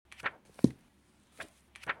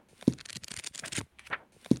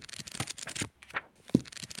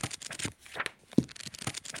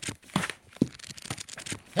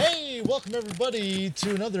welcome everybody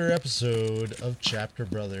to another episode of Chapter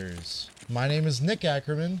Brothers. My name is Nick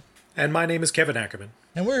Ackerman. And my name is Kevin Ackerman.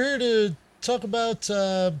 And we're here to talk about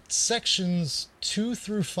sections 2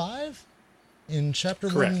 through 5 in Chapter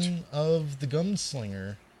 1 of The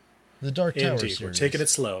Gunslinger, the Dark Tower series. We're taking it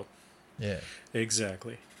slow. Yeah.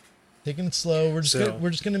 Exactly. Taking it slow. We're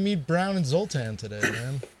just gonna meet Brown and Zoltan today,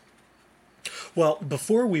 man. Well,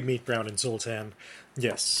 before we meet Brown and Zoltan,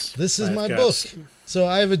 yes. This is my book. So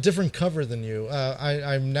I have a different cover than you.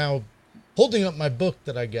 I'm now holding up my book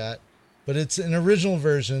that I got, but it's an original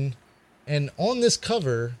version. And on this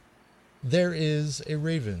cover, there is a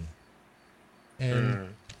raven.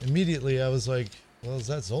 And immediately I was like, well, is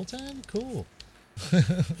that Zoltan? Cool.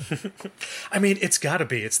 I mean, it's got to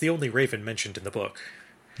be. It's the only raven mentioned in the book.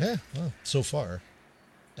 Yeah, well, so far.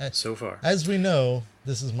 So far. As we know,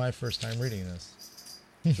 this is my first time reading this.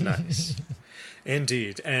 Nice.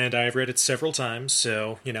 Indeed. And I've read it several times,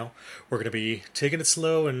 so, we're going to be taking it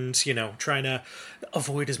slow and, trying to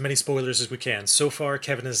avoid as many spoilers as we can. So far,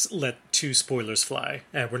 Kevin has let 2 spoilers fly.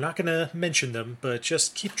 And we're not going to mention them, but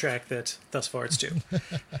just keep track that thus far it's 2.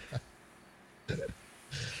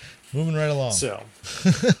 Moving right along. So,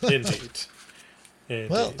 indeed.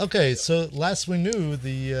 Well, okay, so last we knew,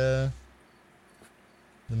 the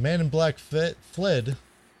man in black fled,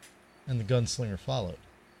 and the gunslinger followed.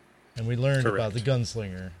 And we learned about the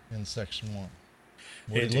gunslinger in section 1.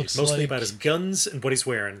 What Indeed. He looks Mostly like, about his guns and what he's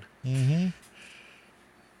wearing. Mm-hmm.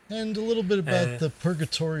 And a little bit about the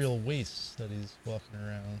purgatorial wastes that he's walking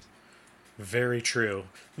around. Very true.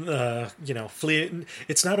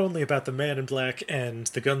 It's not only about the man in black and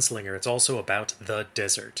the gunslinger, it's also about the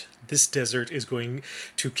desert. This desert is going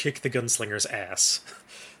to kick the gunslinger's ass.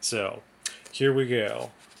 So, here we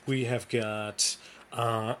go. We have got,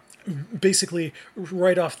 basically,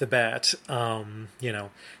 right off the bat,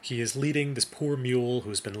 he is leading this poor mule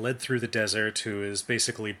who's been led through the desert, who is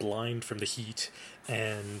basically blind from the heat,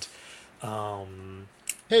 and,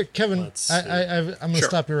 Hey, Kevin, I'm going to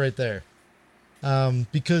stop you right there.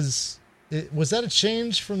 Because was that a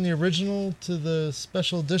change from the original to the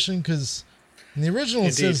special edition? Because in the original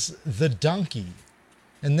it says the donkey,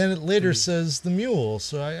 and then it later says the mule.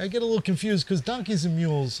 So I get a little confused because donkeys and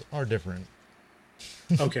mules are different.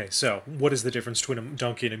 Okay, so what is the difference between a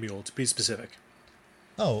donkey and a mule, to be specific?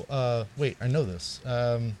 Oh, wait, I know this.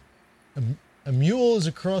 A mule is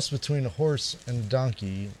a cross between a horse and a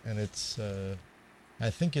donkey, and it's, I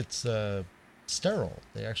think it's sterile.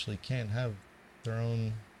 They actually can't have their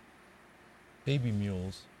own baby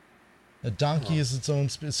mules. A donkey is its own,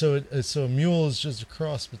 so a mule is just a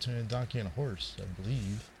cross between a donkey and a horse, I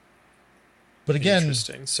believe. But again,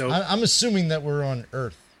 interesting. So I'm assuming that we're on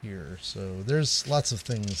Earth here, so there's lots of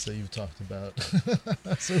things that you've talked about.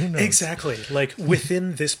 So who knows? Exactly. Like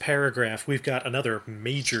within this paragraph, we've got another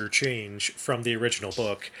major change from the original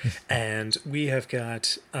book, and we have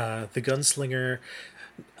got the gunslinger.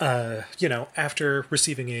 After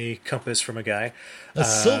receiving a compass from a guy. A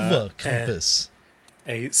silver compass.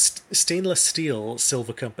 A stainless steel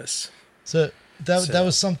silver compass. So that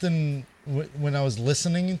was something, when I was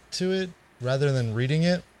listening to it, rather than reading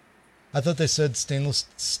it, I thought they said stainless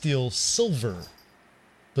steel silver.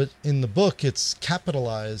 But in the book, it's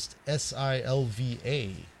capitalized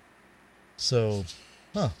SILVA. So,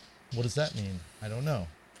 what does that mean? I don't know.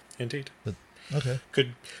 Indeed. But, okay.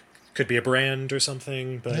 Could be a brand or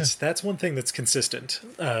something, but that's one thing that's consistent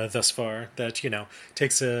thus far, that,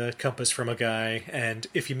 takes a compass from a guy, and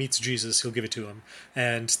if he meets Jesus, he'll give it to him.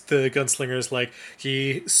 And the gunslinger's like,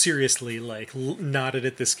 he seriously, nodded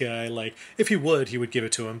at this guy, if he would give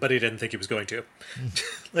it to him, but he didn't think he was going to.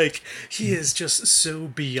 He is just so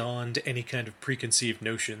beyond any kind of preconceived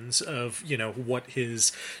notions of, what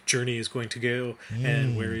his journey is going to go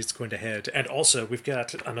and where he's going to head. And also, we've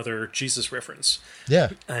got another Jesus reference.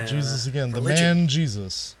 Yeah, Jesus again, religion. The man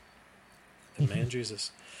Jesus. The man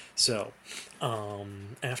Jesus. So,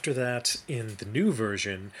 after that, in the new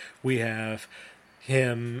version, we have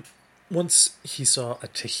him. Once he saw a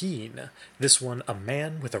Taheen, this one a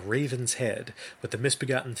man with a raven's head, but the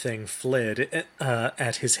misbegotten thing fled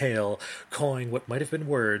at his hail, cawing what might have been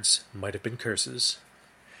words, might have been curses.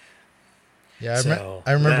 Yeah,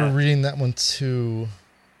 I remember reading that one too.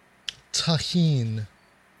 Taheen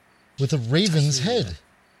with a raven's head.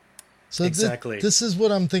 So exactly. This is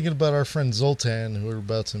what I'm thinking about our friend Zoltan, who we're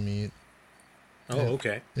about to meet. Oh,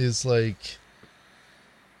 okay. Is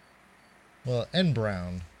and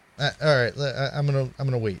Brown. All right, I'm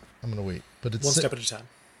gonna wait. But it's one step at a time.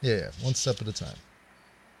 Yeah, one step at a time.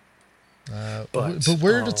 But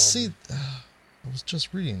where did it see? I was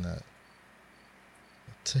just reading that.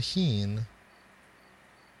 Taheen.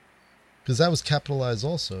 Because that was capitalized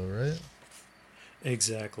also, right?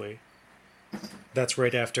 Exactly. That's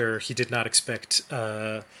right after he did not expect,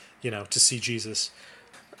 to see Jesus.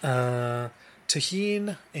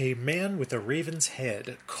 Taheen, a man with a raven's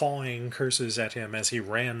head, cawing curses at him as he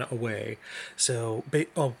ran away. So,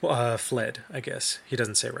 fled, I guess. He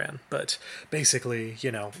doesn't say ran, but basically,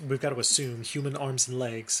 we've got to assume human arms and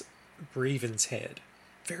legs, raven's head.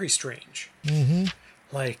 Very strange. Mm-hmm.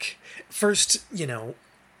 Like, first,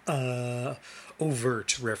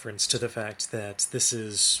 overt reference to the fact that this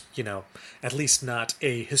is, at least not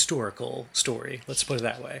a historical story. Let's put it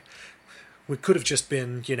that way. It could have just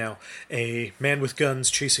been, a man with guns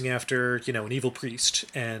chasing after, an evil priest,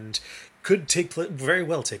 and could very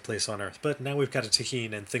well take place on Earth. But now we've got a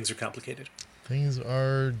Taheen, and things are complicated. Things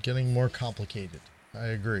are getting more complicated. I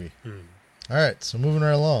agree. All right, so moving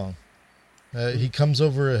right along. He comes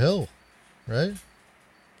over a hill, right?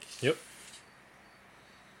 Yep.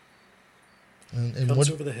 And Comes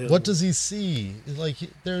over the hill. what does he see? Like,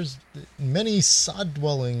 there's many sod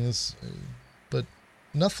dwellings, but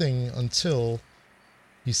nothing until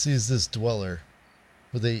he sees this dweller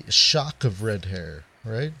with a shock of red hair,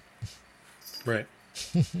 right? Right.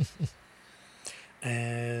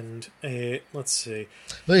 And let's see.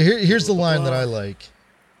 But here's the line that I like.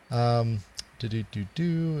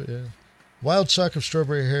 Wild shock of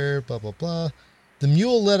strawberry hair, blah, blah, blah. The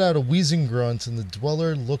mule let out a wheezing grunt, and the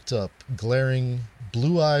dweller looked up, glaring,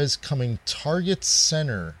 blue eyes coming target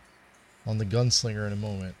center on the gunslinger in a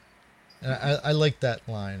moment. And I like that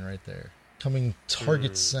line right there. Coming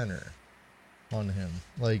target center on him.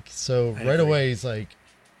 Like, so right away he's like,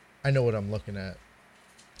 I know what I'm looking at.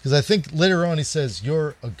 Because I think later on he says,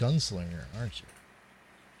 you're a gunslinger, aren't you?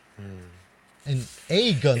 And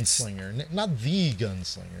a gunslinger, not the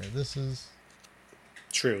gunslinger. This is...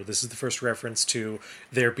 True. This is the first reference to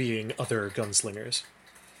there being other gunslingers.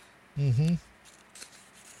 Mm-hmm.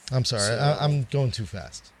 I'm sorry. I'm going too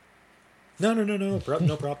fast. No. No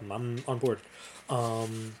problem. I'm on board.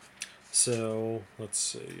 So, let's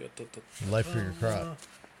see. Life for your crop.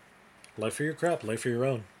 Life for your crop. Life for your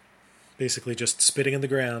own. Basically just spitting in the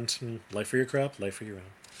ground. Life for your crop. Life for your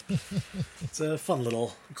own. It's a fun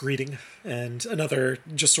little greeting. And another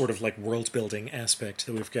just sort of like world-building aspect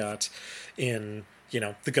that we've got in,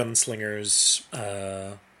 the gunslinger's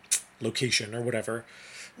location or whatever.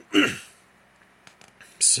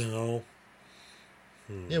 So...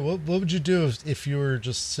 Yeah, what would you do if you were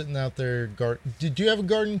just sitting out there? Did you have a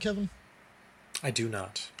garden, Kevin? I do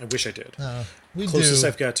not. I wish I did. We closest do.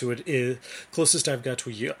 I've got to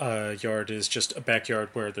a yard is just a backyard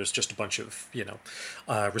where there's just a bunch of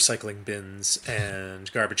recycling bins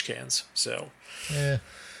and garbage cans. So yeah,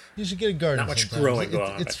 you should get a garden. Not much sometimes. growing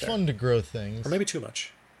going on. It's fun to grow things, or maybe too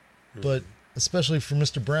much. But especially for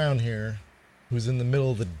Mr. Brown here, who's in the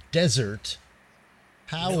middle of the desert,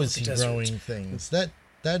 how is he growing things?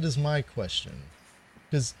 That is my question.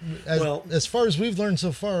 Because as far as we've learned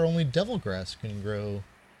so far, only devil grass can grow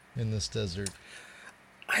in this desert.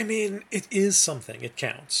 I mean, it is something. It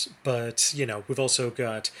counts. But, we've also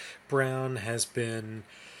got Brown has been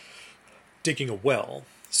digging a well.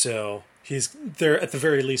 So he's there. At the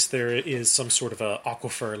very least, there is some sort of a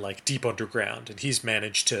aquifer, like deep underground. And he's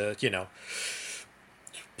managed to,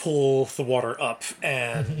 pull the water up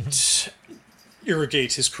and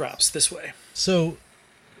irrigate his crops this way. So...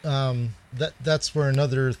 that's where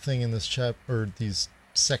another thing in this chapter, or these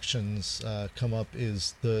sections, come up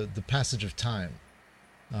is the passage of time.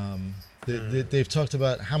 They've talked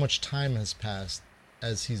about how much time has passed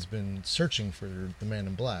as he's been searching for the man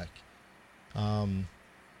in black.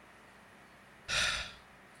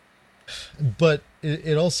 But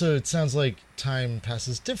it sounds like time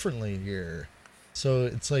passes differently here. So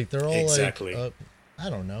it's like they're all exactly. Like, I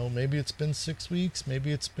don't know, maybe it's been 6 weeks,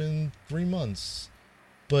 maybe it's been 3 months.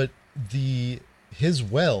 But his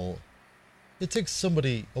well, it takes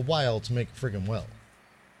somebody a while to make a friggin' well.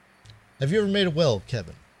 Have you ever made a well,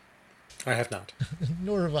 Kevin? I have not.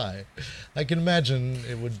 Nor have I. I can imagine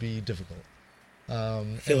it would be difficult. I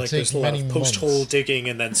feel like there's a lot of post-hole digging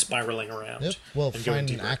and then spiraling around. Yep. Well, find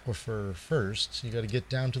an aquifer first. You got to get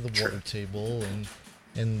down to the water table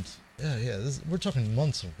and we're talking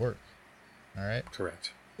months of work. All right.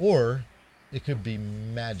 Correct. Or it could be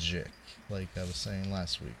magic, like I was saying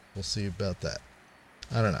last week. We'll see about that.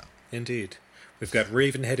 I don't know. Indeed. We've got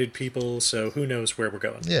raven-headed people, so who knows where we're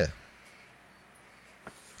going. Yeah.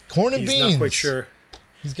 Corn and beans. He's not quite sure.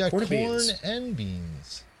 He's got corn and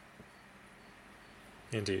beans.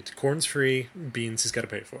 Indeed. Corn's free, beans he's got to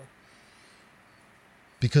pay for.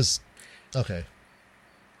 Because, okay,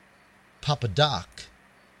 Papa Doc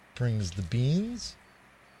brings the beans,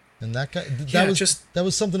 And that guy, Yeah, that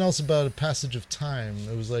was something else about a passage of time.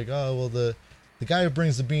 It was like, oh well, the guy who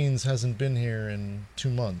brings the beans hasn't been here in 2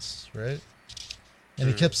 months, right? And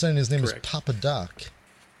he kept saying his name is correct. Papa Doc.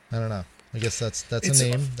 I don't know. I guess that's It's a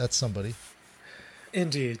name. That's somebody.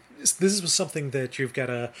 Indeed. This is something that you've got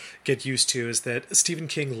to get used to, is that Stephen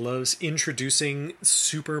King loves introducing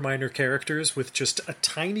super minor characters with just a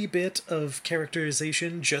tiny bit of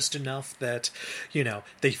characterization, just enough that,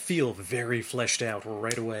 they feel very fleshed out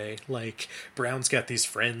right away. Like, Brown's got these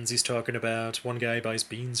friends he's talking about, one guy buys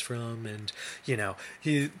beans from, and,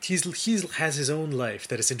 he has his own life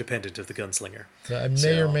that is independent of the Gunslinger. So I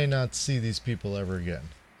may or may not see these people ever again.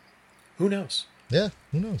 Who knows? Yeah,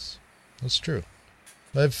 who knows? That's true.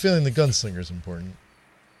 I have a feeling the Gunslinger is important.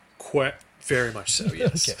 Quite very much so,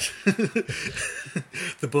 yes.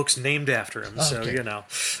 The book's named after him, so,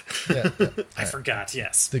 Yeah. I forgot,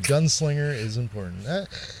 yes. The Gunslinger is important.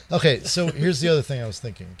 Okay, so here's the other thing I was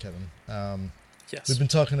thinking, Kevin. Yes. We've been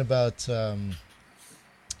talking about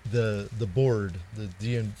the board,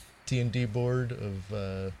 the D&D board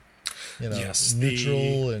of, Yes,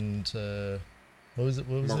 neutral and... what was it?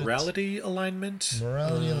 Morality alignment?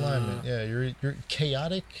 Morality alignment. Yeah, you're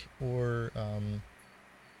chaotic or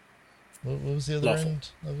what was the other lawful. end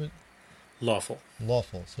of it? Lawful.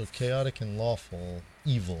 Lawful. So chaotic and lawful,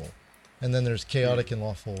 evil, and then there's chaotic and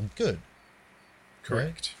lawful, good.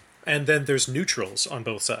 Correct. Right? And then there's neutrals on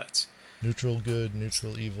both sides. Neutral, good.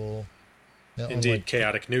 Neutral, evil. Yeah, Indeed,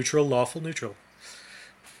 chaotic neutral, lawful neutral.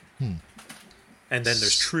 And then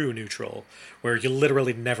there's true neutral, where you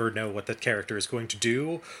literally never know what that character is going to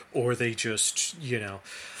do, or they just,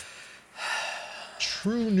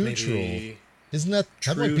 True neutral. Maybe Isn't that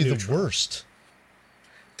might be neutral. The worst?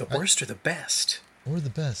 The worst or the best? Or the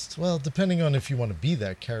best. Well, depending on if you want to be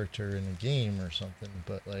that character in a game or something,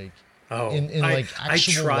 but like in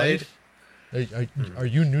actual life. Are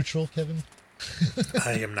you neutral, Kevin?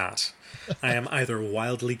 I am not. I am either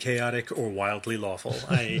wildly chaotic or wildly lawful.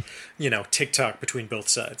 I, TikTok between both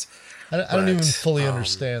sides. I don't even fully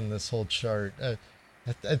understand this whole chart.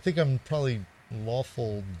 I think I'm probably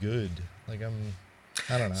lawful good. Like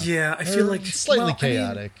I don't know. Yeah, I feel like slightly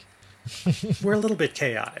chaotic. We're a little bit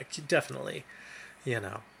chaotic, definitely.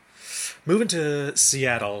 Moving to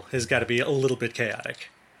Seattle has got to be a little bit chaotic.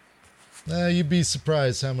 You'd be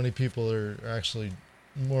surprised how many people are actually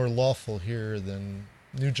more lawful here than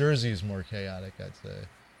New Jersey is more chaotic, I'd say.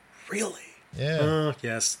 Really? Yeah.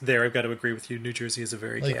 Yes. There, I've got to agree with you. New Jersey is a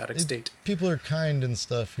very chaotic state. People are kind and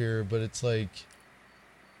stuff here, but it's like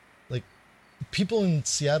people in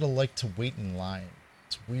Seattle like to wait in line.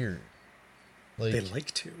 It's weird. Like, they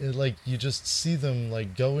like to. You just see them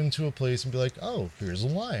go into a place and be like, oh, here's a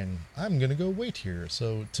line. I'm going to go wait here.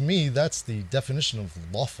 So to me, that's the definition of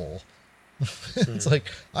lawful. It's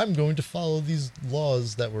like, I'm going to follow these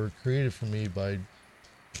laws that were created for me by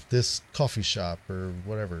this coffee shop or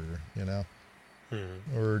whatever,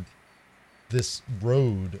 or this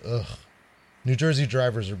road. Ugh. New Jersey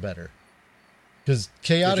drivers are better. Because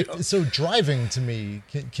chaotic, so driving to me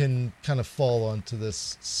can kind of fall onto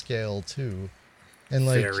this scale too. And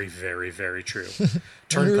very, very, very true.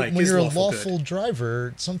 Turnpike when is you're a lawful lawful good.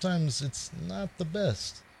 driver, sometimes it's not the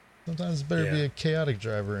best. Sometimes it's better to be a chaotic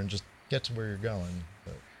driver and just get to where you're going.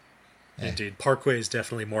 But, Indeed. Parkway is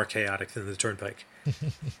definitely more chaotic than the Turnpike.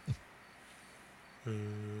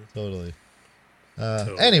 Totally.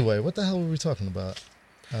 Anyway, what the hell were we talking about?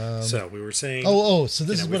 So we were saying... So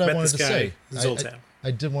this is what I wanted to say. Zoltan.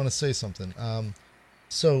 I did want to say something.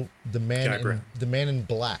 So the man in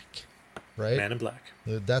black, right? Man in Black.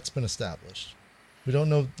 That's been established. We don't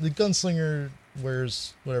know. The Gunslinger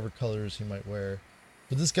wears whatever colors he might wear,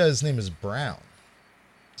 but this guy's name is Brown.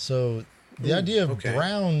 So the idea of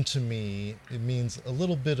brown to me, it means a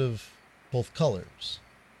little bit of both colors,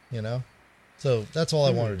 So that's all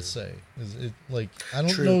I wanted to say. Is it I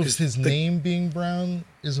don't know if his name being Brown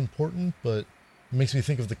is important, but it makes me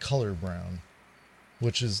think of the color brown,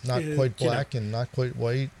 which is not quite black and not quite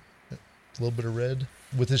white. It's a little bit of red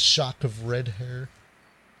with his shock of red hair.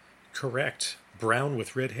 Correct. Brown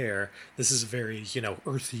with red hair. This is a very,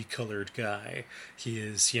 earthy colored guy. He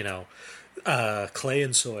is, clay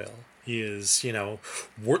and soil. He is,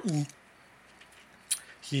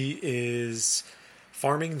 he is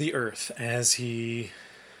farming the earth as he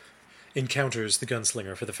encounters the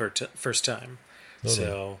Gunslinger for the first time. Totally.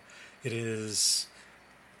 So it is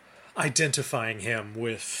identifying him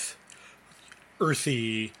with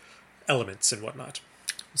earthy elements and whatnot.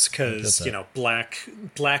 It's because, black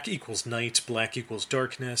equals night, black equals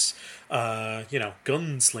darkness,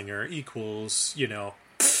 Gunslinger equals,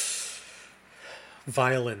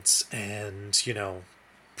 violence and,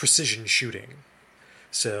 precision shooting.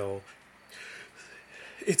 So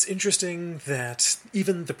it's interesting that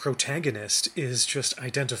even the protagonist is just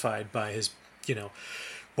identified by his,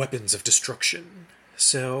 weapons of destruction.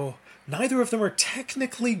 So neither of them are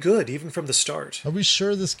technically good, even from the start. Are we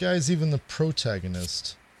sure this guy's even the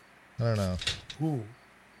protagonist? I don't know. Ooh.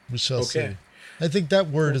 We shall see. I think that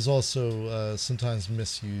word is also sometimes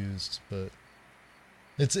misused, but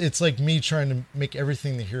it's like me trying to make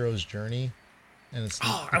everything the hero's journey, and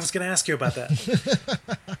I was going to ask you about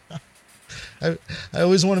that. I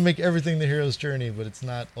always want to make everything the hero's journey, but it's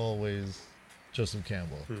not always Joseph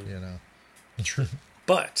Campbell, True.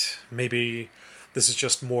 But maybe this is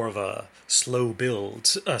just more of a slow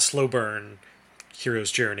build, a slow burn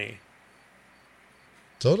hero's journey.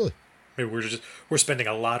 Totally. Maybe we're spending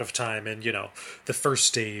a lot of time in, the first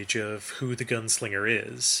stage of who the gunslinger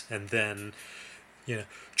is, and then,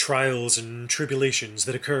 trials and tribulations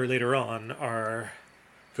that occur later on are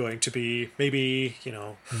going to be maybe,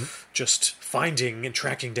 just finding and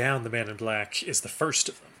tracking down the Man in Black is the first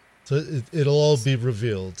of them. So it'll all be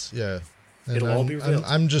revealed, yeah. And it'll all be revealed.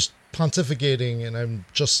 I'm just pontificating, and I'm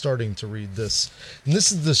just starting to read this. And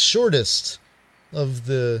this is the shortest of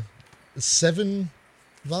the 7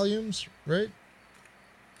 volumes, right?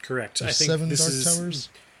 Correct. There's I think 7 this Dark is Towers.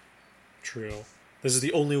 True. This is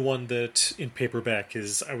the only one that in paperback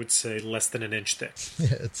is, I would say, less than an inch thick.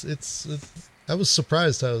 Yeah, it's I was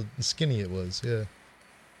surprised how skinny it was. Yeah.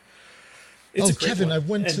 It's Kevin, one. I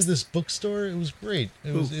went to this bookstore. It was great.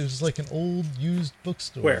 It was like an old used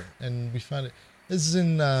bookstore. Where? And we found it. This is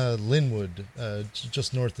in Linwood,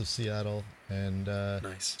 just north of Seattle, and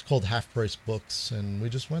nice. It's called Half Price Books. And we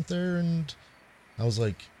just went there, and I was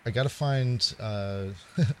like, I gotta find,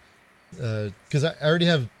 because I already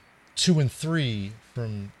have 2 and 3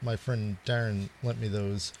 from my friend Darren lent me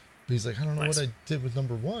those. But he's like, I don't know what I did with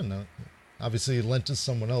number 1. Obviously, he lent to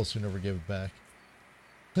someone else who never gave it back.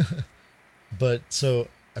 But so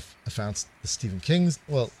I found the Stephen King's.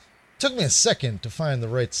 Well, it took me a second to find the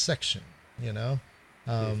right section.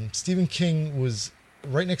 Stephen King was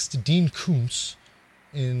right next to Dean Koontz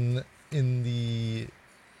in the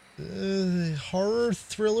horror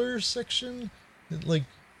thriller section. Like,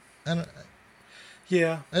 I don't.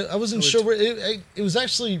 Yeah, I wasn't sure where it was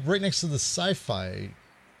actually right next to the sci-fi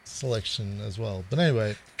selection as well. But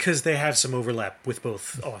anyway, because they have some overlap with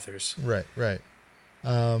both authors. Right.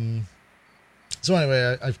 So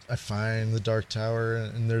anyway, I find the Dark Tower,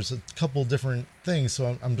 and there's a couple different things.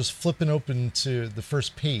 So I'm just flipping open to the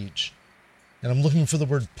first page, and I'm looking for the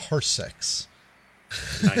word parsecs.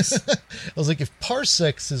 Nice. I was like, if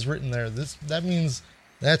parsecs is written there, that means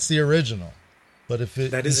that's the original. But if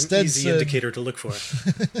it that is an easy indicator to look for.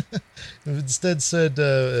 If it instead said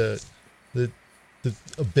the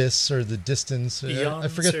abyss or the distance, I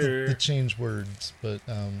forget the change words, but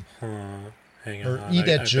hang or on, Eat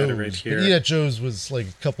at Joe's. right here. But Eat at Joe's was like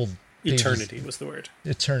a couple pages. Eternity was the word.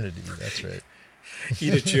 Eternity, that's right.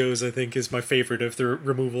 Eat at Joe's, I think, is my favorite of the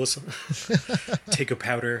removals. Take a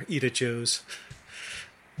powder, eat at Joe's.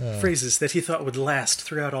 Phrases that he thought would last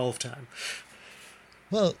throughout all of time.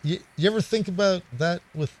 Well, you ever think about that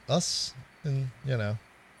with us? And,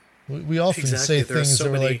 we often say things that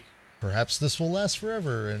are like, perhaps this will last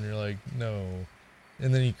forever. And you're like, no.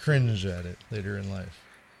 And then you cringe at it later in life.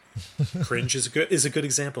 Cringe is a good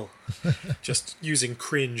example. Just using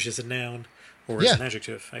cringe as a noun or as an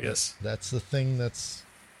adjective, I guess. That's the thing that's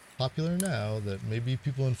popular now, that maybe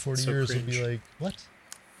people in 40 years will be like, what?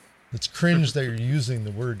 It's cringe that you're using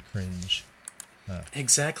the word cringe.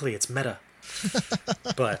 Exactly, it's meta.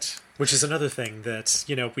 But, which is another thing that,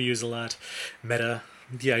 we use a lot. Meta,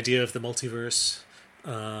 the idea of the multiverse.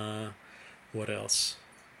 What else?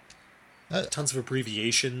 Tons of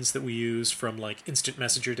abbreviations that we use from, like, instant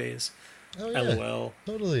messenger days. Oh, yeah. LOL.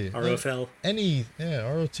 Totally. ROFL.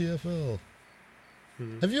 ROTFL.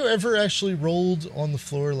 Have you ever actually rolled on the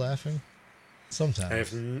floor laughing? Sometimes. I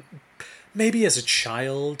have maybe as a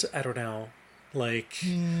child, I don't know. Like,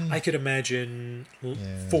 I could imagine 3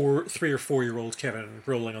 or 4-year-old Kevin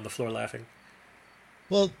rolling on the floor laughing.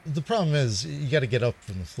 Well, the problem is you got to get up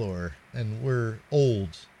from the floor, and we're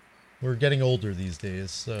old. We're getting older these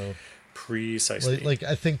days, so precisely. Like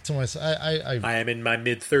I think to myself, I am in my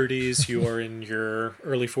mid-30s. You are in your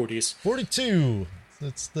early 40s. 42.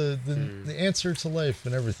 That's the answer to life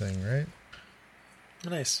and everything, right?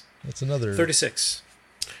 Nice. That's another 36.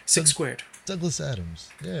 6 squared. Douglas Adams.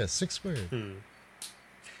 Yeah, 6 squared.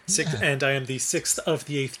 6, and I am the 6th of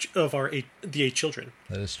the 8th of the 8 children.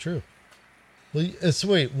 That is true. Well, so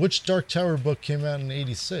wait, which Dark Tower book came out in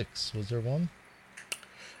 86? Was there one?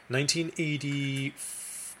 1980.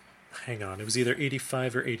 hang on. It was either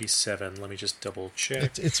 85 or 87. Let me just double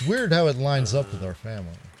check. It's weird how it lines up with our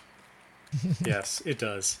family. Yes, it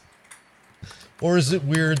does. Or is it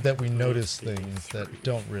weird that we notice things that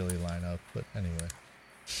don't really line up? But anyway.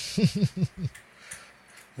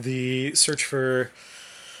 The search for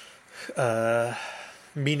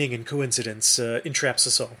meaning and coincidence entraps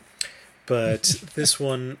us all. But this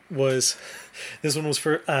one was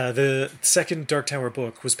for the second Dark Tower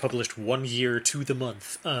book was published 1 year to the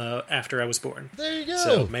month after I was born. There you go.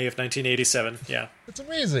 So May of 1987. Yeah, that's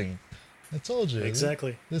amazing. I told you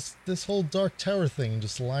exactly. This whole Dark Tower thing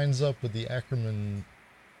just lines up with the Ackerman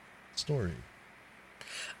story.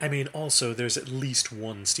 I mean, also, there's at least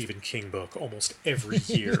one Stephen King book almost every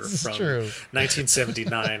year from true.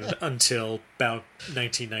 1979 until about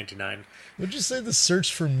 1999. Would you say the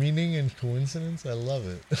search for meaning and coincidence? I love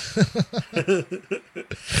it.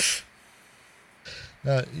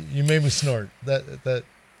 You made me snort. That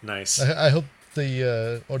nice. I hope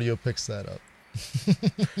the audio picks that up.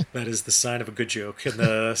 That is the sign of a good joke and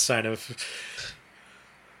the sign of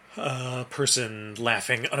a person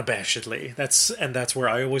laughing unabashedly. That's where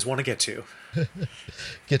I always want to get to.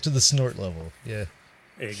 Get to the snort level. Yeah.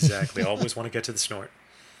 Exactly. Always want to get to the snort.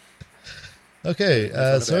 Okay.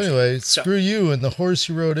 So anyway, screw you and the horse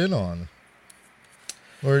you rode in on.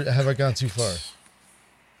 Or have I gone too far?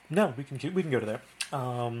 No, we can go to there.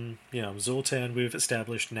 Zoltan, we've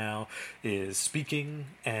established now, is speaking,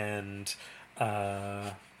 and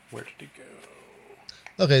where did it go?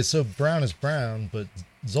 Okay, so brown is brown, but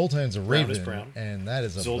Zoltan's a raven, Brown is brown. And that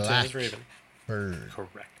is a Zoltan black is raven. bird.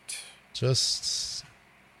 Correct. Just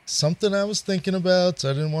something I was thinking about.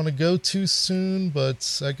 I didn't want to go too soon,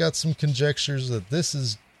 but I got some conjectures that this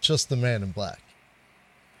is just the man in black.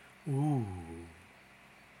 Ooh.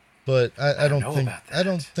 But I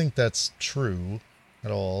don't think that's true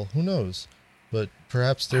at all. Who knows? But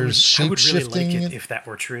perhaps there's shape-shifting. I would really like it if that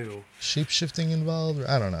were true. Shape-shifting involved? Or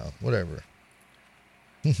I don't know. Whatever.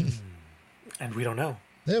 And we don't know.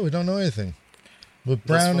 Yeah, we don't know anything. But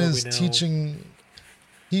Brown is teaching...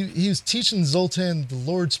 He was teaching Zoltan the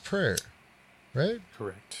Lord's Prayer, right?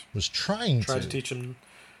 Correct. Was trying to teach him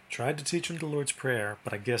the Lord's Prayer,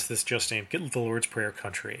 but I guess this just ain't the Lord's Prayer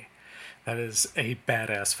country. That is a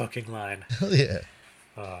badass fucking line. Hell yeah.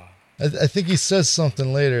 I think he says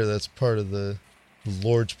something later that's part of the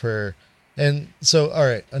Lord's Prayer. And so, all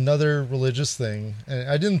right, another religious thing. And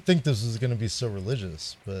I didn't think this was going to be so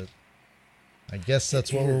religious, but I guess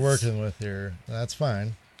that's what we're working with here. That's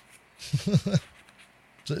fine.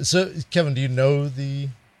 So, Kevin, do you know the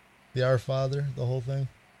Our Father, the whole thing?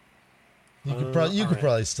 You could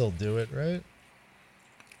probably still do it, right?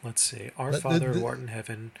 Let's see. Our Father who art in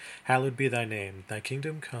heaven, hallowed be thy name. Thy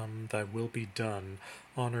kingdom come, thy will be done,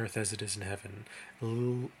 on earth as it is in heaven.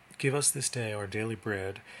 Give us this day our daily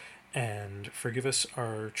bread, and forgive us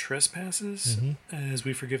our trespasses, as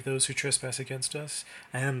we forgive those who trespass against us,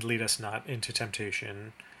 and lead us not into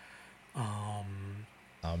temptation.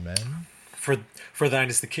 Amen. For thine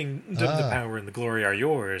is the kingdom, the power, and the glory are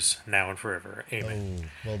yours, now and forever. Amen.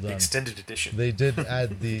 Oh, well done. Extended edition. They did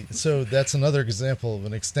add so that's another example of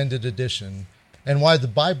an extended edition, and why the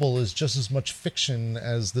Bible is just as much fiction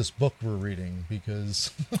as this book we're reading, because...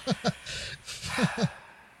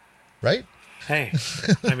 right? Hey,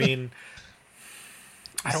 I mean...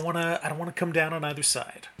 I don't want to come down on either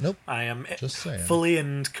side. Nope. I am just saying. Fully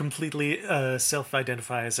and completely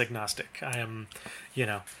self-identify as agnostic. I am,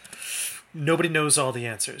 nobody knows all the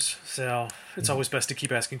answers, so it's always best to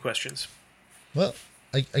keep asking questions. Well,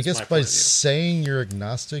 I guess by saying you're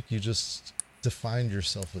agnostic, you just defined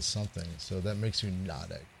yourself as something, so that makes you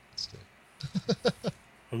not agnostic.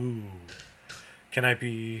 Ooh. Can I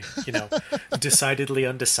be, decidedly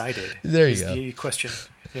undecided? There you go. The question.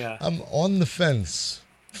 Yeah. I'm on the fence,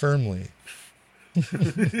 firmly.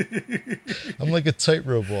 I'm like a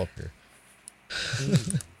tightrope walker.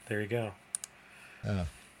 There you go.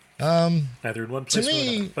 Neither in one place nor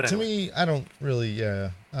another. But to me, I don't really.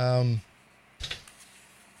 I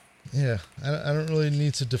don't really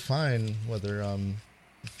need to define whether I'm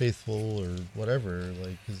faithful or whatever.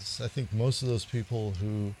 Because I think most of those people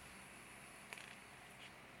who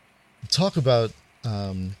talk about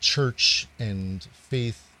church and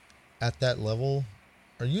faith at that level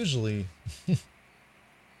are usually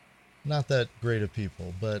not that great of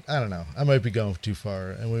people. But I don't know. I might be going too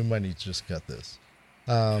far, and we might need to just cut this.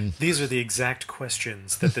 These are the exact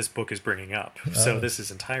questions that this book is bringing up, so this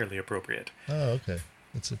is entirely appropriate. Oh, okay.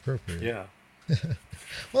 It's appropriate. Yeah.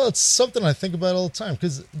 Well, it's something I think about all the time,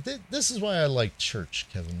 because this is why I like church,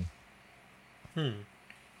 Kevin.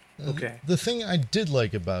 Okay. The thing I did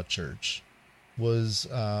like about church was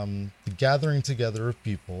the gathering together of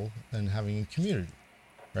people and having a community,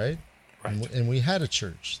 right? Right. And we had a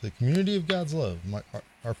church, the community of God's love.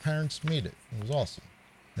 Our parents made it. It was awesome.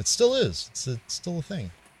 It still is. It's still a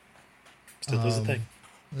thing. Still is a thing.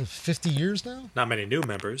 50 years now? Not many new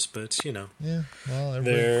members, but, Yeah, well,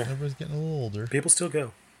 everybody's getting a little older. People still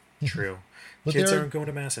go. True. But Kids aren't going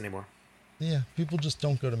to Mass anymore. Yeah, people just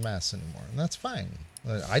don't go to Mass anymore, and that's fine.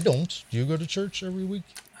 I don't. Do you go to church every week?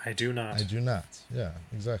 I do not. I do not. Yeah,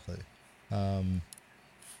 exactly.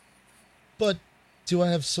 But do I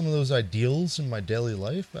have some of those ideals in my daily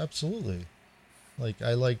life? Absolutely. Like,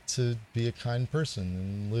 I like to be a kind person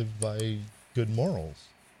and live by good morals.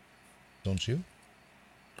 Don't you?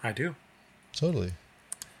 I do. Totally.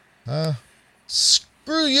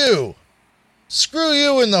 Screw you! Screw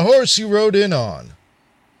you and the horse you rode in on.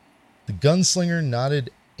 The gunslinger nodded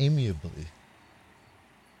amiably.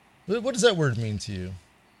 What does that word mean to you?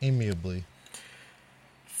 Amiably.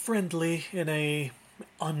 Friendly in a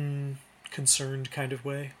unconcerned kind of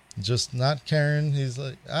way. Just not caring. He's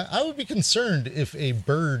like, I would be concerned if a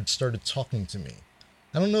bird started talking to me.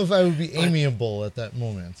 I don't know if I would be amiable at that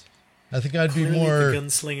moment. I think I'd be more, the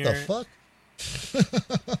gunslinger, the fuck?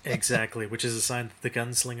 Exactly, which is a sign that the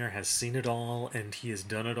gunslinger has seen it all and he has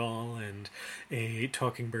done it all, and a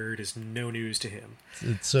talking bird is no news to him.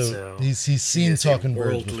 So he's seen talking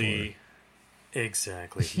birds before.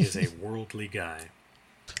 Exactly, he is a worldly guy.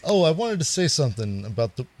 Oh, I wanted to say something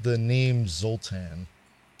about the name Zoltan.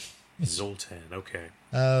 Zoltan, okay.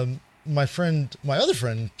 My other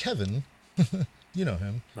friend, Kevin, you know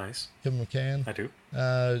him. Nice. Kevin McCann. I do.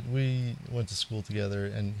 We went to school together,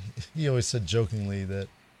 and he always said jokingly that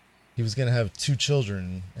he was going to have 2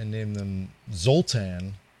 children and name them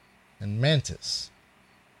Zoltan and Mantis.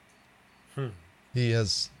 He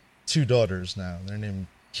has 2 daughters now. They're named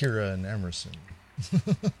Kira and Emerson.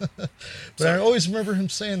 But I always remember him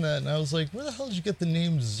saying that, and I was like, where the hell did you get the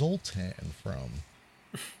name Zoltan from?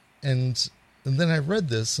 And then I read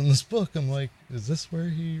this in this book. I'm like, is this where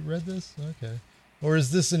he read this? Okay. Or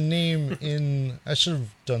is this a name in... I should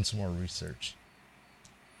have done some more research.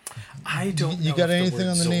 I don't know. You got anything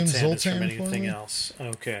on the name Zoltan Zoltan from for anything me? else?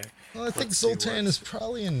 Okay. Well, I think Zoltan is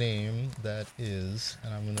probably a name that is,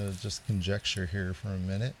 and I'm going to just conjecture here for a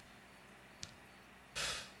minute,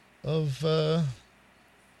 of,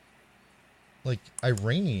 like,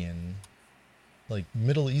 Iranian, like,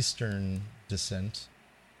 Middle Eastern descent,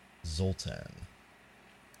 Zoltan.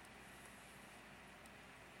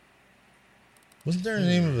 Wasn't there a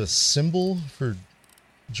name of a cymbal for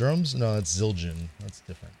drums? No, that's Zildjian. That's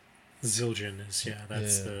different. Zildjian is,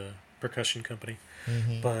 that's the percussion company.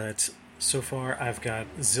 Mm-hmm. But so far I've got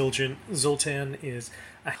Zildjian. Zoltan is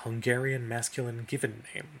a Hungarian masculine given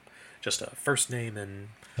name. Just a first name in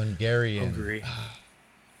Hungarian. Hungary.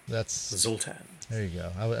 That's Zoltan. There you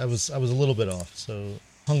go. I was a little bit off. So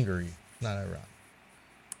Hungary, not Iran.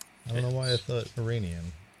 I don't know why I thought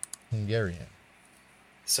Iranian. Hungarian.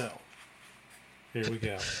 So, here we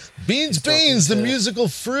go. Beans, the musical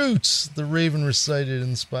fruits, the raven recited,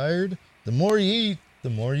 inspired. The more you eat,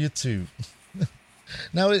 the more you toot.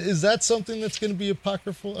 Now, is that something that's going to be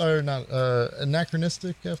apocryphal, or not,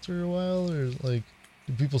 anachronistic after a while? Or, like,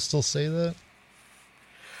 do people still say that?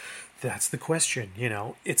 That's the question,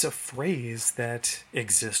 It's a phrase that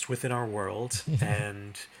exists within our world,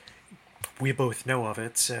 and we both know of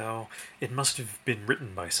it, so it must have been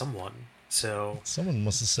written by someone. So someone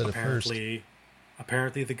must have said it first.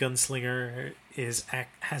 Apparently, the gunslinger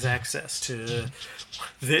has access to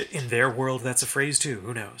in their world. That's a phrase too.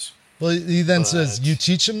 Who knows? Well, he then says, "You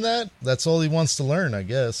teach him that. That's all he wants to learn, I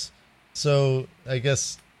guess." So I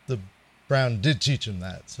guess the Brown did teach him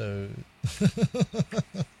that. So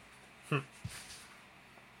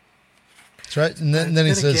try, and then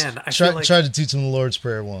he says, again, "Try to teach him the Lord's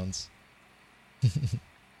Prayer once."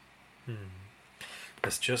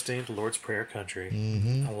 This just ain't the Lord's Prayer country.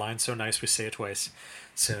 Mm-hmm. A line so nice we say it twice.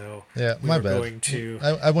 So yeah, my bad. Going to...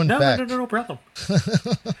 I went back. No problem.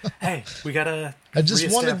 Hey, we gotta. I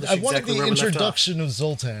wanted the introduction of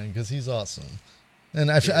Zoltan because he's awesome, and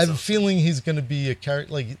I have a feeling he's going to be a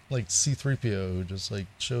character like C-3PO who just like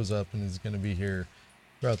shows up and he's going to be here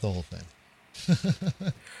throughout the whole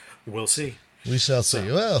thing. We'll see. We shall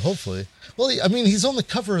see. Well, hopefully. Well, I mean, he's on the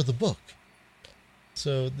cover of the book,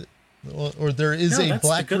 so. Or there is a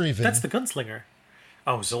black raven. That's the gunslinger.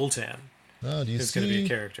 Oh, Zoltan. Oh, do you see? Who's going to be a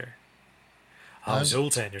character? Oh,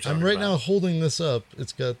 Zoltan, you're talking about. I'm right now holding this up.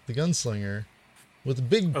 It's got the gunslinger with a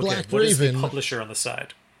big black what raven. Is the publisher on the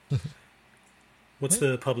side? What's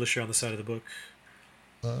the publisher on the side of the book?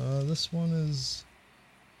 This one is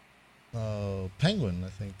Penguin, I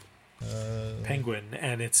think. Penguin,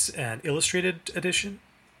 and it's an illustrated edition.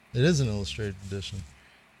 It is an illustrated edition.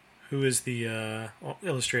 Who is the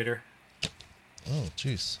illustrator? Oh,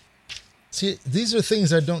 jeez. See, these are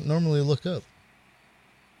things I don't normally look up.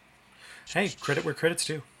 Hey, credit where credit's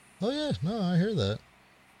due. Oh, yeah. No, I hear that.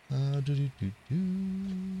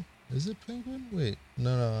 Is it Penguin? Wait.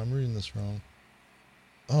 No, I'm reading this wrong.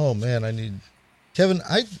 Oh, man, I need... Kevin,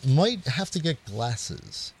 I might have to get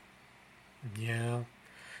glasses. Yeah,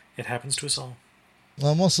 it happens to us all.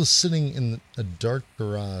 Well, I'm also sitting in a dark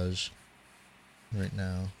garage right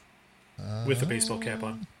now. With a baseball cap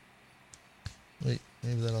on. Wait,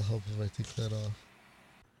 maybe that'll help if I take that off.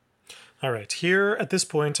 All right, here at this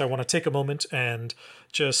point, I want to take a moment and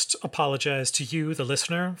just apologize to you, the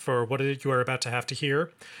listener, for what you are about to have to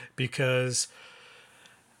hear, because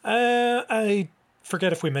I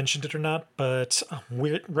forget if we mentioned it or not, but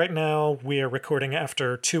right now we are recording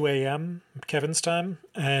after 2 a.m. Kevin's time,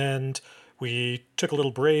 and we took a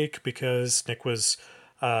little break because Nick was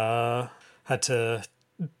had to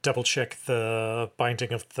double check the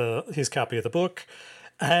binding of his copy of the book,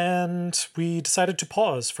 and we decided to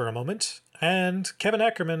pause for a moment, and Kevin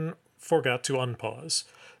Ackerman forgot to unpause.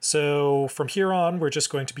 So from here on, we're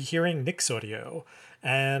just going to be hearing Nick's audio.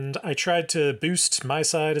 And I tried to boost my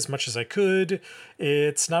side as much as I could.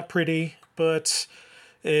 It's not pretty, but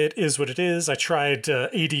it is what it is. I tried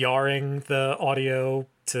ADRing the audio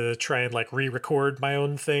to try and re-record my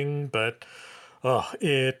own thing, but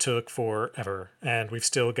it took forever. And we've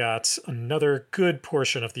still got another good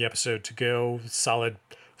portion of the episode to go, solid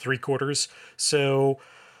 3/4. So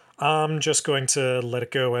I'm just going to let it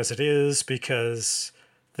go as it is because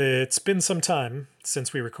it's been some time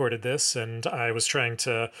since we recorded this, and I was trying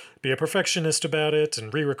to be a perfectionist about it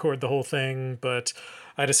and re-record the whole thing, but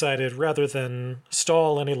I decided rather than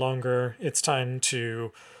stall any longer, it's time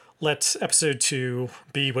to let episode 2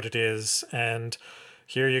 be what it is, and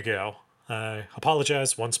here you go. I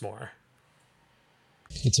apologize once more.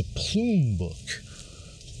 It's a Plume book.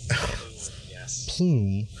 Yes.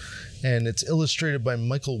 Plume, and it's illustrated by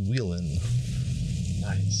Michael Whelan.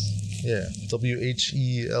 Nice. Yeah,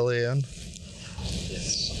 Whelan.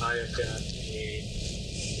 Yes, I have got a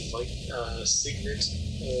white Signet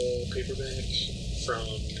paperback from,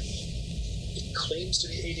 it claims to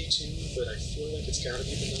be 82, but I feel like it's gotta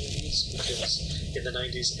be the 90s, because in the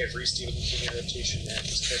 90s every Stephen King adaptation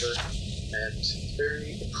ends ever, and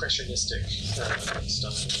very impressionistic style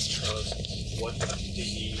of what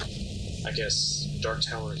the, I guess, Dark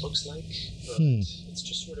Tower looks like, but it's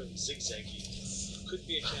just sort of zigzaggy. Could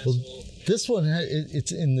be a castle. Well, this one,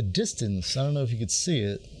 it's in the distance. I don't know if you could see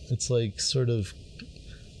it. It's like sort of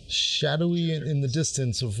shadowy in the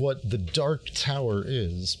distance of what the Dark Tower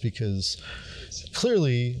is, because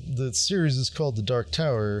clearly the series is called the Dark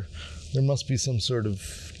Tower. There must be some sort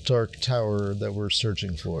of Dark Tower that we're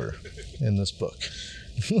searching for in this book.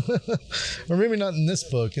 Or maybe not in this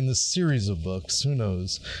book, in this series of books. Who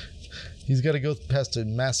knows? He's got to go past a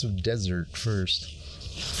massive desert first.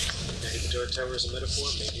 Maybe the Dark Tower is a metaphor,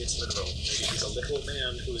 maybe it's literal. Maybe he's a literal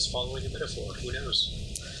man who is following a metaphor. Who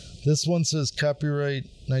knows? This one says copyright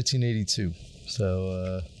 1982.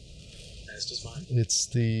 So, As does mine. It's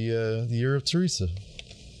the year of Teresa.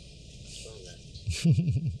 Oh,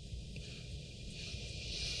 man.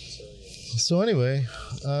 So anyway,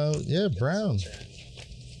 Brown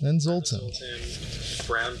and Zoltan.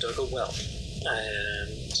 Brown dug a well,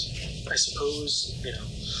 and I suppose,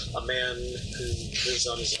 a man who lives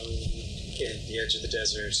on his own in the edge of the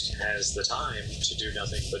desert has the time to do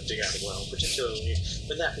nothing but dig out a well, particularly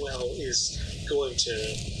when that well is going to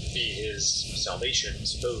be his salvation, I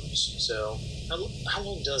suppose. So, how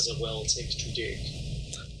long does a well take to dig?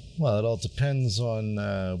 Well, it all depends on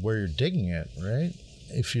where you're digging it, right?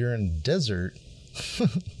 If you're in desert,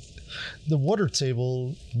 the water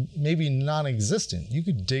table may be non-existent. You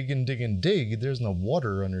could dig and dig and dig. There's no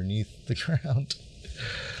water underneath the ground.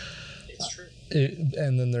 It's true.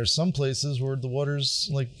 And then there's some places where the water's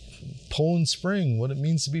like Poland Spring, what it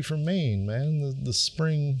means to be from Maine, man. The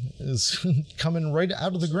spring is coming right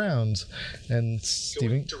out of the ground. And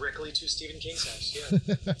Going directly to Stephen King's house,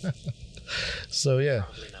 yeah. So, yeah.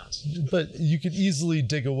 Probably not. But you could easily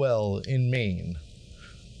dig a well in Maine.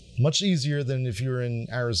 Much easier than if you're in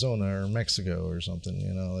Arizona or Mexico or something,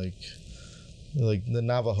 like the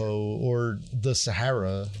Navajo or the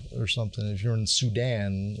Sahara or something. If you're in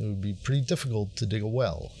Sudan, it would be pretty difficult to dig a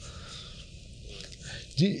well.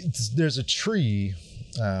 There's a tree,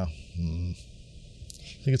 I think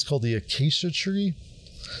it's called the acacia tree.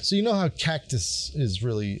 So you know how cactus is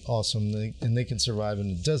really awesome, and they can survive in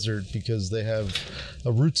the desert because they have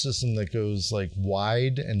a root system that goes like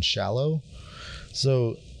wide and shallow.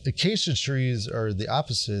 So acacia trees are the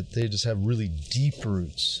opposite. They just have really deep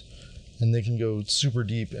roots, and they can go super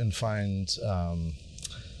deep and find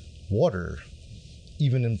water,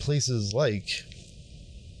 even in places like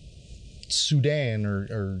Sudan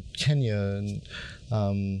or Kenya. And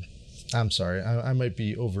I'm sorry, I might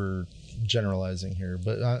be over generalizing here,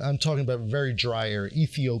 but I'm talking about very dry area,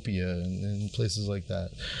 Ethiopia and places like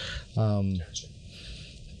that. Gotcha.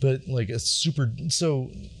 But like a super, so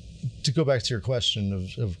to go back to your question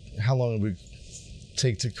of how long it would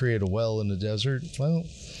take to create a well in the desert, well,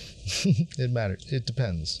 it matters. It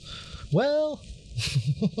depends. Well,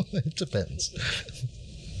 it depends.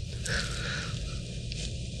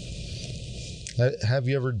 Have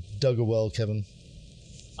you ever dug a well, Kevin?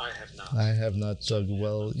 I have not. I have not dug a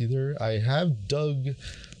well either. I have dug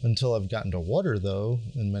until I've gotten to water, though,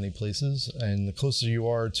 in many places. And the closer you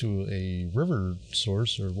are to a river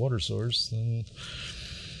source or water source, then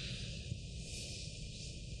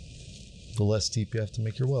the less deep you have to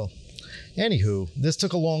make your well. Anywho, this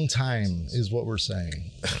took a long time, is what we're saying.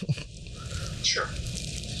 Sure.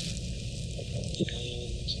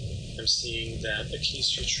 And I'm seeing that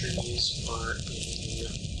acacia trees are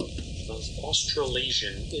of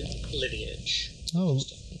Australasian lineage. Oh,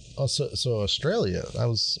 so Australia. That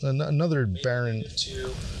was another barren.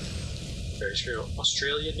 Very true.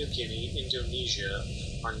 Australia, New Guinea, Indonesia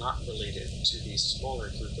are not related to the smaller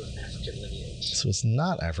group of African lineage. So it's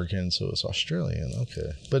not African, so it's Australian.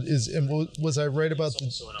 Okay, but was I right about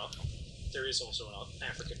there is also an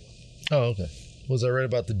African one. Oh, okay. Was I right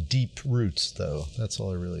about the deep roots, though? That's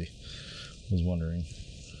all I really was wondering.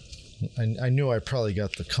 I knew I probably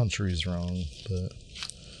got the countries wrong, but...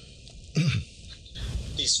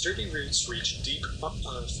 These sturdy roots reach deep up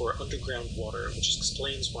for underground water, which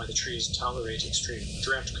explains why the trees tolerate extreme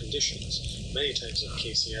drought conditions. Many types of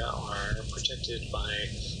acacia are protected by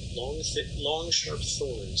long, sharp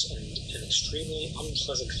thorns and an extremely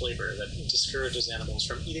unpleasant flavor that discourages animals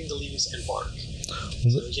from eating the leaves and bark.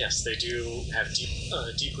 So yes, they do have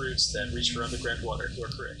deep roots that reach for underground water. You are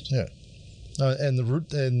correct. Yeah, and the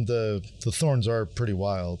root and the thorns are pretty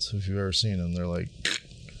wild. If you've ever seen them, they're like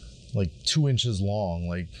 2 inches long,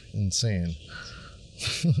 like insane.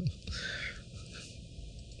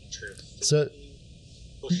 True. So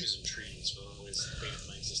bushes and trees were always the bane of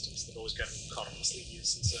my existence. They've always gotten caught on the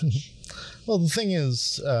sleeves and such. Well, the thing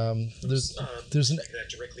is, there's that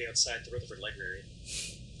directly outside the Rutherford Library.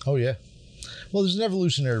 Oh yeah. Well, there's an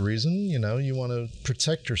evolutionary reason. You know, you want to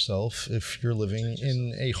protect yourself if you're living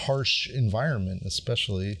in a harsh environment,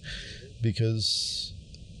 especially because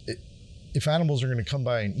if animals are going to come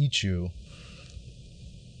by and eat you,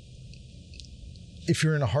 if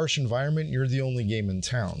you're in a harsh environment, you're the only game in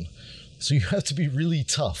town. So you have to be really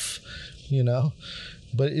tough, you know?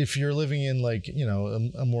 But if you're living in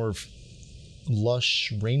a more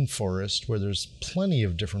lush rainforest where there's plenty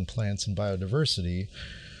of different plants and biodiversity,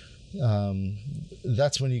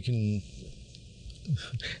 that's when you can...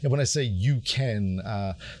 And when I say you can,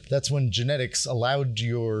 that's when genetics allowed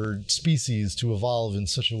your species to evolve in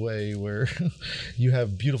such a way where you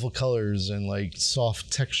have beautiful colors and like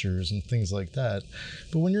soft textures and things like that.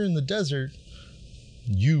 But when you're in the desert,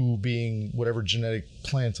 you being whatever genetic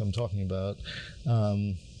plant I'm talking about,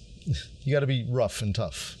 you got to be rough and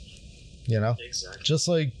tough, you know? Exactly. Just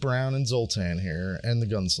like Brown and Zoltan here and the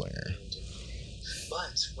Gunslinger.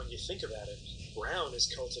 But when you think about it, Brown is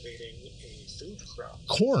cultivating a food crop.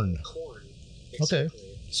 Corn. Exactly. Okay.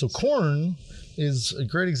 So corn is a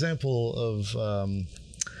great example of,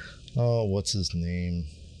 what's his name?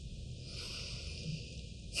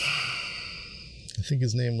 I think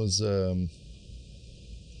his name was, damn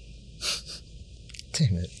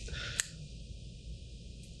it.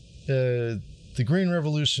 The Green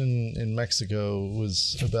Revolution in Mexico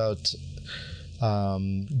was about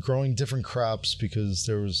growing different crops because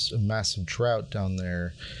there was a massive drought down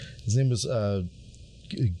there. His name was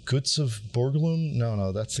Guts of Borglum.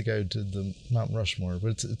 No, that's the guy who did the Mount Rushmore,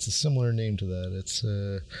 but it's a similar name to that. It's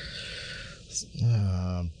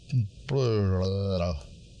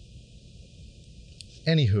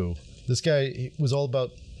anywho, this guy was all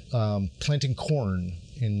about planting corn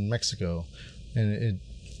in Mexico, and it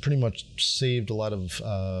pretty much saved a lot of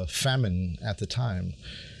famine at the time.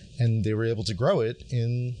 And they were able to grow it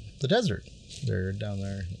in the desert. They're down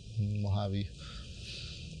there in Mojave.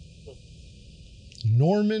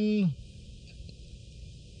 Norman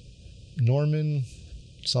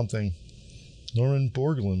something. Norman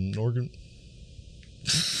Borglum.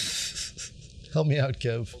 Help me out,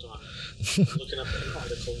 Kev. Hold on. I'm looking up an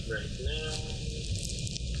article right now.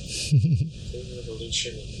 The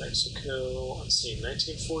Revolution in Mexico. I'm seeing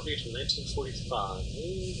 1940 to 1945.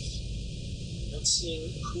 Not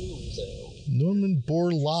seeing who, though. Norman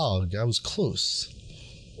Borlaug. I was close.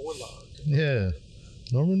 Borlaug. Yeah,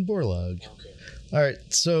 Norman Borlaug. Okay. All right,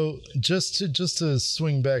 so just to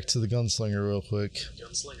swing back to the Gunslinger real quick.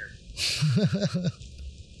 Gunslinger.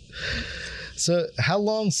 So, how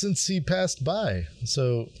long since he passed by?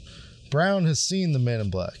 So, Brown has seen the Man in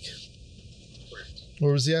Black. Correct.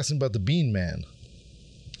 Or was he asking about the Bean Man?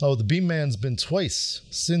 Oh, the Bean Man's been twice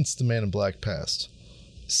since the Man in Black passed.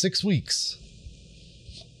 6 weeks.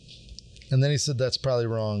 And then he said that's probably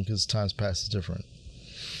wrong because times passes different.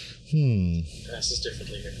 Passes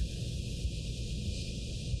differently here.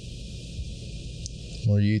 The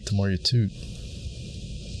more you eat, the more you toot.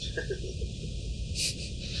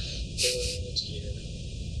 Yeah.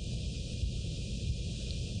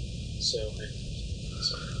 So,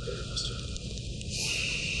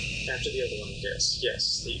 after the other one,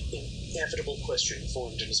 yes, the inevitable question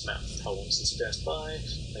formed in his mouth. How long since he passed by?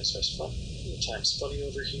 Time's funny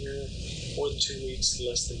over here. More than 2 weeks,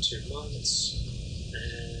 less than 2 months.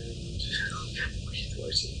 And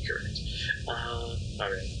largely correct.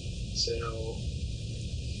 Alright. So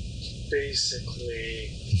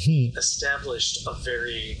basically established a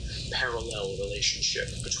very parallel relationship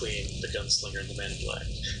between the Gunslinger and the Man in Black.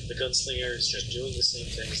 The Gunslinger is just doing the same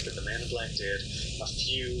things that the Man in Black did, a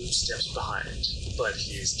few steps behind, but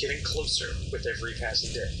he's getting closer with every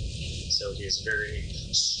passing day. So he is very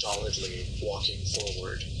stolidly walking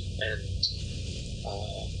forward, and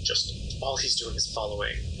just all he's doing is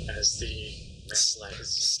following as the Man in Black is...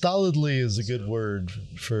 Stolidly is a good word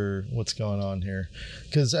for what's going on here.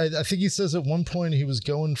 Because I think he says at one point he was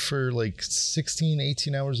going for like 16,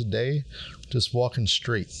 18 hours a day, just walking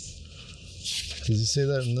straight. Does he say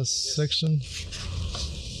that in this section?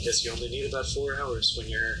 Yes, you only need about 4 hours when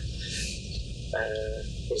you're,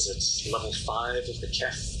 what is it, level 5 of the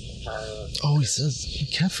Kef. He says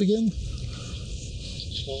Kef again?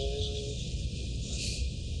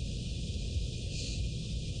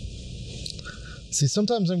 See,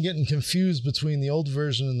 sometimes I'm getting confused between the old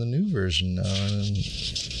version and the new version now.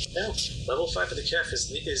 No, level 5 of the Kef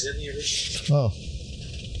is in the original. Oh.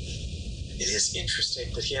 It is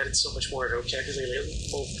interesting that he added so much more vocabulary.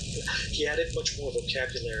 Well, he added much more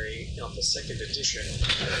vocabulary on the second edition.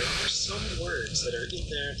 There are some words that are in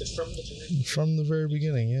there that from the very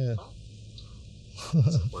beginning, yeah. Oh.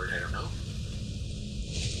 That's a word I don't know.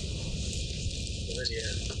 But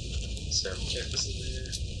yeah, so Kef is in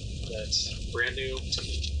there. That's brand new to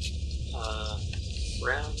me.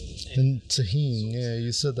 Brown and Tahine, yeah,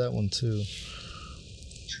 you said that one too.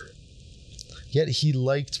 True. Yet he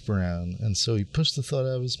liked Brown, and so he pushed the thought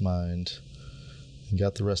out of his mind and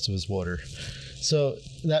got the rest of his water. So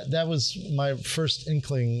that was my first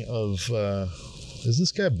inkling of, is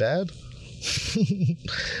this guy bad?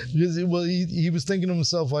 Because, well, he was thinking to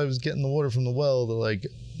himself while he was getting the water from the well that, like,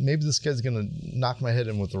 maybe this guy's going to knock my head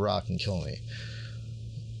in with a rock and kill me.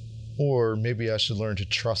 Or maybe I should learn to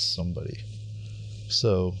trust somebody.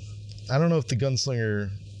 So, I don't know if the Gunslinger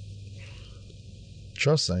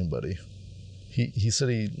trusts anybody. He said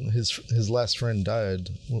his last friend died,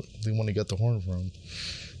 the one he got the horn from,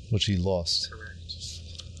 which he lost. Correct.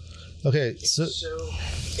 Okay, so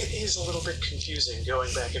it is a little bit confusing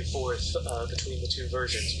going back and forth between the two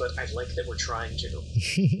versions, but I like that we're trying to.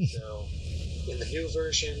 So, in the new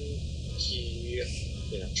version, he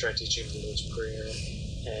tried teaching the Lord's Prayer.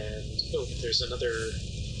 And there's another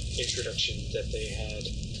introduction that they had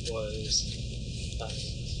was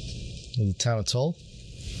the town of Tull?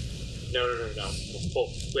 No. Well,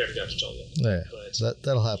 we haven't got to Tull yet. Yeah, but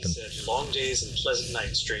that'll happen. He said, "Long days and pleasant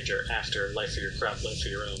nights, stranger. After life for your crop, life for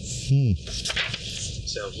your own."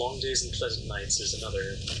 So, long days and pleasant nights is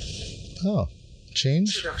another. Oh,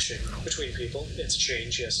 change? Introduction between people. It's a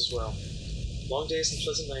change, yes, as well. Long days and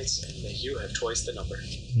pleasant nights, and may you have twice the number.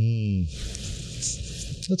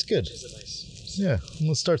 That's good. Which is a nice. Yeah, I'm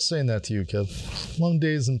going to start saying that to you, Kev. Long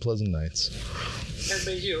days and pleasant nights. And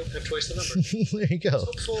may you have twice the number. There you go.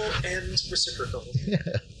 Hopeful and reciprocal.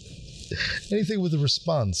 Yeah. Anything with a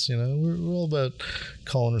response, We're all about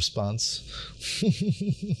call and response.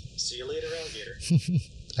 See you later, alligator.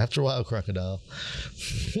 After a while, crocodile.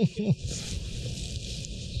 But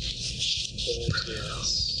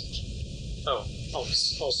yes.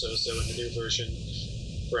 Also, so in the new version,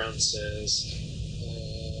 Brown says,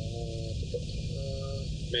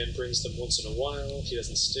 man brings them once in a while, he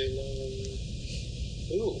doesn't stay long.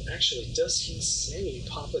 Ooh, actually, does he say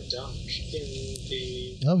Papa Doc in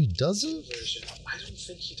the... Oh, he doesn't? Version? I don't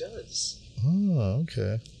think he does. Oh,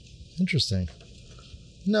 okay. Interesting.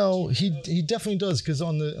 No, he definitely does, because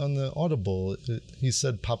on the Audible, he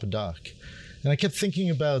said Papa Doc. And I kept thinking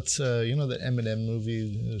about, that Eminem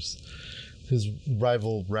movie, his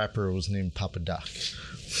rival rapper was named Papa Doc.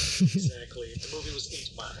 Exactly. The movie was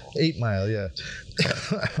 8 Mile. 8 Mile, yeah.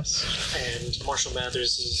 And Marshall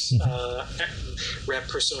Mathers' rap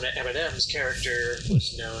persona Eminem's character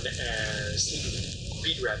was known as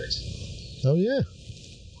Beat Rabbit. Oh, yeah.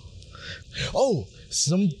 Oh,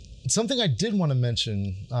 something I did want to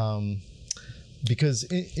mention, because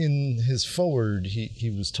in his forward,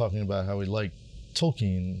 he was talking about how he liked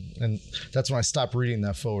Tolkien, and that's when I stopped reading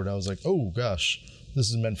that forward. I was like, oh gosh, this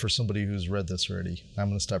is meant for somebody who's read this already. I'm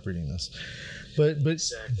going to stop reading this. But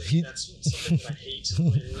exactly, that's something that I hate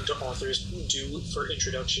when the authors do for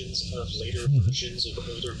introductions of later versions of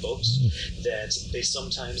older books, that they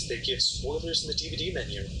give spoilers in the DVD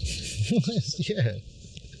menu. Yeah.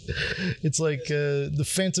 It's like the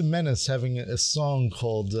Phantom Menace having a song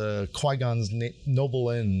called Qui-Gon's Noble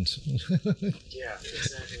End. Yeah,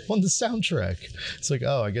 exactly. On the soundtrack. It's like,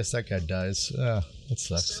 oh, I guess that guy dies. That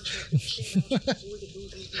sucks. The soundtrack came out before the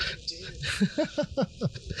movie even did.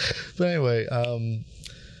 But anyway,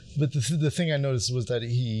 but the thing I noticed was that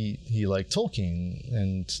he liked Tolkien,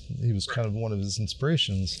 and he was kind of one of his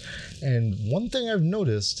inspirations. And one thing I've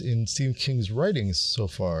noticed in Stephen King's writings so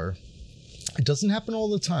far, it doesn't happen all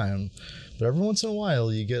the time, but every once in a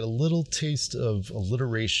while you get a little taste of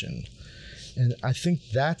alliteration. And I think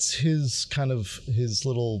that's his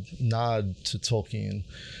little nod to Tolkien,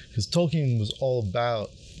 because Tolkien was all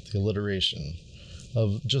about the alliteration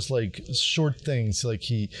of just like short things, like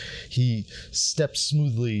he steps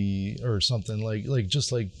smoothly or something, like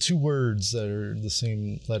just like two words that are the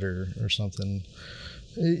same letter or something.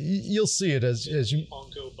 You'll see it as you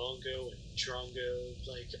Ongo, Bongo, and Drongo,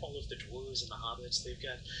 like all of the dwarves and the hobbits, they've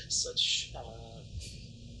got such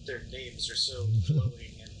their names are so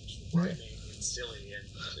flowing and rhyming and silly, and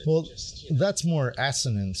that's more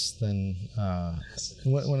assonance than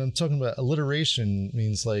when I'm talking about alliteration,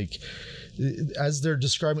 means like as they're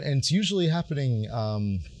describing, and it's usually happening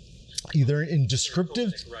either in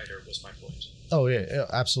descriptive. Writer was my point. Oh yeah,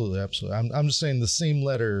 absolutely. I'm just saying the same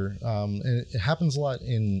letter, and it happens a lot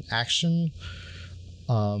in action,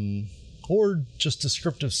 or just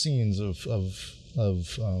descriptive scenes of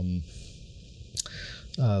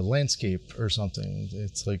landscape or something.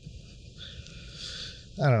 It's like,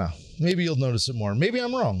 I don't know. Maybe you'll notice it more. Maybe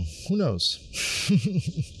I'm wrong. Who knows? I may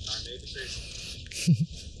be crazy.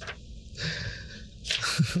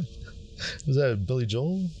 Was that Billy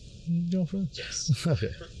Joel girlfriend? Yes.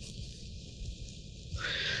 Okay.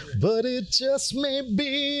 But it just may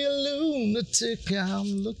be a lunatic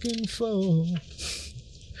I'm looking for.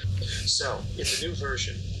 So, in the new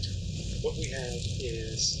version, what we have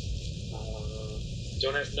is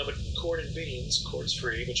don't have nothing but corn and beans. Corn's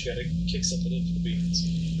free, but you gotta kick something in for the beans.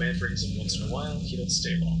 Man brings them once in a while. He don't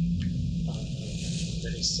stay long.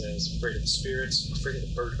 Then he says, afraid of the spirits, afraid of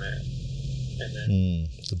the Birdman. And then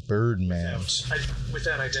the Birdman.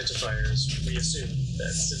 Without identifiers, we assume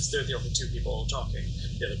that since they're the only two people talking,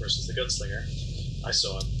 the other person's the gunslinger. I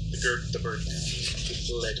saw him, the Birdman. He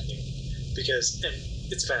fled me. Because, and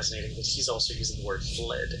it's fascinating that he's also using the word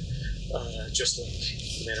fled, just like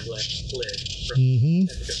the Man in Black fled from and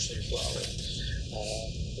the gunslinger flower.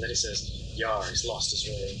 And then he says, Yar, he's lost his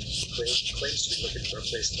way. Claims to be looking for a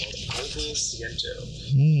place called Algo Ciento.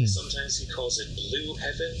 Sometimes he calls it Blue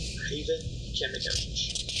Heaven, Haven. Can't make out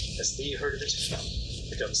much. Has Thee heard of it?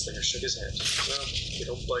 The gunslinger shook his head. Well, he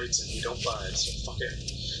don't bite and he don't bide, so fuck him.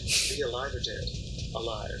 Be alive or dead?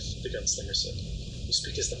 Alive, the gunslinger said. You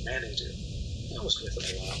speak as the man I do. I was with him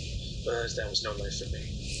a while, but that was no life for me.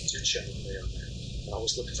 Too challenging on there. I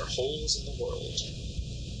was looking for holes in the world.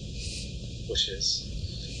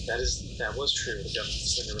 That was true, the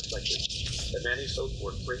gunslinger reflected. The many folk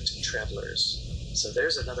were great travelers. So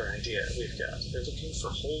there's another idea we've got. They're looking for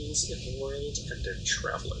holes in the world and they're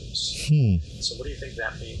travelers. So what do you think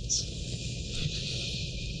that means?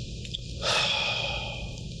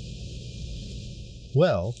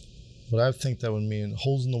 Well, what I think that would mean,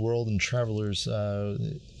 holes in the world and travelers, we're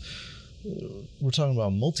talking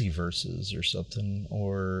about multiverses or something,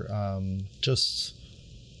 or just...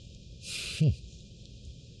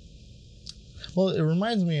 Well, it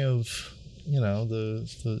reminds me of,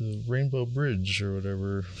 the Rainbow Bridge or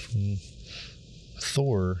whatever from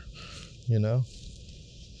Thor,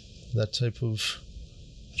 that type of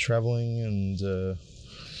traveling, and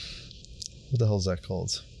what the hell is that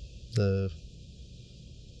called? The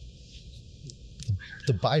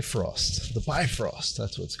Bifrost. The Bifrost,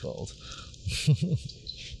 that's what it's called.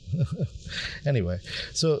 Anyway,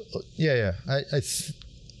 so yeah.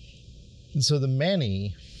 So the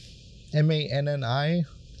Manni, Manni,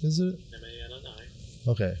 is it? Manni.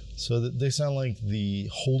 Okay, so they sound like the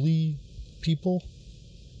holy people.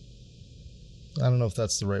 I don't know if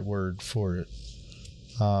that's the right word for it.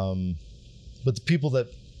 But the people that,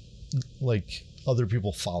 like, other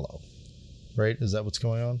people follow, right? Is that what's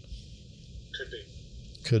going on? Could be.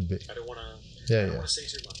 Could be. I don't want to. Yeah, I don't want to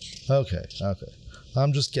say too much. Okay.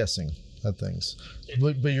 I'm just guessing at things.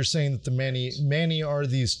 But you're saying that the Manni are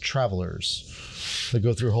these travelers that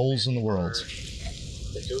go through holes in the world.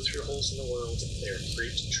 They go through holes in the world. They're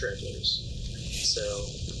great travelers. So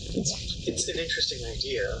it's an interesting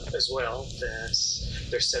idea as well that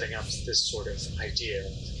they're setting up this sort of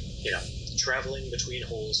idea, traveling between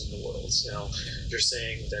holes in the world. So you're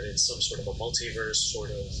saying that it's some sort of a multiverse,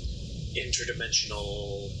 sort of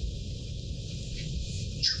interdimensional,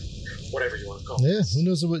 whatever you want to call it. Yeah, who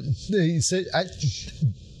knows what they said.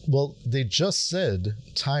 Well, they just said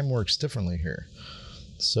time works differently here.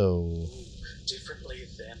 So differently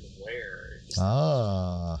than where?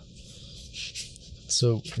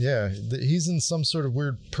 So yeah, he's in some sort of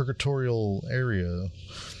weird purgatorial area.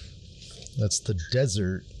 That's the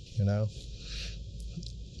desert, Ooh, I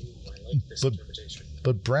like this interpretation.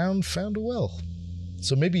 But Brown found a well.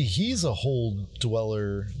 So maybe he's a hole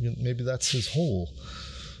dweller. Maybe that's his hole.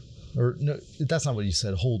 Or no, that's not what you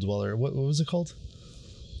said. Hole dweller. What was it called?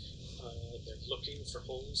 They're looking for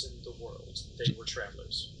holes in the world. They were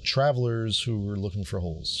travelers. Travelers who were looking for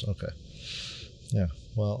holes. Okay. Yeah.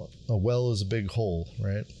 Well, a well is a big hole,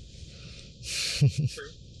 right? True.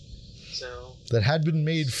 So that had been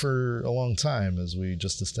made for a long time, as we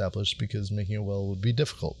just established, because making a well would be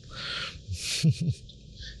difficult.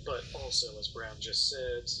 But also, as Brown just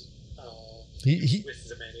said, he with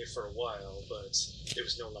the Manni for a while, but there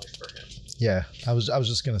was no life for him. Yeah, I was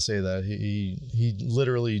just gonna say that he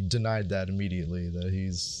literally denied that immediately. That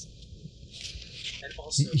he's and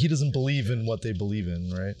also he doesn't believe in what they believe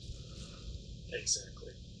in, right?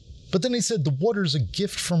 Exactly. But then he said the water's a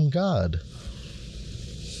gift from God.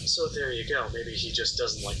 So there you go. Maybe he just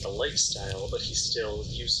doesn't like the lifestyle, but he still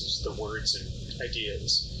uses the words and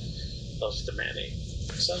ideas of the Manni.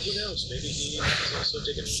 So who knows? Maybe he is also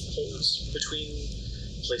digging holes between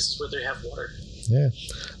places where they have water. Yeah.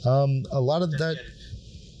 A lot of Then that. again,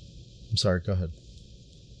 I'm sorry. Go ahead.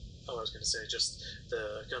 I was going to say, just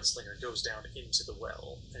the gunslinger goes down into the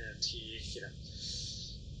well, and he,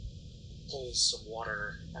 pulls some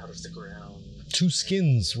water out of the ground. 2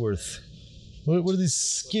 skins worth. What are these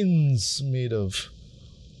skins made of?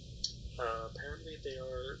 Apparently they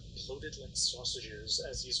are floated like sausages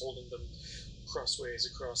as he's holding them crossways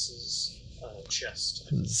across his chest.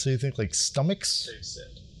 So you think like stomachs They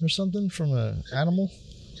said. or something from an animal?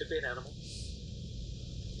 Could be an animal.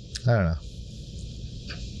 I don't know.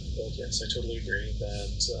 But yes, I totally agree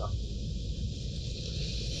that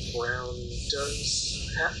Brown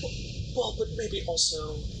does have... Well, but maybe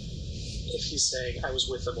also, if he's saying, I was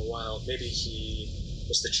with them a while, maybe he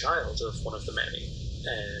was the child of one of the Manni,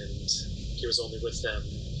 and he was only with them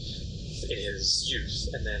in his youth,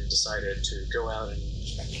 and then decided to go out and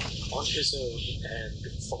on his own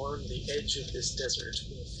and farm the edge of this desert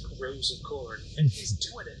with rows of corn, and he's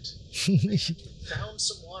doing it. Found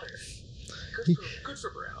some water. Good for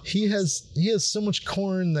Brown. He has so much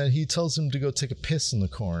corn that he tells him to go take a piss in the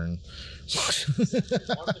corn.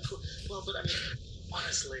 Well, but I mean,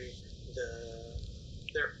 honestly,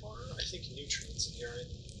 there are, I think, nutrients in urine,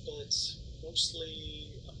 but mostly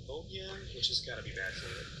ammonia, which has got to be bad for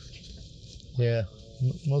it. Yeah,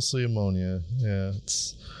 mostly ammonia. Yeah,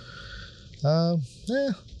 it's I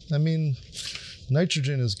mean,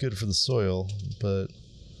 nitrogen is good for the soil, but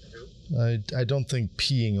I don't think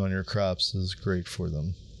peeing on your crops is great for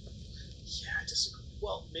them. Yeah, I disagree.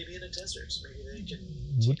 Well, maybe in a desert, maybe they can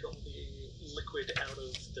take all the liquid out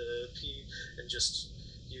of the pee and just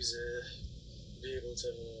be able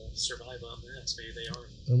to survive on that. Maybe they are.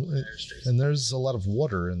 And there's a lot of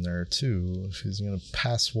water in there too. If he's going to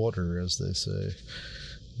pass water, as they say.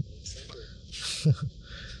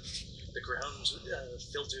 The ground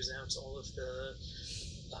filters out all of the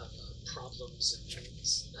problems and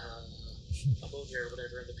ammonia or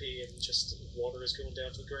whatever in the pee, and just water is going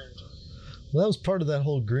down to the ground. Well, that was part of that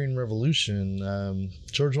whole Green Revolution.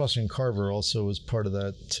 George Washington Carver also was part of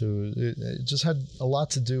that too. It just had a lot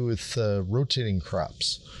to do with rotating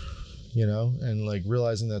crops, and like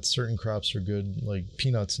realizing that certain crops are good, like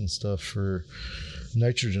peanuts and stuff, for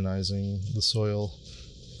nitrogenizing the soil.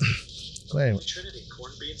 Anyway. Trinity,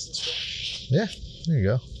 corn, beans, and squash. Yeah, there you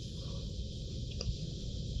go.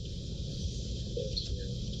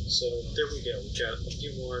 So there we go. We've got a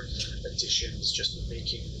few more additions, just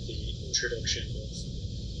making the introduction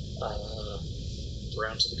of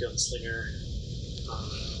Brown to the Gunslinger,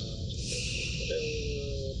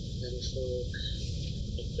 Many Folk,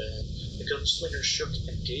 And then the Gunslinger shook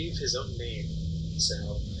and gave his own name.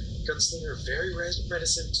 So, Gunslinger very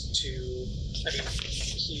reticent to... I mean,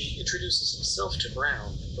 he introduces himself to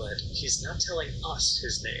Brown, but he's not telling us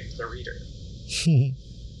his name, the reader.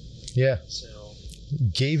 Yeah. So...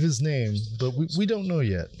 Gave his name, but we don't know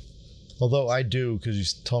yet. Although I do, because you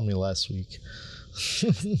told me last week.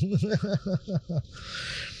 I'm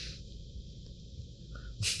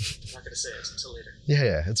not going to say it until later.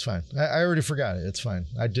 Yeah, it's fine. I already forgot it. It's fine.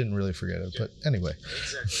 I didn't really forget it, but anyway.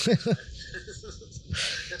 Exactly.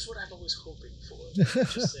 That's what I'm always hoping for.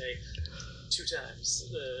 Just say 2 times.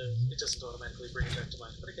 It doesn't automatically bring it back to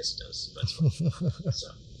mind, but I guess it does. That's fine.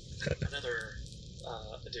 So, another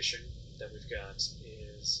addition that we've got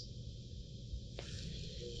is...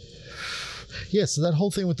 Yeah, so that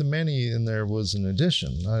whole thing with the Manny in there was an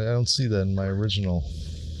addition. I don't see that in my original.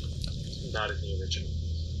 Not in the original.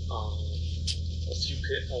 A few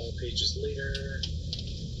pages later,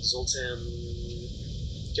 Zoltan,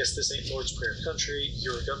 guess this ain't Lord's Prayer country.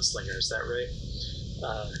 You're a gunslinger, is that right?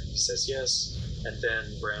 He says yes, and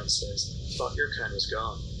then Brown says, thought your kind was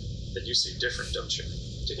gone. Then you seem different, don't you?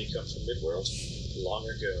 Did he come from Midworld? Long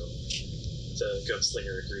ago. The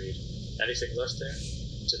gunslinger agreed. Anything left there?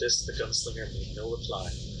 To this, the gunslinger made no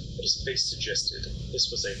reply, but his face suggested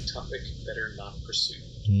this was a topic better not pursued.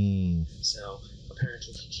 So,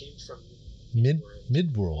 apparently he came from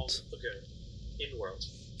Midworld. In-world.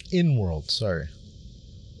 In-world, sorry.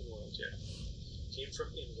 In-world, yeah. Came from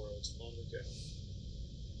in-world long ago.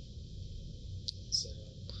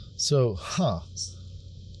 So,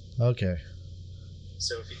 okay.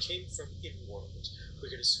 So if he came from in-world, we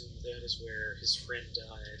could assume that is where his friend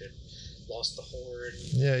died and lost the horn.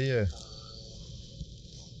 Yeah.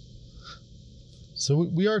 So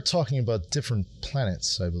we are talking about different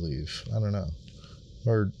planets, I believe. I don't know.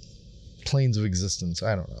 Or planes of existence.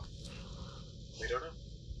 I don't know. We don't know.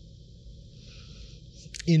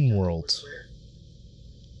 In-world.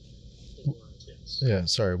 In-world, yes. Yeah,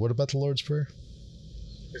 sorry. What about the Lord's Prayer?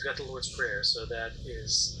 We've got the Lord's Prayer, so that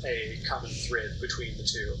is a common thread between the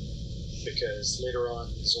two. Because later on,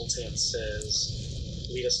 Zoltan says,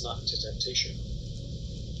 lead us not into temptation.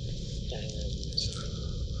 And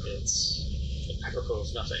it's apropos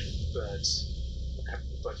of nothing, but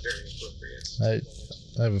very appropriate.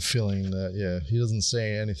 I have a feeling that, yeah, he doesn't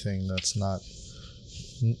say anything that's not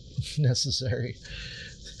necessary.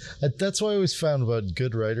 That's what I always found about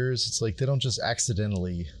good writers. It's like they don't just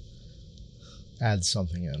accidentally add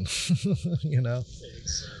something in, you know?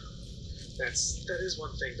 Exactly. That is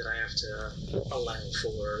one thing that I have to allow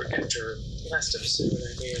for. After last episode,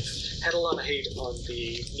 I may have had a lot of hate on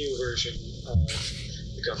the new version of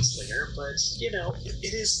the Gunslinger, but, you know,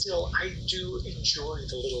 it is still, I do enjoy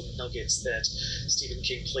the little nuggets that Stephen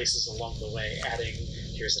King places along the way, adding,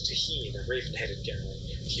 here's a Taheen, a raven-headed guy,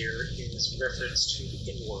 here is reference to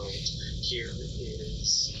the in-world, here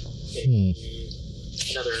is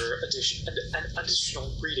another an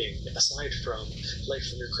additional reading, aside from Life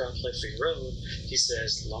from Your Crop, Life for Your Own. He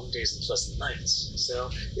says, long days and pleasant nights. So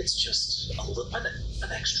it's just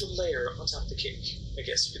an extra layer on top of the cake, I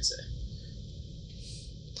guess you could say.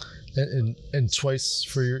 And twice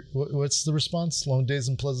for your... What's the response? Long days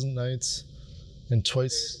and pleasant nights. And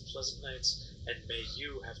twice... Long days and pleasant nights, and may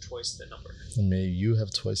you have twice the number. And may you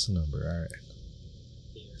have twice the number. All right.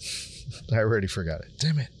 Yeah. I already forgot it.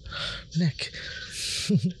 Damn it. Nick.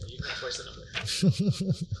 You have twice the number.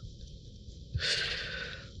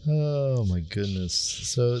 Oh my goodness.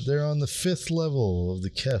 So they're on the 5th level of the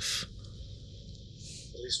Kef.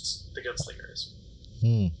 At least the Gunslinger is.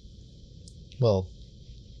 Well,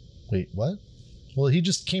 wait, what? Well, he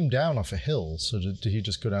just came down off a hill, so did he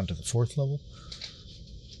just go down to the 4th level?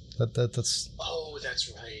 That's... Oh, that's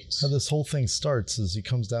right. How this whole thing starts is he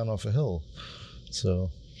comes down off a hill. So...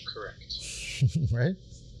 Correct. Right?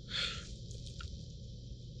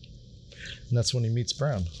 And that's when he meets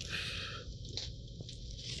Brown.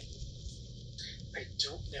 I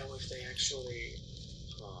don't know if they actually...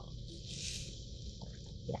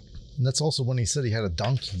 And that's also when he said he had a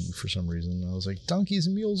donkey for some reason. I was like, donkeys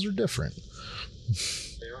and mules are different.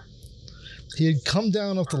 They are? He had come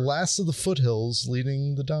down off the last of the foothills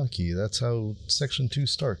leading the donkey. That's how Section 2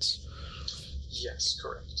 starts. Yes,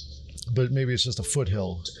 correct. But maybe it's just a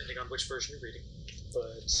foothill. Depending on which version you're reading.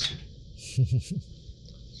 But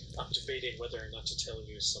I'm debating whether or not to tell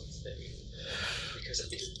you something. Because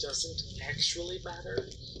it doesn't actually matter.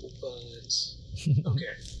 But,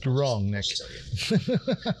 okay. You're wrong, Nick. So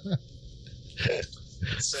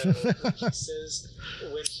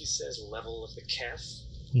when he says level of the Kef,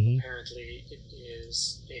 apparently it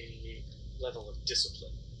is a level of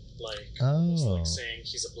discipline, almost like saying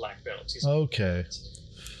he's a black belt. He's okay.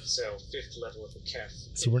 So 5th level of the Kef.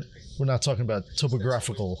 So we're not talking about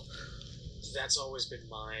topographical. That's always been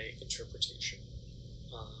my interpretation.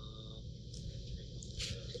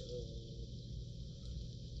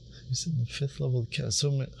 You said the 5th level of the Kef.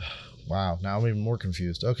 So wow, now I'm even more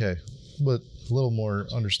confused. Okay, but a little more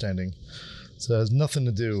understanding. So it has nothing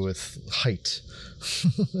to do with height.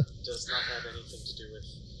 Does not have anything to do with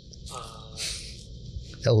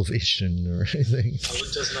elevation or anything.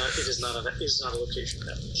 It does not. It is not a location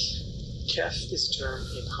map. Kef is a term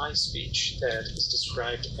in high speech that is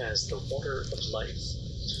described as the water of life.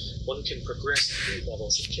 One can progress 3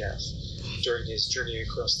 levels of Kef. During his journey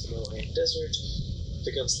across the Mohan Desert,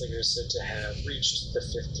 the Gunslinger is said to have reached the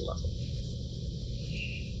 5th level.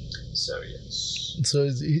 So yes. So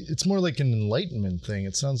it's more like an enlightenment thing.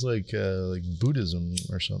 It sounds like Buddhism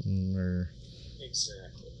or something, or.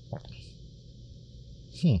 Exactly.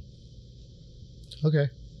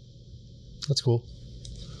 Okay. That's cool.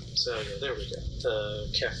 So yeah, there we go. The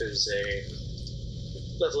Kef is a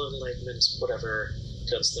level of enlightenment, whatever.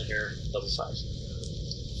 Gunslinger, level 5.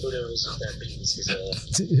 Who knows if that means he's a...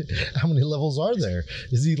 How many levels are there?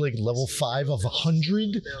 Is he like level 5 of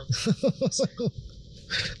 100?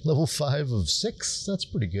 Level 5 of 6? That's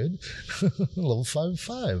pretty good. Level 5 of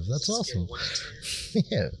 5. That's awesome. 1 to 10.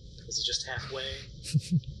 Yeah. Is it just halfway?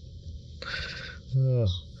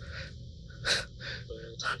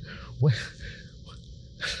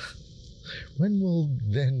 When will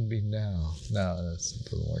then be now? No, that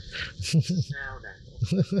doesn't work. Now.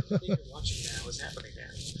 What you're watching now is happening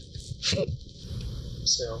now.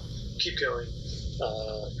 So, keep going.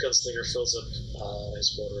 Gunslinger fills up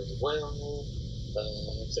his water in the well.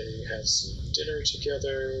 They have some dinner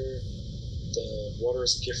together. The water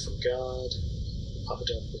is a gift from God. Papa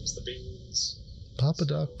Doc brings the beans. Papa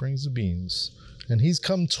Doc brings the beans. And he's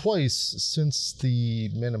come twice since the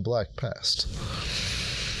Men in Black passed.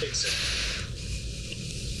 Exactly.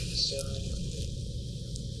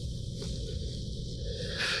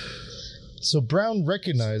 So Brown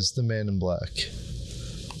recognized the Man in Black.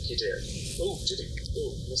 He did. Oh, did he?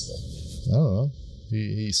 Oh, missed that. I don't know.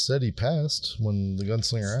 He said he passed when the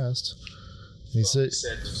Gunslinger asked. He said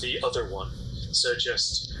the other one. So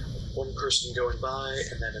just one person going by,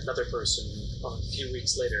 and then another person a few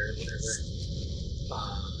weeks later, whatever.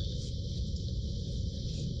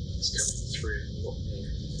 It's coming through,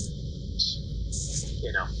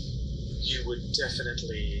 and you would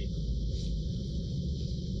definitely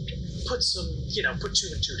put 2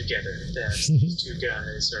 and 2 together that these 2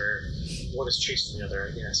 guys are one is chasing the other,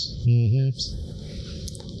 I guess. Mm-hmm.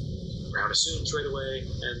 Brown assumes right away,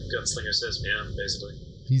 and Gunslinger says, yeah, basically.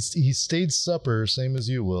 He stayed supper, same as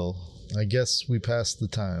you will. I guess we passed the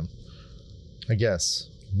time. I guess.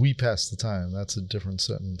 We passed the time. That's a different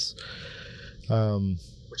sentence.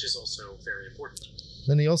 Which is also very important.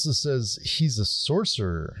 Then he also says he's a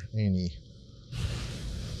sorcerer, ain't he?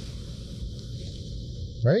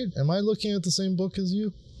 Right? Am I looking at the same book as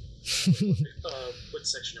you? What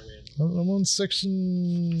section are we in? I'm on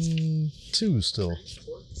section 2 still. 3,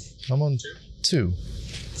 4? I'm on 2.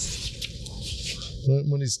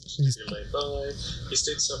 When he's You're late by. He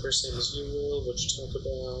stayed supper, same as you will. What'd you talk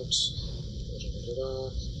about?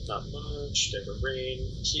 Not much. Never rain.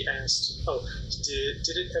 He asked,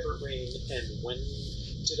 did it ever rain? And when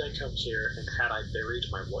did I come here? And had I buried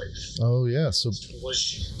my wife? Oh yeah. So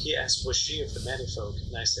he asked, was she of the Manifolk?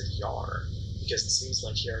 And I said, Yar, because it seems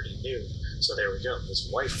like he already knew. So there we go. His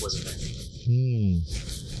wife was a man.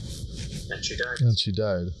 And she died.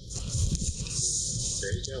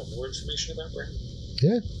 There you go. More information about Brown.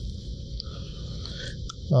 Yeah.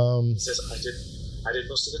 He says, I did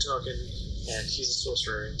most of the talking, and he's a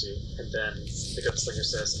sorcerer too. And then the Gunslinger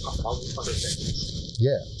says, among other things.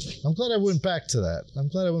 Yeah. I'm glad I went back to that.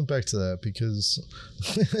 Because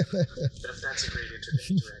that's a great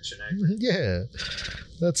interaction. I agree. Yeah.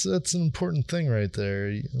 That's an important thing right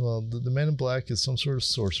there. Well, the Man in Black is some sort of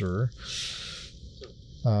sorcerer.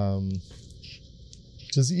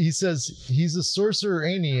 Because he says he's a sorcerer,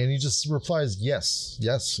 ain't he? And he just replies, yes,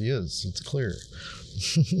 he is. It's clear.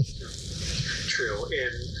 True.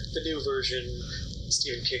 In the new version,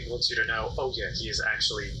 Stephen King wants you to know, he is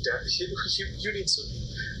actually dead. You need some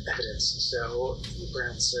evidence. So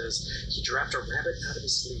Brown says he dropped a rabbit out of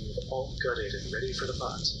his sleeve, all gutted and ready for the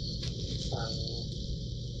pot.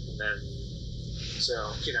 And then,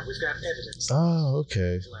 we've got evidence. Oh,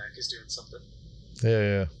 okay. Black is doing something.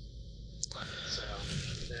 Yeah. So,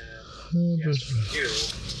 then he asks for you,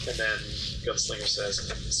 and then Gunslinger says,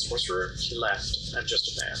 sorcerer, he left. I'm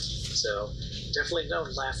just a man. So, definitely no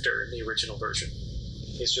laughter in the original version.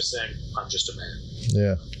 He's just saying, I'm just a man.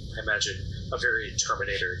 Yeah. I imagine a very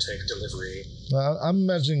Terminator-type delivery. I'm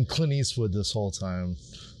imagining Clint Eastwood this whole time.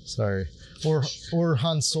 Sorry. Or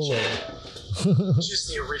Han Solo. Just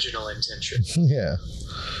the original intention. Yeah.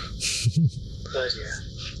 But yeah.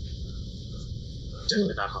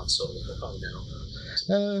 Definitely not Han Solo. Oh no.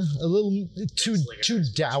 A little too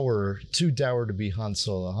dour to be Han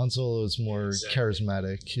Solo. Han Solo is more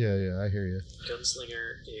charismatic. Yeah, I hear you.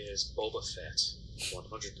 Gunslinger is Boba Fett,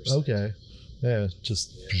 100%. Okay, yeah,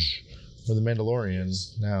 we're the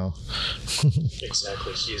Mandalorian now.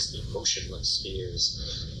 Exactly. He is emotionless. He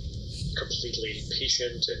is completely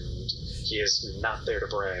patient, and he is not there to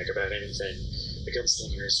brag about anything. The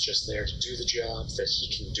Gunslinger is just there to do the job that he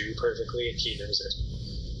can do perfectly, and he knows it.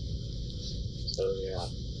 So yeah,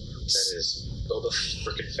 that is Boba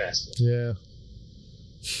frickin' Fett. Yeah.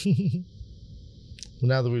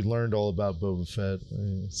 Now that we've learned all about Boba Fett,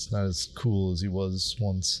 it's not as cool as he was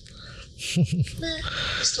once. He's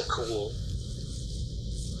still cool.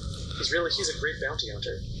 He's a great bounty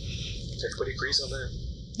hunter. Everybody agrees on that.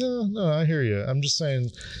 No, I hear you. I'm just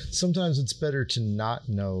saying, sometimes it's better to not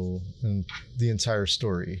know the entire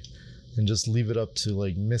story and just leave it up to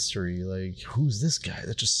like mystery. Like, who's this guy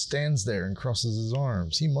that just stands there and crosses his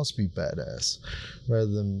arms? He must be badass. Rather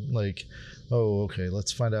than like, oh, okay,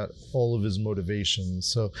 let's find out all of his motivations.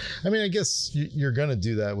 So, I mean, I guess you're going to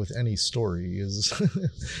do that with any story. Is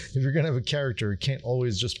if you're going to have a character, it can't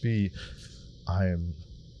always just be, I am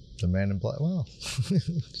the man in black. Well,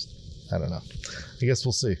 I don't know. I guess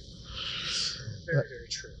we'll see. Very, very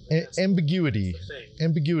true. Ambiguity.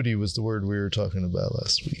 Ambiguity was the word we were talking about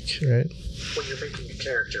last week, right? When you're making a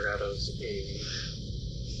character out of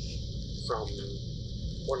from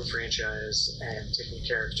one franchise and taking a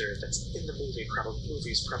character that's in the movie,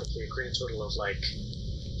 movie's probably a grand total of like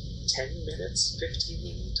 10 minutes,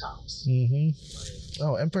 15 tops. Mm-hmm.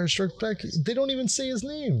 Oh, Empire Strikes Back. They don't even say his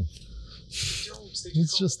name.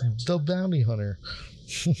 It's just the bounty hunter.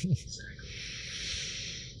 Exactly.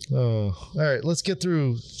 Oh, all right. Let's get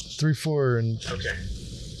through 3, 4, and okay.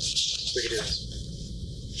 We can do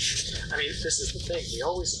this. I mean, this is the thing. We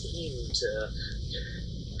always aim to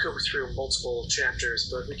go through multiple chapters,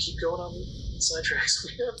 but we keep going on sidetracks.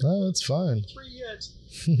 We haven't. Oh, that's fine. 3 yet.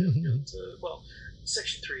 Well,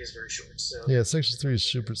 section 3 is very short. So yeah, section 3 is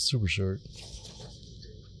super short.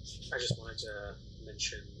 I just wanted to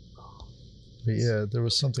mention. But yeah, there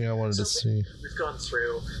was something I wanted to see. We've gone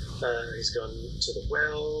through. He's gone to the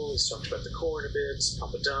well. He's talked about the corn a bit.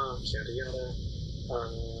 Papa Doc, yada yada.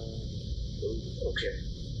 Okay.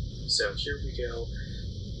 So here we go.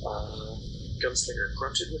 Gunslinger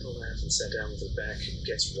grunted with a laugh and sat down with his back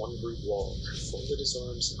against one rude wall, folded his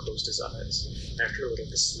arms and closed his eyes. After a little,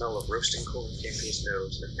 the smell of roasting corn came to his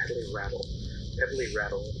nose and it pebbly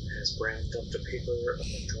rattled as Brown thumped a paper of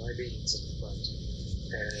dry beans in front.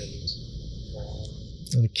 And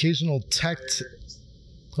an occasional tact.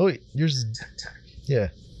 Oh wait, yours is tack. Yeah.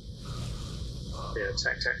 Yeah,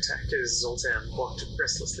 tack. His old Sam walked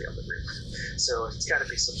restlessly on the roof. So it's got to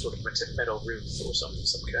be some sort of metal roof or some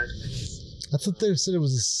kind. I thought they said it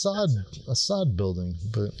was a sod building,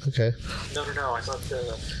 but okay. No. I thought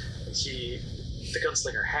the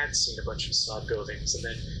Gunslinger had seen a bunch of sod buildings and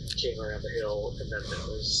then came around the hill, and then there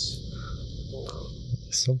was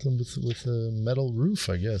something with a metal roof,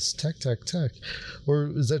 I guess. Tack.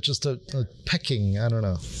 Or is that just a pecking? I don't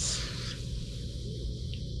know.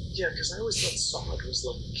 Yeah, because I always thought sod was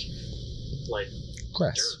like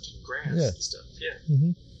grass. Dirt, grass and stuff. Yeah.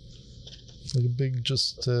 Mm-hmm. Like a big,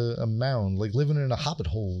 just a mound, like living in a hobbit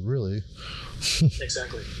hole, really.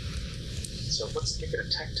 Exactly. So what's making a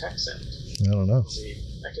tack sound? I don't know.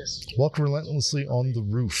 I guess. Walk relentlessly on the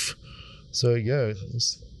roof. So yeah.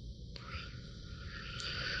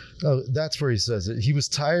 Oh, that's where he says it. He was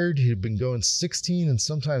tired. He'd been going 16 and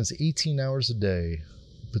sometimes 18 hours a day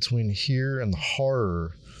between here and the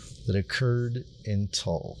horror that occurred in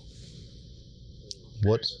Tull.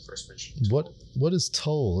 What is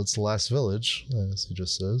Tull? It's the last village, as he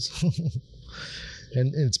just says.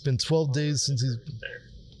 And it's been 12 days since he's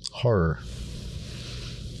horror.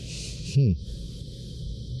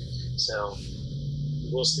 So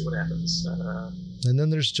we'll see what happens. And then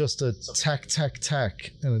there's just a tack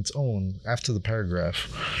on its own after the paragraph.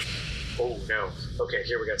 Oh no. Okay,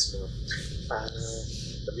 here we got some more.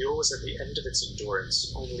 The mule was at the end of its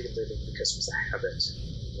endurance, only living because it was a habit.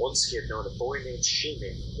 Once he had known a boy named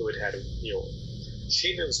Shimi who had had a mule.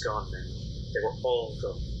 Shimi was gone now. They were all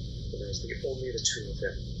gone. But there was only the two of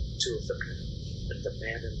them now. And the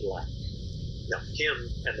man in black. No, him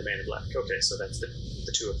and the man in black. Okay, so that's the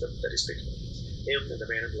two of them that he's speaking of. Him and the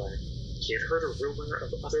man in black. He had heard a rumor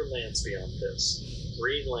of other lands beyond this.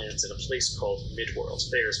 Green lands in a place called Midworld.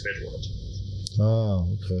 There's Midworld. Oh,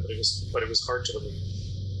 okay. But it was hard to believe.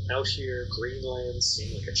 Out here, green lands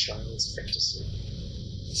seem like a child's fantasy.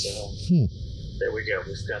 So, there we go.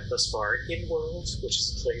 We've got thus far Inworld, which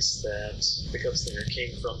is a place that the Gunslinger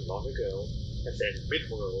came from long ago, and then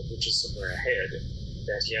Midworld, which is somewhere ahead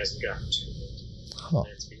that he hasn't gotten to yet.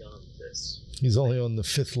 Lands beyond this. He's only on the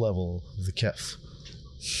 5th level of the Kef.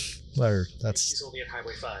 He's only at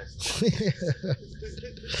Highway 5.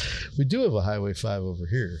 We do have a Highway 5 over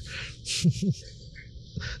here.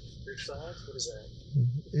 Route 5? What is that?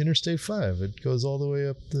 Interstate 5. It goes all the way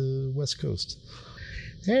up the west coast.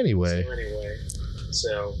 Anyway,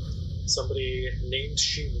 so somebody named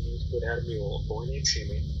Shimi, who had a mule, a boy named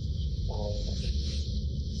Shimi,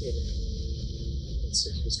 let's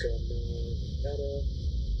see, he was going,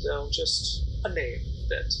 just a name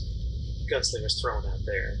that Gunslinger's thrown out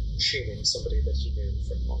there, Shimi, somebody that he knew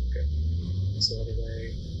from long ago. So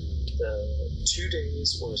anyway, the 2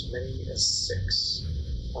 days were as many as 6.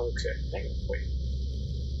 Okay, hang on, wait.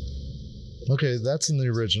 Okay, that's in the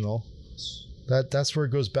original. That's where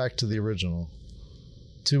it goes back to the original.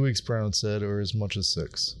 2 weeks, Brown said, or as much as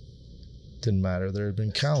 6. Didn't matter. There had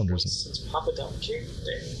been calendars. Since Papa Doc came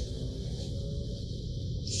there.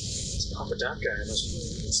 This Papa Doc guy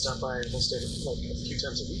must stop by almost a few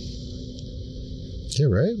times a week. Yeah,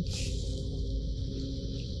 right?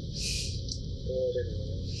 But anyway.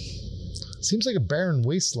 Seems like a barren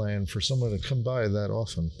wasteland for someone to come by that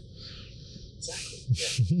often. Exactly, yeah.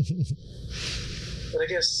 But I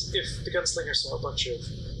guess if the Gunslinger saw a bunch of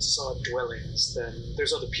sod dwellings, then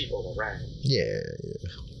there's other people around. Yeah.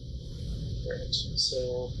 Right.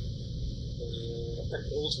 So, an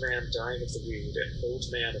old man dying of the weed, an old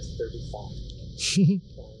man of 35.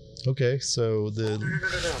 Okay, so the... No.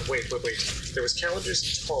 Wait. There was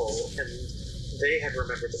Calendar's Tall, and they had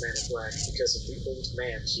remembered the Man in Black because of the old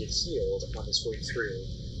man he had healed on his way through.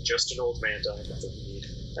 Just an old man dying of the weed.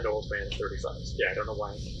 An old man of 35. Yeah, I don't know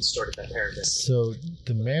why I started that paragraph. So,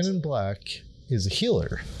 the Man in Black is a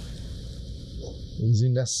healer. Is he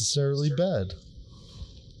necessarily bad?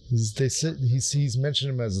 He's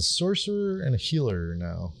mentioned him as a sorcerer and a healer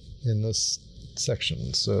now in this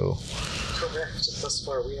section, so... Correct. Thus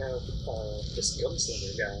far, we have this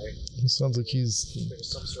Gunslinger guy. It sounds like he's... There's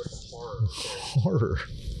some sort of horror. Horror.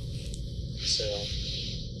 So,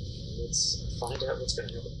 let's find out what's going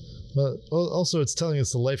to happen. Well, also, it's telling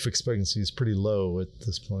us the life expectancy is pretty low at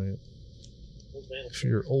this point. If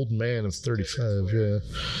you're an old man of 35, yeah.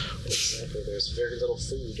 Exactly. There's very little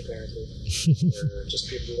food, apparently. Or just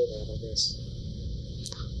people to live on, I guess.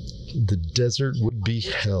 The desert would be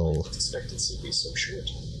hell. Life expectancy be so short?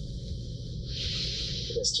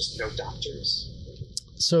 I guess just no doctors.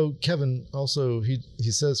 So, Kevin, also, he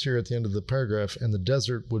says here at the end of the paragraph, and the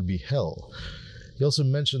desert would be hell. He also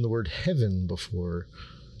mentioned the word heaven before.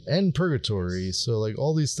 And purgatory, so like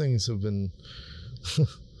all these things have been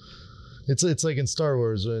it's like in Star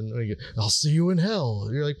Wars when you go, I'll see you in hell.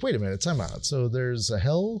 You're like, wait a minute, time out. So there's a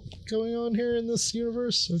hell going on here in this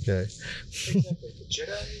universe? Okay. Exactly. The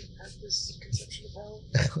Jedi have this conception of hell?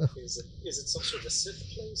 Is it some sort of a Sith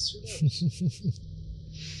place? Who knows?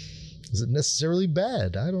 Is it necessarily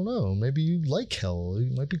bad? I don't know. Maybe you like hell.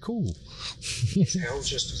 It might be cool. Is hell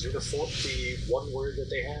just uniform, the one word that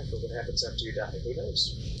they have for what happens after you die? Who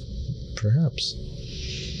knows? Perhaps.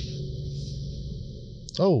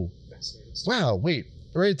 Oh. Wow, wait.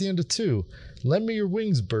 Right at the end of 2. Lend me your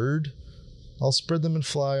wings, bird. I'll spread them and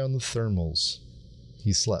fly on the thermals.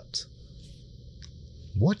 He slept.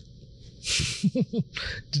 What?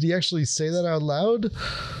 Did he actually say that out loud?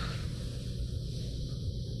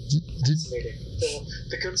 Fascinating.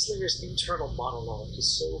 The Gunslinger's internal monologue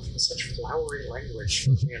is such flowery language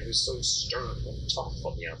for a man who's so stern and tough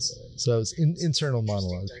on the outside. So it's internal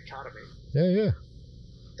monologue. Dichotomy. Yeah.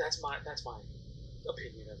 That's my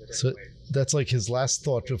opinion of it. So anyway. That's like his last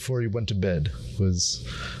thought before he went to bed was.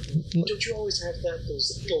 Don't you always have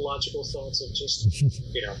those illogical thoughts of just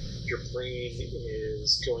your brain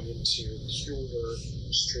is going into pure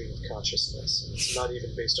stream of consciousness, and it's not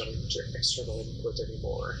even based on external input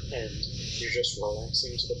anymore, and you're just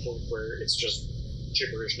relaxing to the point where it's just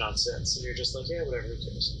gibberish nonsense, and you're just like, yeah, whatever, who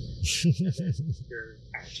cares? And then you're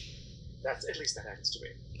out. At least that happens to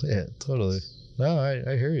me. Yeah, totally. No,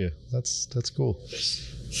 I hear you. That's cool. This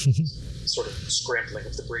sort of scrambling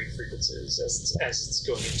of the brain frequencies as it's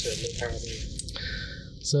going into low power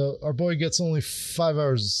mode. So our boy gets only 5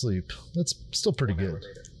 hours of sleep. That's still pretty good.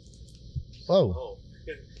 Oh.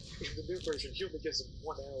 In the new version, he only gives him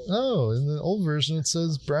 1 hour. Oh, in the old version, it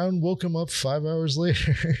says Brown woke him up 5 hours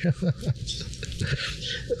later.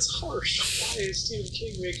 That's harsh. Why is Stephen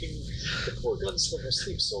King making the poor gunslinger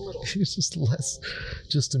sleep so little? He's just less,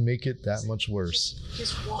 just to make it that much worse.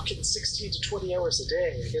 He's walking 16 to 20 hours a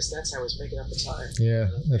day. I guess that's how he's making up the time.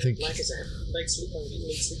 Yeah, I think. Black is a late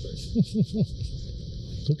sleeper.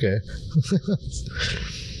 Okay.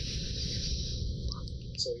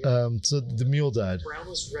 So, yeah. So the mule died. Brown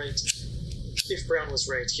was right. If Brown was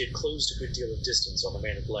right, he had closed a good deal of distance on the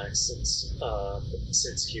Man in Black since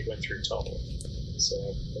he went through Tunnel. So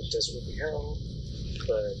it doesn't really help.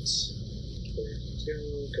 But there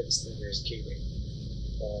you go. Gunslinger's keeping.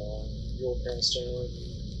 Mule passed on.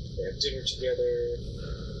 They have dinner together.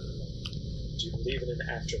 Do you believe in an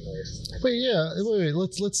afterlife? Wait.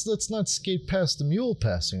 Let's not skate past the mule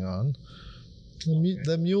passing on.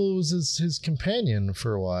 The mule was his companion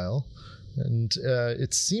for a while, and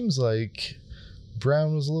it seems like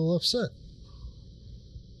Brown was a little upset.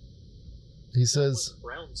 He says,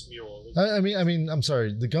 "Brown's mule." I mean, I'm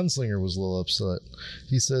sorry. The gunslinger was a little upset.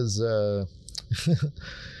 He says,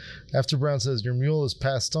 after Brown says, "Your mule is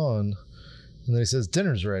passed on," and then he says,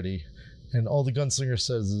 "Dinner's ready," and all the gunslinger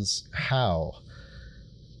says is, "How?"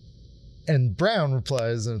 And Brown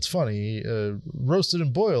replies, and it's funny, roasted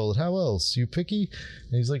and boiled, how else? You picky?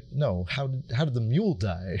 And he's like, no, how did the mule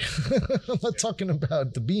die? I'm not talking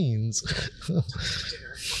about the beans. I'm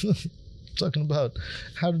talking about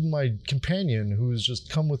how did my companion, who's just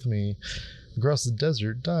come with me across the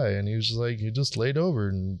desert, die? And he was just like, he just laid over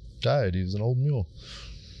and died. He was an old mule.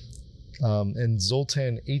 And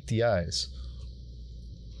Zoltan ate the eyes.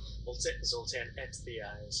 Zoltan ate the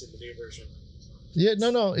eyes in the new version. Yeah,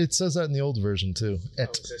 no, it says that in the old version too.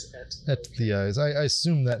 It says et. Et the eyes. I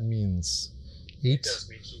assume that means ate. It does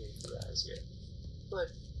mean he ate the eyes, yeah.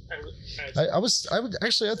 But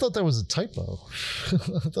I thought that was a typo.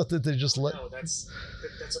 I thought that they just let. No, that's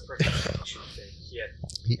a pronunciation thing.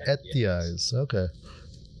 He ate the eyes. Okay.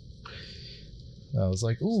 I was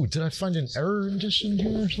like, ooh, did I find an error edition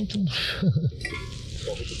here or something?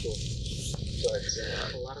 That would be cool. But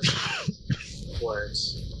a lot of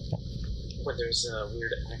times, when there's a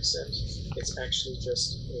weird accent, it's actually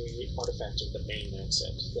just a artifact of the Maine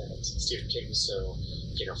accent that Stephen King is so,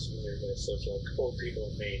 familiar with, of like old people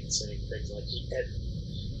in Maine saying things like he ate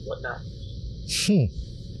whatnot.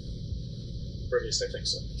 Or at least I think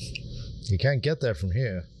so. You can't get that from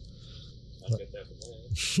here. I get that from there.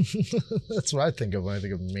 That's what I think of when I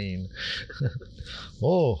think of Maine.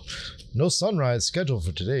 Oh, no sunrise scheduled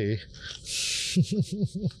for today.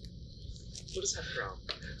 What is that from?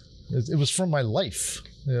 It was from my life.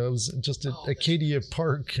 It was just at Acadia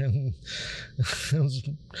Park, and I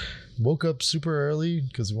woke up super early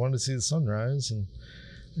because we wanted to see the sunrise, and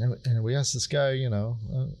we asked this guy,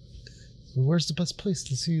 where's the best place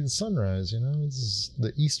to see the sunrise? This is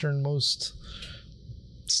the easternmost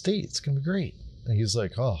state. It's gonna be great. And he's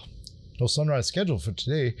like, oh, no sunrise scheduled for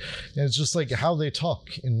today. And it's just like how they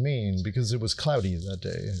talk in Maine because it was cloudy that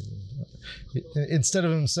day. Instead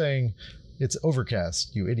of him saying, it's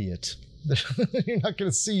overcast, you idiot. You're not going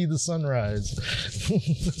to see the sunrise.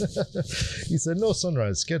 He said, no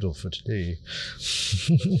sunrise scheduled for today.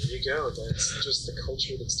 There you go. That's just the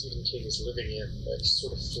culture that Stephen King is living in. That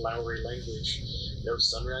sort of flowery language. No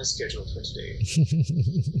sunrise scheduled for today.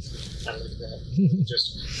 I like that.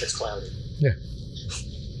 It's cloudy. Yeah.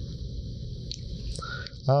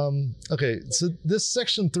 Okay, so this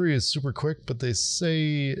section 3 is super quick, but they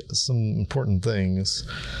say some important things.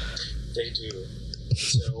 They do.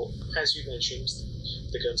 So, as you mentioned,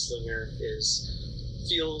 the gunslinger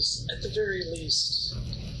feels, at the very least,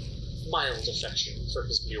 mild affection for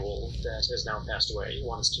his mule that has now passed away. He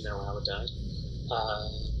wants to know how it died.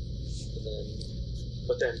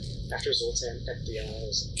 But then, after Zoltan ate the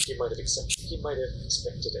eyes, he might have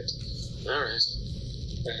expected it. All right,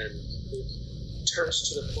 and it turns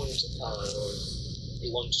to the point of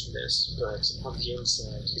bluntness, but on the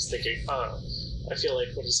inside, he's thinking, I feel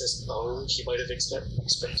like when he says, he might have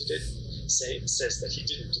expected it, says that he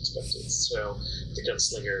didn't expect it. So the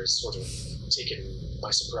gunslinger is sort of taken by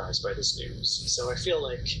surprise by this news. So I feel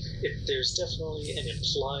like there's definitely an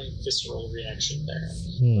implied visceral reaction there,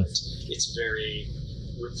 but it's very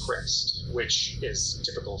repressed, which is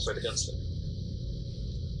typical for the gunslinger.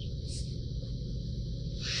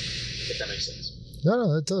 If that makes sense.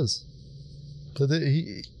 No, that does. But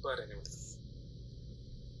anyway.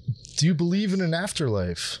 Do you believe in an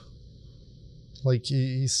afterlife? Like,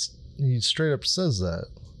 he straight up says that.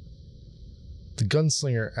 The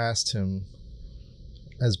gunslinger asked him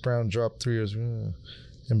as Brown dropped 3 years,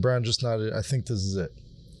 and Brown just nodded, I think this is it.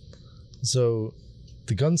 So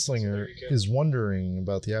the gunslinger There you go. is wondering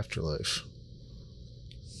about the afterlife.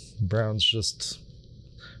 Brown's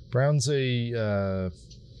a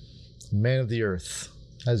man of the earth,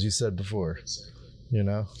 as you said before. Exactly. You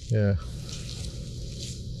know? Yeah.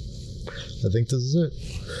 I think this is it.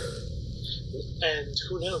 And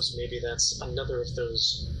who knows, maybe that's another of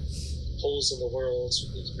those holes in the world.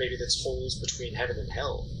 Maybe that's holes between heaven and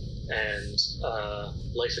hell, and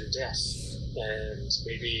life and death. And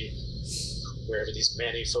maybe wherever these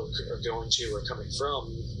Manny folk are going to or coming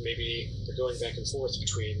from, maybe they're going back and forth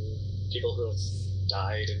between people who have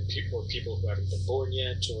died and people who haven't been born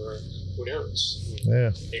yet, or who knows.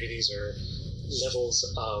 Yeah. Maybe these are levels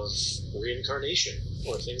of reincarnation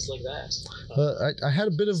or things like that. I had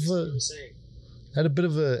a bit of saying. an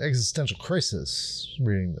existential crisis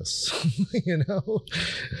reading this. You know?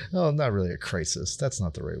 Oh, not really a crisis. That's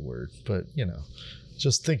not the right word. But, you know,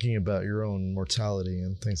 just thinking about your own mortality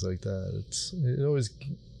and things like that. It always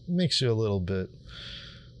makes you a little bit,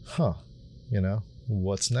 you know,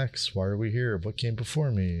 what's next? Why are we here? What came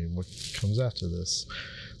before me? What comes after this?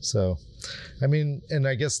 So, I mean, and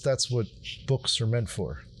I guess that's what books are meant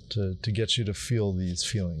for, to get you to feel these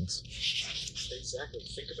feelings. Exactly.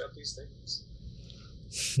 Think about these things.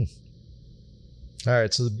 All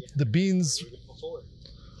right, so the beans. Before.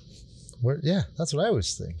 Yeah, that's what I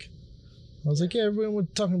always think. I was like, yeah, everyone was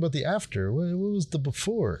talking about the after. What was the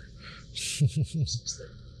before?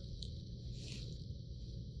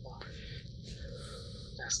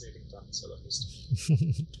 Fascinating thoughts. I love this.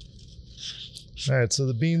 All right, so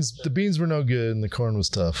the beans were no good and the corn was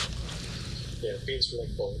tough. Yeah, beans were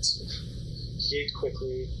like bullets. He ate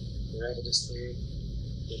quickly, ravenously.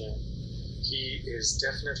 You know, he is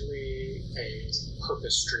definitely a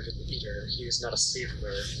purpose-driven eater. He is not a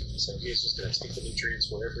savorer, so he is just going to take the nutrients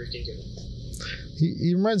wherever he can get them.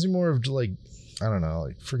 He reminds me more of, like, I don't know,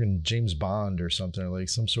 like freaking James Bond or something, or like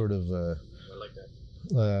some sort of I like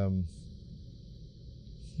that.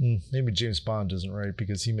 Maybe James Bond isn't right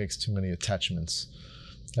because he makes too many attachments.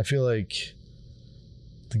 I feel like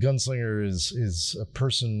the gunslinger is a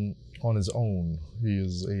person on his own. He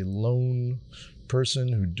is a lone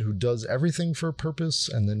person who does everything for a purpose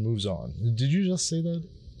and then moves on. Did you just say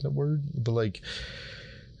that word? But like,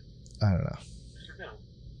 I don't know. I don't know.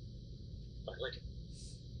 I like it.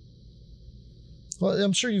 Well,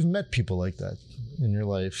 I'm sure you've met people like that in your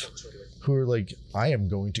life. Totally. Who are like, I am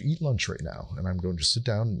going to eat lunch right now, and I'm going to sit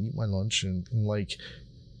down and eat my lunch, and like,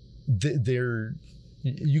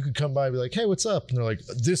 you could come by and be like, hey, what's up? And they're like,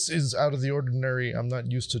 this is out of the ordinary. I'm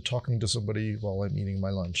not used to talking to somebody while I'm eating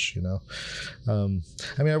my lunch, you know? I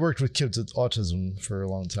mean, I worked with kids with autism for a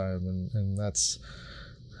long time, and that's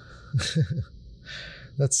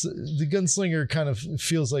the gunslinger kind of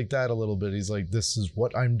feels like that a little bit. He's like, this is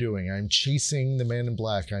what I'm doing. I'm chasing the man in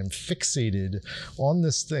black. I'm fixated on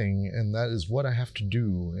this thing, and that is what I have to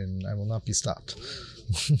do, and I will not be stopped.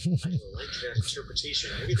 I like that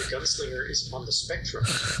interpretation. Maybe the gunslinger is on the spectrum.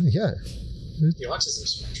 Yeah. The autism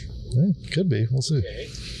spectrum. Yeah, could be. We'll see. Okay.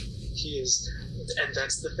 He is, and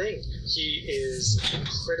that's the thing. He is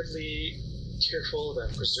incredibly careful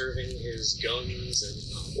about preserving his guns and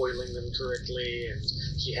oiling them correctly, and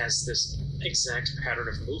he has this exact pattern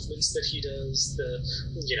of movements that he does.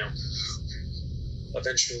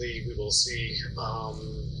 Eventually we will see.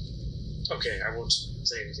 Okay, I won't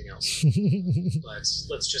say anything else. But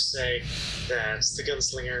let's just say that the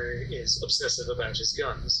gunslinger is obsessive about his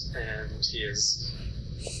guns, and he is.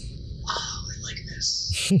 Oh, I like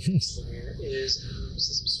this. Gunslinger is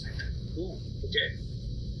obsessive spectrum. Ooh, okay.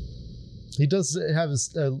 He does have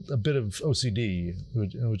a bit of OCD,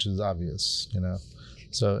 which is obvious, you know.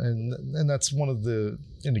 So, and that's one of the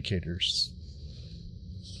indicators.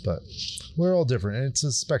 But we're all different, and it's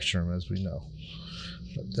a spectrum, as we know.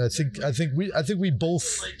 I think we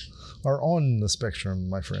both are on the spectrum,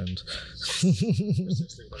 my friend.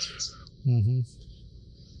 Mm-hmm.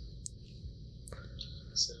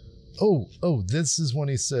 Oh, this is when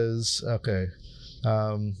he says, okay,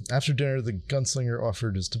 after dinner, the gunslinger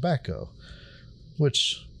offered his tobacco,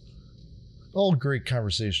 which all great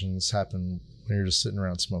conversations happen when you're just sitting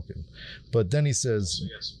around smoking. But then he says,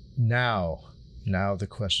 yes. now the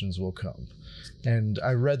questions will come. And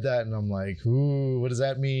I read that and I'm like, ooh, what does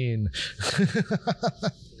that mean?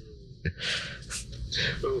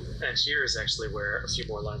 Ooh, and here is actually where a few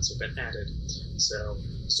more lines have been added. So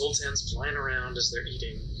Zoltan's flying around as they're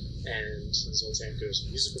eating, and Zoltan goes,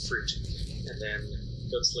 musical fruit. And then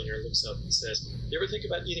Gunslinger looks up and says, you ever think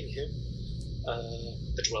about eating him?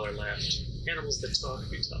 The dweller laughed. Animals that talk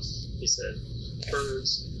be tough, he said.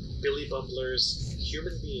 Birds, billy bumblers,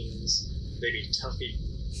 human beings, they be tough eating.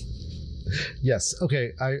 Yes.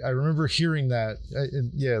 Okay. I remember hearing that.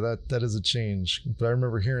 Yeah, that is a change. But I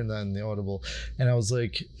remember hearing that in the Audible, and I was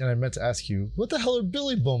like, and I meant to ask you, what the hell are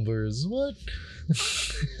billy bumblers? What?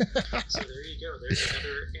 So there you go. There's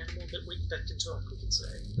another animal that can talk. We can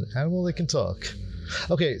say An animal that can talk.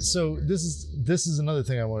 Okay, so this is another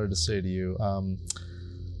thing I wanted to say to you.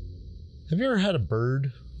 Have you ever had a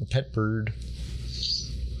pet bird?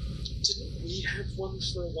 Didn't we have one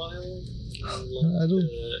for a while? I don't.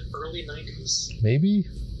 The early 90s? Maybe?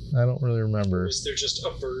 I don't really Or remember. was there just a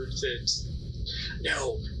bird that...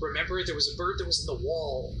 No, remember there was a bird that was in the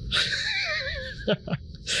wall.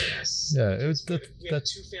 Yes. Yeah, it was We that. had a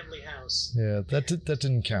two-family house. Yeah, that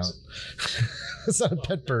didn't count. That's not a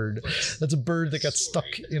pet bird. That's a bird that got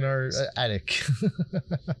stuck in our attic. Did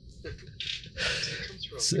it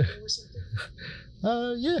come through a window or something?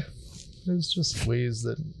 Yeah. There's just ways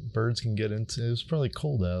that birds can get into. It was probably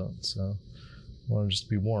cold out, so I wanted just to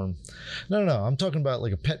be warm. No. I'm talking about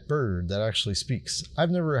like a pet bird that actually speaks.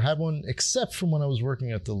 I've never had one except from when I was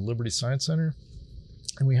working at the Liberty Science Center,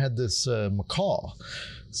 and we had this macaw.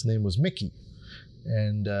 His name was Mickey,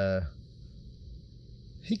 and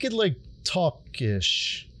he could like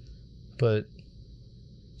talk-ish, but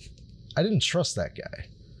I didn't trust that guy.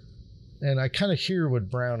 And I kind of hear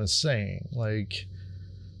what Brown is saying, like.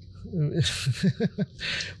 You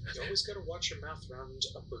always got to watch your mouth around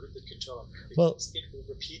a bird that can talk. Well, it will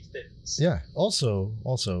repeat things. Yeah. Also,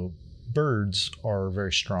 birds are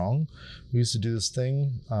very strong. We used to do this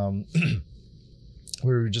thing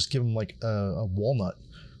where we would just give him like a walnut,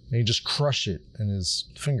 and he'd just crush it in his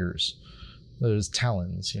fingers, his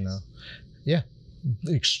talons. You know. Yeah.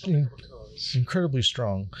 Incredibly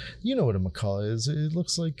strong. You know what a macaw is? It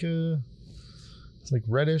looks like it's like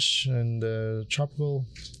reddish and tropical.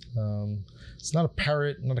 It's not a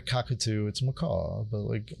parrot, not a cockatoo. It's a macaw, but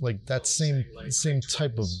like that same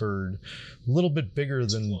type of bird, a little bit bigger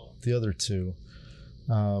than the other two.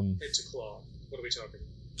 It's a claw. What are we talking?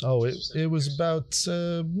 Oh, it was about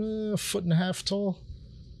a foot and a half tall.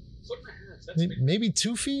 Foot and a half. That's maybe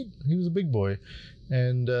 2 feet. He was a big boy,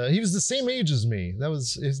 and he was the same age as me.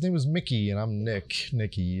 His name was Mickey, and I'm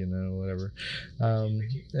Nicky, you know, whatever.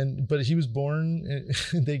 But he was born.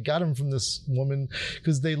 They got him from this woman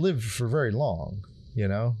because they lived for very long, you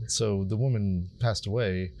know. So the woman passed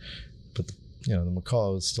away, but the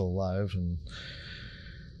macaw was still alive, and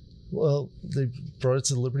well, they brought it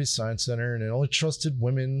to the Liberty Science Center, and it only trusted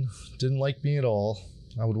women. Didn't like me at all.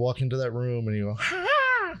 I would walk into that room, and he'd go, ha,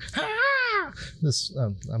 ha. This,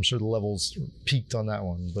 I'm sure the levels peaked on that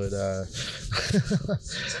one, but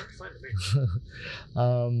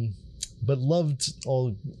but loved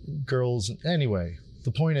all girls. Anyway,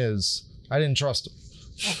 the point is, I didn't trust him.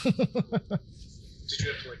 Did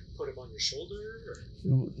you have to like put him on your shoulder? Or?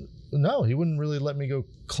 No, he wouldn't really let me go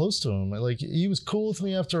close to him. Like, he was cool with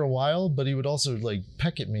me after a while, but he would also like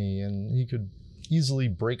peck at me, and he could easily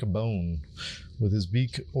break a bone with his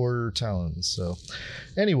beak or talons. So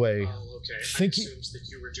anyway, okay. I assumed that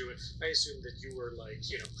you were like,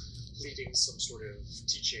 leading some sort of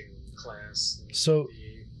teaching class. So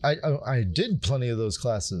I did plenty of those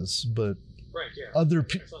classes, but right, yeah.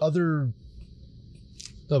 Other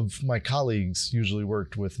of my colleagues usually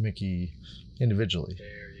worked with Mickey individually.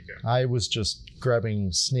 There you go. I was just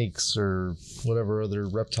grabbing snakes or whatever other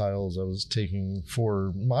reptiles I was taking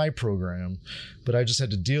for my program, but I just had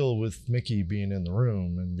to deal with Mickey being in the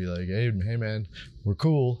room and be like, hey man, we're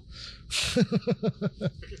cool. Don't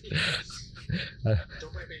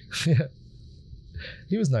bite me. Yeah.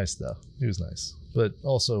 He was nice though. He was nice. But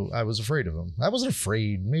also, I was afraid of him. I wasn't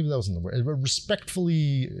afraid. Maybe that wasn't the word.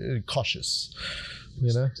 Respectfully cautious.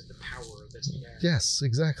 Respected the power that he had. Yes,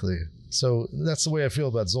 exactly. So that's the way I feel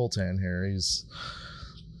about Zoltan here. He's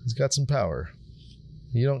got some power.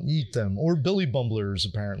 You don't eat them. Or billy bumblers,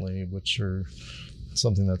 apparently, which are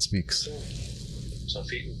something that speaks.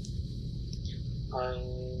 Tough eating.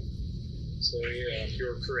 So yeah,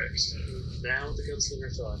 you're correct. Now the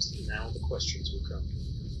Gunslinger thought, now the questions will come.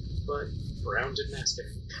 But Brown didn't ask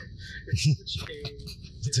any.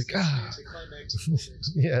 It's a climactic moment.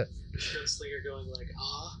 Yeah. Gunslinger going like,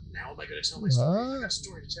 now am I going to tell my story? I got a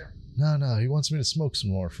story to tell. No, he wants me to smoke some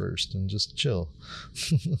more first and just chill.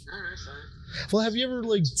 Alright, fine. Well, have you ever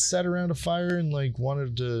sat around a fire and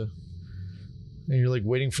wanted to, and you're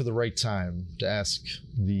waiting for the right time to ask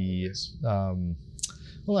the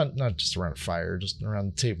well, not just around a fire, just around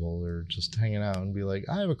the table or just hanging out and be like,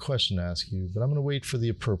 I have a question to ask you, but I'm going to wait for the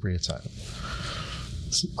appropriate time.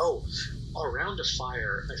 Around a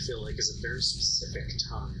fire, I feel like is a very specific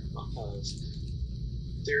time of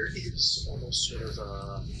there is almost sort of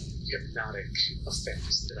a hypnotic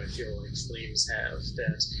effect that I feel like flames have,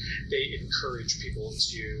 that they encourage people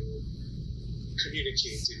to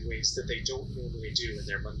communicate in ways that they don't normally do in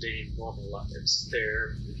their mundane, normal lives.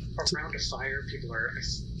 They're around a fire, people are, I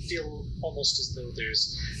feel almost as though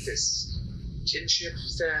there's this kinship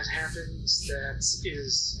that happens that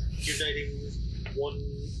is uniting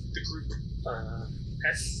the group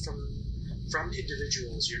from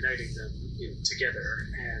individuals, uniting them together,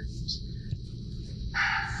 and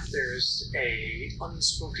there's a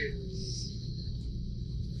unspoken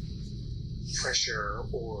pressure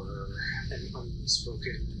or an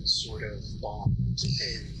unspoken sort of bond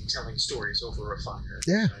in telling stories over a fire.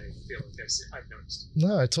 Yeah. I feel like I've noticed.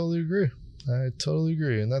 No, I totally agree.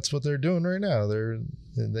 And that's what they're doing right now.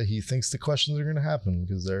 That he thinks the questions are going to happen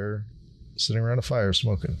because they're sitting around a fire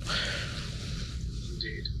smoking.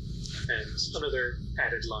 Indeed. And another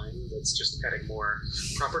added line that's just adding more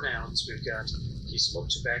proper nouns. We've got, he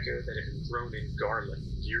smoked tobacco that had been grown in Garland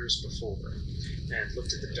years before and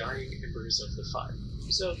looked at the dying embers of the fire.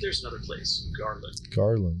 So there's another place, Garland.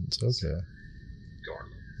 Garland, okay.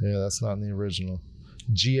 Garland. Yeah, that's not in the original.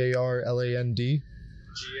 Garland? G-A-R,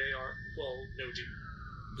 well, no G.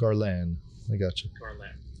 Garland. I got you.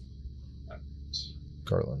 Garland.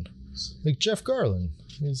 Garland. Like Jeff Garland.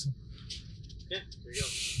 He's... Yeah, there you go.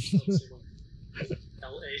 Spelled the same way.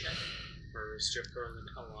 L-A-N. Or is Jeff Garland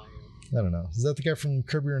L-I-N? I don't know. Is that the guy from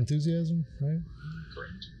Curb Your Enthusiasm, right?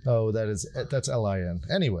 Correct. Oh, that's L-I-N.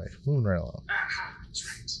 Anyway, moving right along. Aha, that's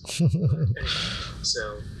right. Anyway,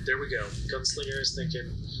 so there we go. Gunslinger is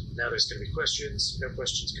thinking, now there's going to be questions, no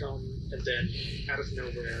questions come, and then out of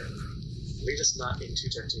nowhere, lead us not into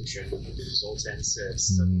temptation, as Zoltan said,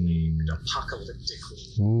 suddenly and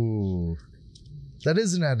apocalyptically. Ooh. That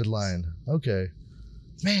is an added line. Okay.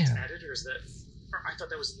 Man. Added, or is that... Or I thought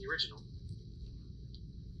that was in the original.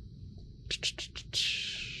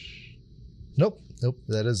 Nope.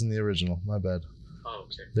 That isn't the original. My bad. Oh,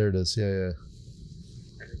 okay. There it is. Yeah.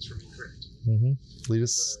 And it's from incorrect. Mm-hmm. Lead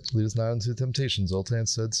us not into temptation, Zoltan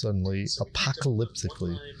said suddenly, So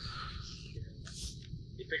apocalyptically.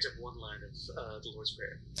 He picked up one line of the Lord's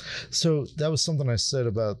Prayer. So that was something I said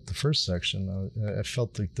about the first section. I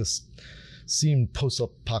felt like this seemed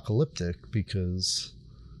post-apocalyptic because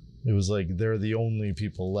it was like they're the only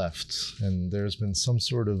people left, and there's been some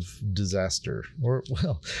sort of disaster, or,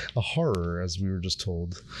 well, a horror, as we were just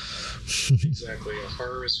told. Exactly. A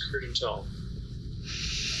horror is curtain tall.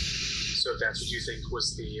 So that's what you think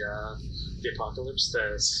was the apocalypse?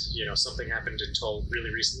 That, something happened until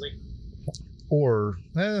really recently? Or,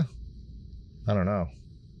 I don't know.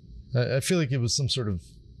 I feel like it was some sort of...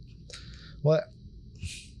 Well,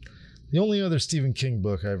 the only other Stephen King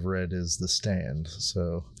book I've read is The Stand,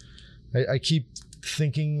 so I keep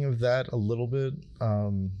thinking of that a little bit,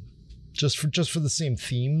 just for the same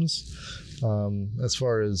themes, as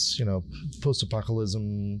far as, post-apocalypse,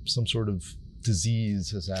 some sort of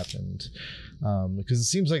disease has happened, because it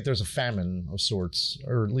seems like there's a famine of sorts,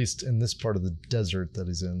 or at least in this part of the desert that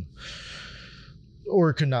he's in, or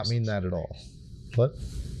it could not mean that at all. What?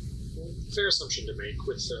 Fair assumption to make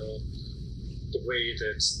with the way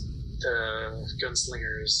that the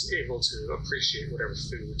Gunslinger is able to appreciate whatever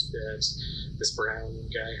food that this brown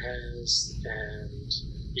guy has, and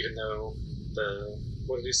even though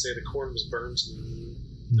what did he say, the corn was burnt and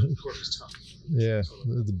the corn was tough. Yeah,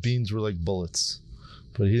 the beans were like bullets,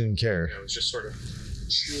 but he didn't care. It was just sort of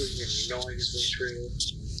chewing and gnawing his way through.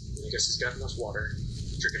 I guess he's got enough water.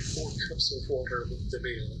 Drinking 4 cups of water with the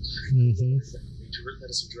meal. Mm-hmm. That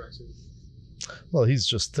is some dry food. Well, he's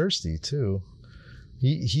just thirsty too.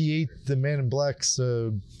 He ate the Man in Black's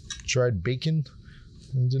dried bacon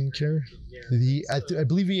and didn't care. Yeah, I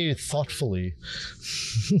believe he ate it thoughtfully.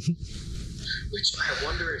 Which I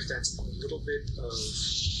wonder if that's a little bit of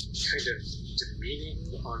kind of demeaning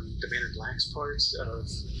on the Man in Black's part, of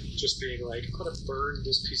just being like, I'm going to burn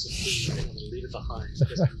this piece of food and I'm going to leave it behind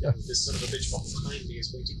because I know this son of a bitch behind me is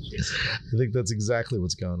going to eat it. I think that's exactly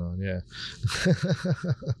what's going on, yeah.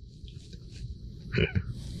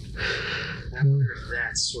 I wonder if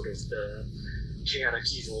that's sort of the chaotic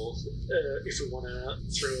evil, if we want to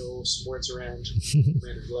throw some words around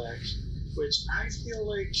Man in Black, which I feel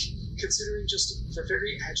like, considering just the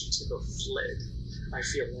very adjective of fled, I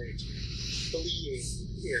feel like fleeing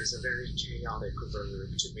is a very chaotic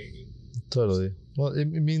verb to me. Totally. Well, it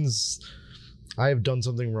means I have done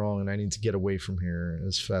something wrong and I need to get away from here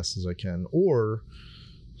as fast as I can. Or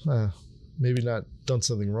maybe not done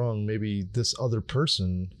something wrong, maybe this other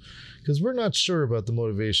person, because we're not sure about the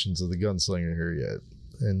motivations of the gunslinger here yet.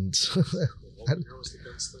 And All we know is the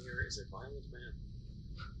gunslinger is a violent man.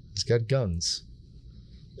 He's got guns.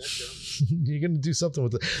 that gun. You're gonna do something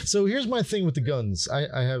with it. So here's my thing with the guns.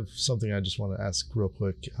 I have something I just want to ask real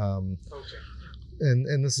quick. Okay.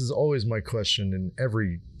 And this is always my question in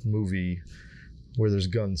every movie where there's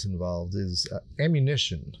guns involved is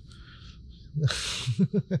ammunition.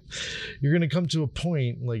 You're gonna come to a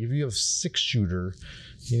point like if you have 6-shooter,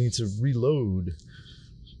 you need to reload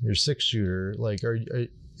your 6-shooter. Like,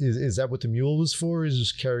 is that what the mule was for? Is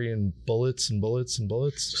just carrying bullets and bullets and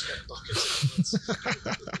bullets? Just got buckets of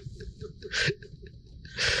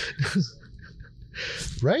bullets.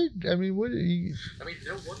 Right? I mean, what?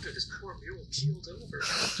 No wonder this poor mule keeled over.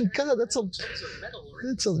 God, that's tons of metal.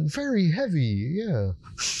 that's a very heavy. Yeah.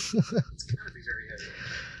 It's gotta be very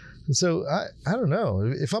heavy. So I don't know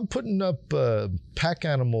if I'm putting up pack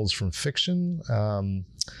animals from fiction.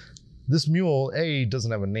 This mule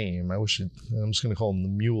doesn't have a name. I'm just going to call him the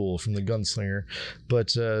Mule from the Gunslinger.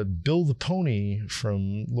 But Bill the Pony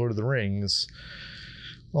from Lord of the Rings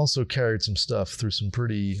also carried some stuff through some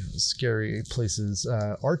pretty scary places.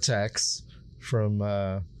 Artax from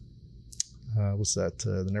what's that?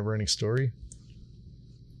 The Neverending Story.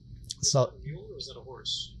 Was that a mule or was that a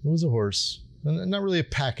horse? It was a horse. Not really a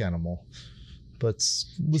pack animal, but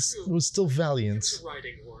was still valiant. It was a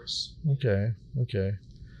riding horse. Okay.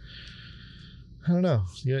 I don't know.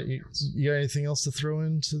 You got anything else to throw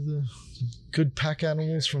into the good pack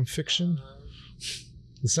animals from fiction?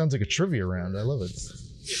 This sounds like a trivia round. I love it.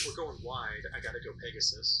 If we're going wide, I gotta go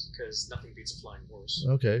Pegasus, because nothing beats a flying horse.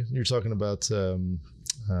 Okay. You're talking about,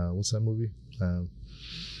 what's that movie?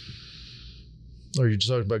 Or you're just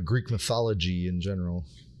talking about Greek mythology in general?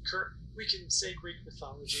 We can say Greek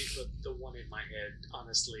mythology, but the one in my head,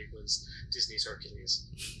 honestly, was Disney's Hercules.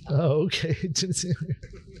 Oh, okay.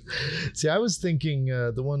 See, I was thinking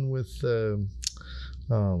the one with,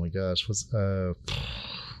 oh my gosh,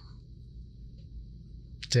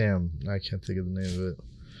 damn, I can't think of the name of it.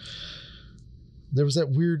 There was that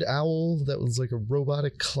weird owl that was like a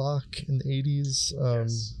robotic clock in the 80s.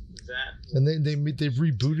 Yes, and they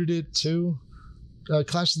rebooted it too.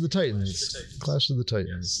 Clash of the Titans. Clash of the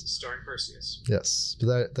Titans. Yes, starring Perseus. Yes,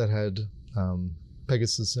 but that had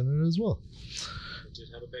Pegasus in it as well. It did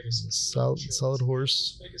have a Pegasus. Solid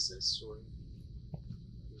horse. Pegasus or...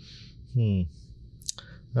 I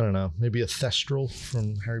don't know. Maybe a Thestral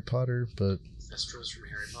from Harry Potter, but... Thestrals from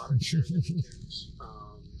Harry Potter, sure.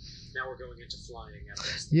 Now we're going into flying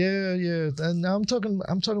animals. Yeah. And now I'm talking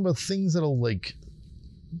about things that'll like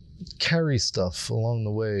carry stuff along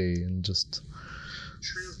the way and just...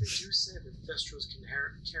 True, they do say that Thestrals can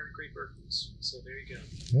carry great burdens, so there you go.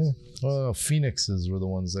 Yeah. Well, phoenixes were the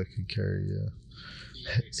ones that could carry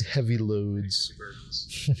heavy loads.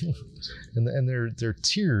 Heavy burdens. and their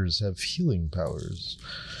tears have healing powers.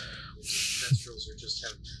 Thestrals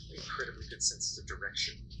have incredibly good senses of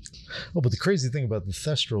direction. Oh, but the crazy thing about the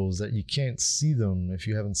Thestral is that you can't see them if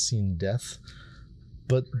you haven't seen death.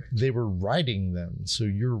 But they were riding them, so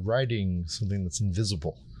you're riding something that's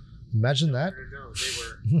invisible. Imagine that. No,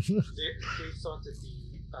 they thought that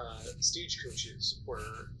the stagecoaches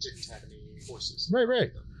didn't have any horses.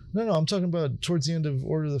 Right. No, I'm talking about towards the end of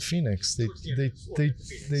Order of the Phoenix. They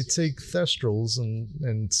take Thestrals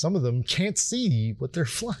and some of them can't see what they're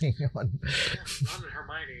flying on. Yeah, Ron and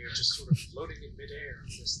Hermione are just sort of floating in midair on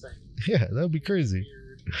this thing. Yeah, that would be crazy.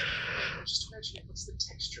 Weird. Just imagine what's the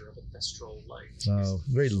texture of a Thestral like?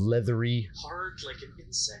 Very leathery. Hard like an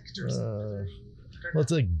insect or something. Well,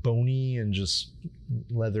 it's like bony and just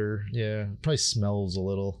leather. Yeah, probably smells a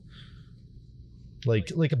little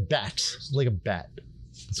like a bat. Like a bat.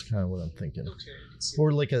 That's kind of what I'm thinking. Okay.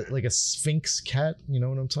 Or like a Sphinx cat. You know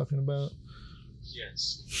what I'm talking about?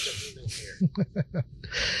 Yes, definitely no hair.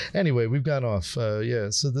 Anyway, we've gone off. So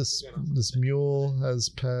this mule has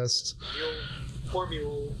passed. Poor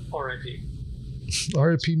mule. R.I.P.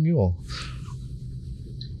 R.I.P. Mule.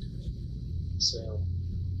 So.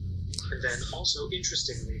 And then also,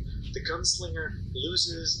 interestingly, the gunslinger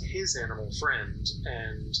loses his animal friend,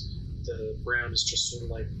 and the brown is just sort of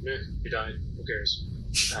like, meh, he died, who cares?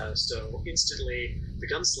 So instantly, the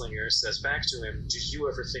gunslinger says back to him, did you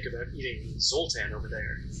ever think about eating Zoltan over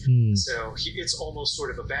there? So it's almost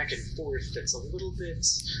sort of a back and forth that's a little bit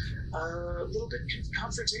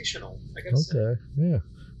confrontational, I gotta say. Okay, yeah.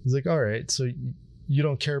 He's like, all right, so you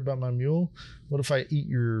don't care about my mule? What if I eat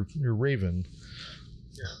your raven?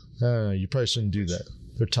 Yeah. You probably shouldn't do that.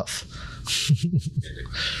 They're tough.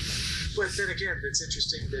 But then again, it's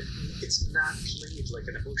interesting that it's not played like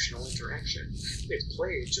an emotional interaction. It's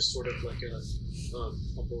played just sort of like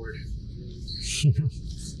I'm bored.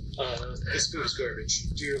 This food is garbage.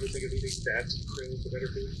 Do you ever think of eating that krill for better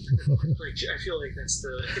food? Like, I feel like that's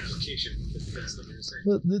the implication that the Gunslinger is saying.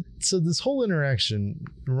 Well, so this whole interaction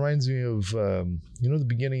reminds me of the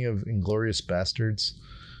beginning of Inglorious Bastards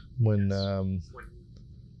when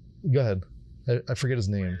go ahead. I forget his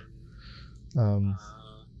name.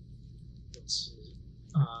 Let's see.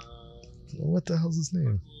 What the hell's his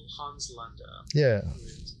name? Hans Landa. Yeah.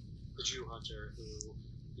 The Jew hunter who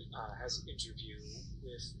has an interview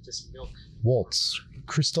with this milk. Waltz.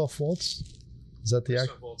 Christoph Waltz? Is that the actor?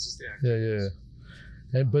 Christoph Waltz is the actor.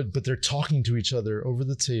 Yeah. And but they're talking to each other over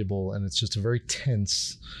the table, and it's just a very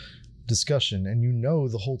tense discussion. And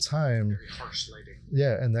the whole time. Very harsh lighting.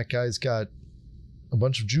 Yeah, and that guy's got a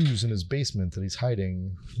bunch of Jews in his basement that he's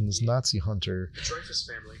hiding from this Nazi hunter. The Dreyfus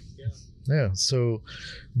family, yeah. Yeah, so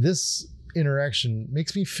this interaction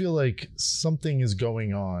makes me feel like something is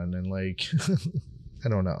going on, and like, I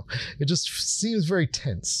don't know. It just seems very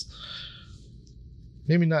tense.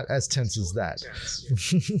 Maybe not as tense as that, tense,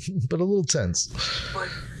 yeah. But a little tense. But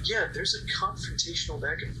yeah, there's a confrontational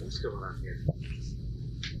back and forth going on here.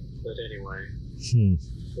 But anyway,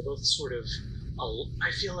 they're both sort of.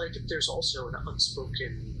 I feel like there's also an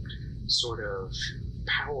unspoken sort of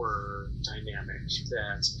power dynamic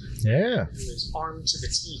that who is armed to the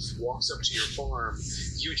teeth walks up to your farm.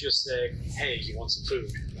 You just say, "Hey, you want some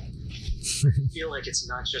food?" I feel like it's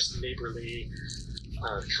not just neighborly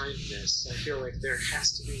kindness. I feel like there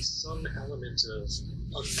has to be some element of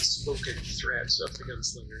unspoken threat of the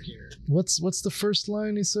Gunslinger here. What's the first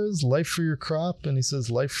line he says? Life for your crop, and he says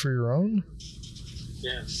life for your own?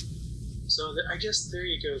 Yeah. So I guess there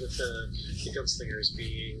you go, that the Gunslinger is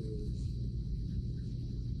being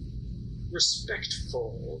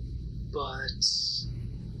respectful, but I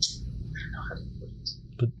don't know how to put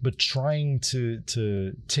it. But trying to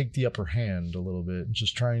take the upper hand a little bit,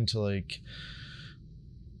 just trying to like,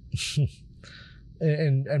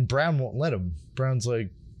 and Brown won't let him. Brown's like,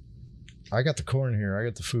 I got the corn here, I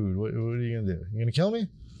got the food. What are you gonna do? You gonna kill me?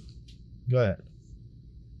 Go ahead.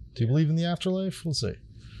 Do you believe in the afterlife? We'll see.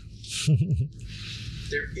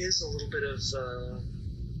 There is a little bit of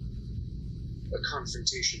a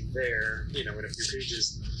confrontation there, in a few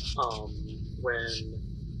pages, when...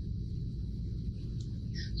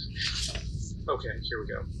 Okay, here we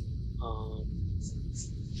go.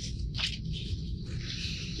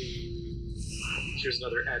 Here's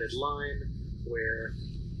another added line where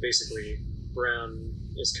basically Brown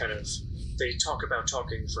is kind of... They talk about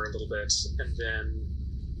talking for a little bit, and then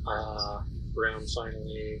Brown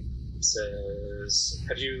finally says,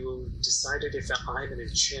 "Have you decided if I'm an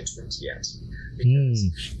enchantment yet?" Because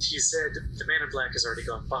he said the man in black has already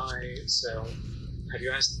gone by, so have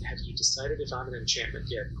you decided if I'm an enchantment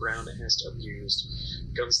yet? Brown asked, amused.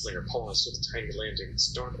 Gunslinger paused at the tiny landing,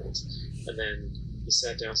 startled, and then he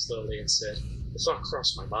sat down slowly and said, "The thought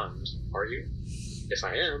crossed my mind. Are you? If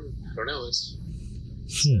I am, I don't know it."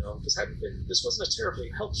 So this wasn't a terribly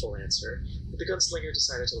helpful answer, but the Gunslinger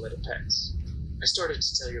decided to let it pass. "I started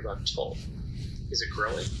to tell you about Tull. Is it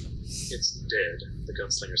growing?" "It's dead," the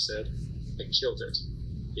Gunslinger said. "I killed it."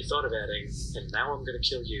 He thought of adding, "And now I'm going to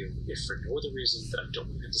kill you, if for no other reason than I don't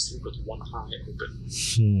want to have to sleep with one eye open."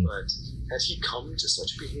 But had he come to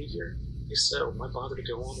such behavior? If so, why bother to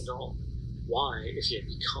go on at all? Why, if he had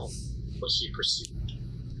become what he pursued?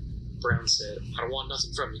 Brown said, "I don't want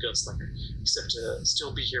nothing from you, Gunslinger, except to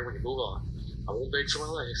still be here when you move on. I won't beg for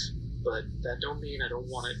my life, but that don't mean I don't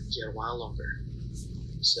want it yet a while longer."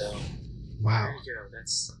 So, wow, there you go.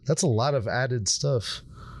 That's a lot of added stuff.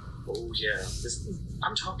 Oh yeah,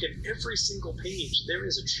 I'm talking every single page. There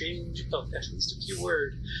is a change of at least a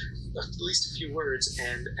few words,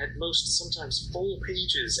 and at most sometimes full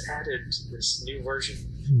pages added to this new version.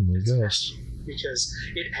 Oh my gosh. Because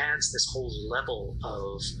it adds this whole level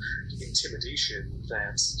of intimidation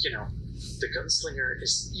that, the Gunslinger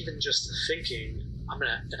is even just thinking,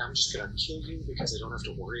 I'm just gonna kill you because I don't have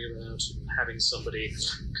to worry about having somebody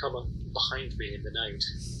come up behind me in the night.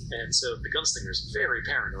 And so the Gunslinger is very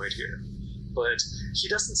paranoid here. But he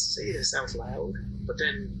doesn't say this out loud, but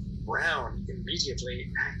then Brown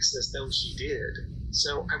immediately acts as though he did.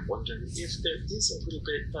 So I wonder if there is a little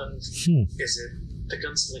bit of, is it the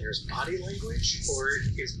Gunslinger's body language, or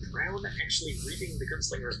is Brown actually reading the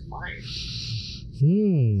Gunslinger's mind?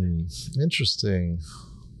 Interesting.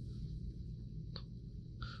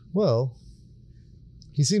 Well,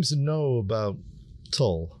 he seems to know about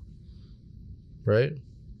Tull, right?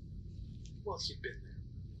 Well, he'd been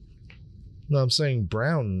there. No, I'm saying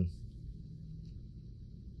Brown.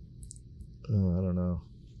 Oh, I don't know.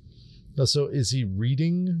 No, so is he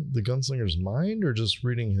reading the Gunslinger's mind, or just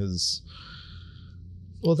reading his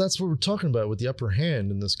Well, that's what we're talking about with the upper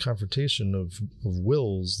hand in this confrontation of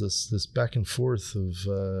wills, this back and forth of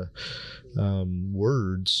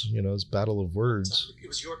words, this battle of words. It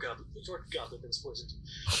was your goblet that was poisoned.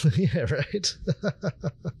 Yeah, right?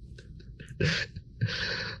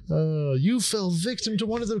 You fell victim to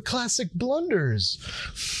one of the classic blunders.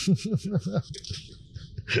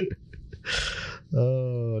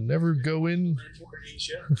 Never go in.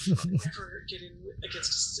 Never get in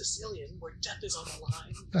against a Sicilian where death is on the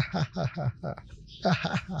line.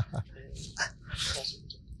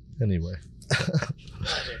 Anyway.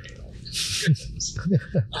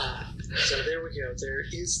 So there we go. There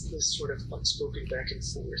is this sort of unspoken back and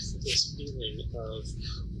forth, this feeling of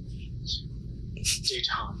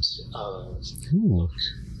detente, of look,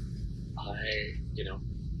 I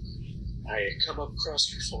come up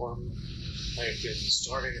across your farm. I've been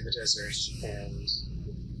starving in the desert, and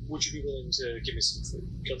would you be willing to give me some food?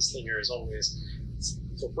 Gunslinger, as always,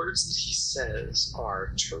 the words that he says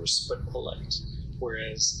are terse but polite,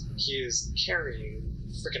 whereas he is carrying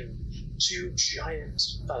freaking 2 giant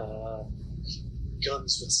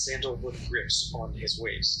guns with sandalwood grips on his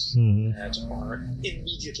waist that are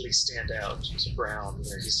immediately stand out to Brown,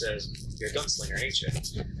 where he says, "You're a gunslinger, ain't you?"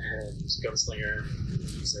 And Gunslinger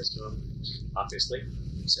says to him, "Obviously."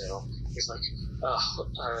 So he's like,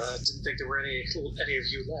 didn't think there were any of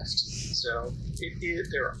you left. So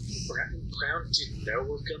Brown didn't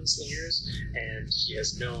know of gunslingers, and he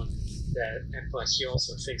has known that, but he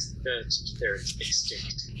also thinks that they're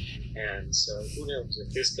extinct. And so who knows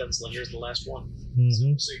if this gunslinger is the last one. So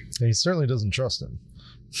we'll see. And he certainly doesn't trust him.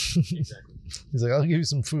 Exactly. He's like, I'll give you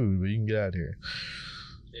some food, but you can get out of here.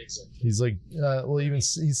 Exactly. He's like,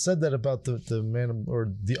 he said that about the man,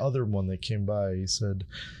 or the other one that came by. He said,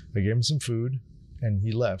 I gave him some food and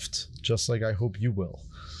he left, just like I hope you will.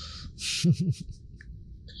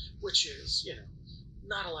 Which is,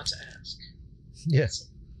 not a lot to ask. Yes.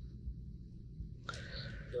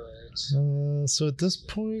 But so at this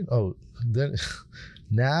point, then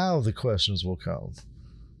now the questions will come.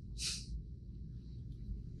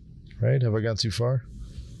 Right? Have I gone too far?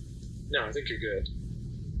 No, I think you're good.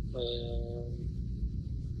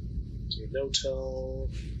 No-tell,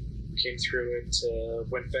 came through it,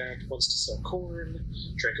 went back, wants to sell corn,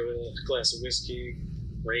 drank a glass of whiskey,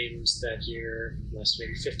 rained that year, lasted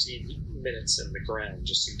maybe 15 minutes, and the ground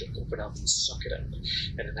just seemed to open up and suck it up.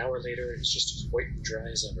 And an hour later, it's just as white and dry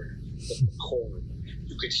as ever. But the corn,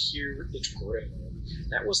 you could hear it grow.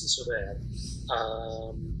 That wasn't so bad.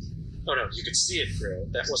 Oh no, you could see it grow.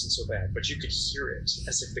 That wasn't so bad, but you could hear it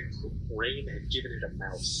as if the rain had given it a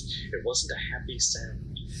mouth. It wasn't a happy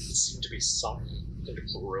sound. It seemed to be sobbing and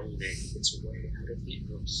groaning its way out of the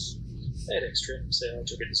earth. I had extra, so I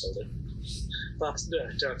took it and sold it.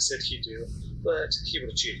 Doc said he'd do, but he would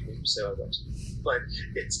have cheated me, so I went. But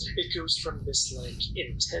it goes from this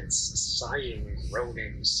intense sighing,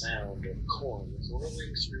 groaning sound of corn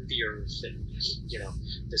rolling through the earth, and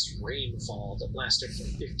this rainfall that lasted for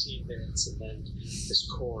 15 minutes, and then this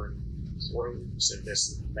corn grows in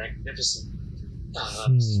this magnificent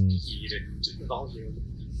speed and volume,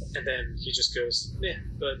 and then he just goes,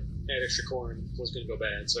 but I had extra corn, it was going to go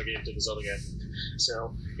bad, so I gave it to this other guy.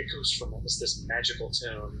 So it goes from almost this magical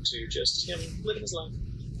tone to just him living his life.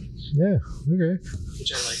 Yeah, okay.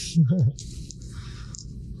 Which I like.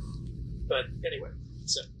 But anyway,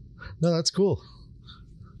 so. No, that's cool.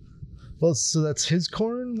 Well, so that's his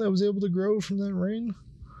corn that was able to grow from that rain?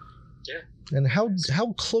 Yeah. And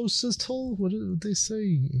how close is Tull? What did they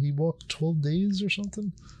say? He walked 12 days or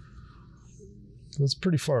something? That's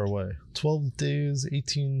pretty far away. 12 days,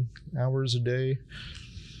 18 hours a day.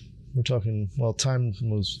 We're talking, well, time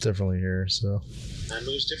moves differently here, so. Time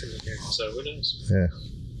moves differently here, so who knows? Yeah.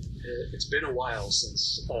 It's been a while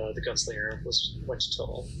since the Gunslinger went to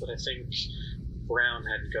Tull, but I think Brown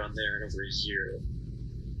hadn't gone there in over a year.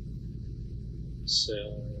 So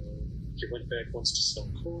he went back once to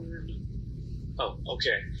sell corn. Oh,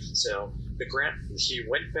 okay. So he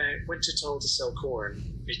went to Tull to sell corn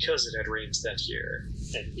because it had rained that year,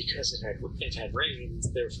 and because it had rained,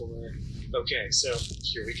 therefore. Okay, so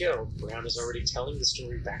here we go. Brown is already telling the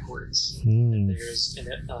story backwards, and there's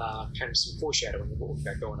kind of some foreshadowing of what we've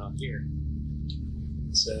got going on here.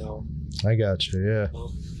 So I got you. Yeah.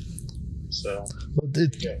 So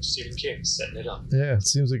Stephen King setting it up. Yeah, it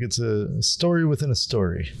seems like it's a story within a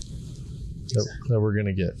story that we're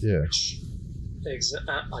gonna get. Yeah.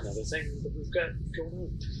 Another thing that we've got going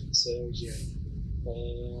on. So yeah,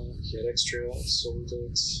 he had extra, sold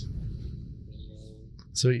it.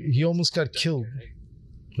 So he almost got killed.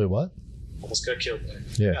 Wait, what? almost got killed there.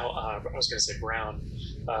 Yeah. Now, I was going to say Brown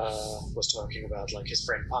was talking about like his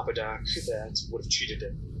friend Papa Doc that would have cheated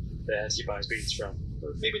him, that he buys beans from.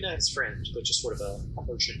 Or maybe not his friend, but just sort of a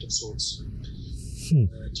merchant of sorts.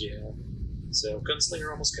 Yeah. So Gunslinger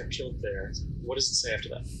almost got killed there. What does it say after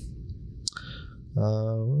that?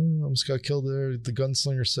 Almost got killed there. The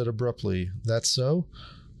Gunslinger said abruptly, "That's so?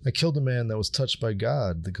 I killed a man that was touched by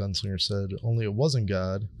God," the Gunslinger said. "Only it wasn't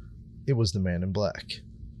God. It was the man in black.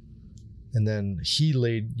 And then he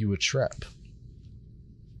laid you a trap."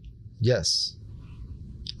 Yes.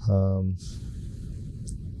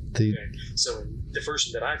 Okay. So in the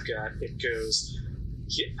version that I've got, it goes,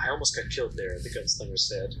 "I almost got killed there," the Gunslinger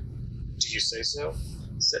said. "Do you say so?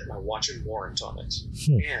 Set my watch and warrant on it.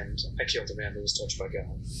 And I killed a man that was touched by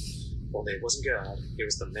God. Only it wasn't God. It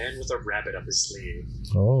was the man with a rabbit up his sleeve."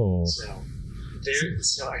 Oh.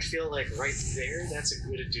 So I feel like right there, that's a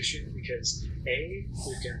good addition because A,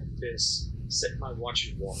 we've got this set my watch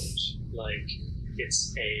and warrant. Like,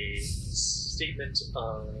 it's a statement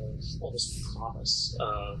of almost promise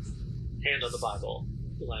of hand on the Bible.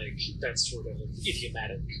 Like, that's sort of an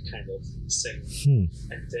idiomatic kind of thing.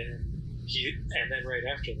 And then right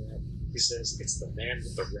after that, he says, "It's the man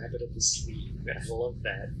with the rabbit up his sleeve." And I love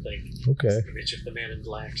that. Like, Okay. the image of the man in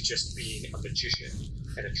black just being a magician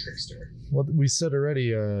and a trickster. Well, we said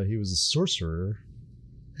already he was a sorcerer.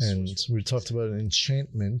 And we talked about an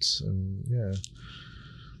enchantment. And yeah.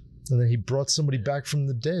 And then he brought somebody back from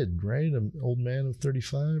the dead, right? An old man of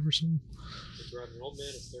 35 or something? He brought an old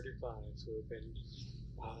man of 35 who had been...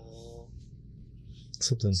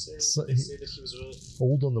 something. They say that he was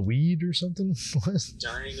old on the weed or something? What?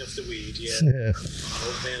 Dying of the weed, yeah. Yeah.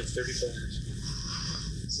 Old man of 35.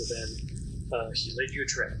 So then he laid you a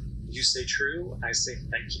trap. You say true, I say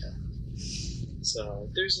thank you. So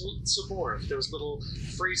there's some more of those little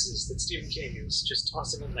phrases that Stephen King used. Just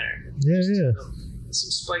toss them in there. Yeah. Some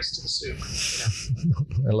spice to the soup. You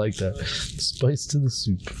know? I like that. Spice to the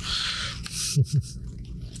soup.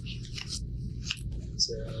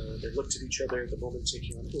 So they looked at each other, the moment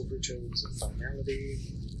taking on overtones of finality.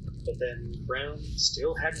 But then Brown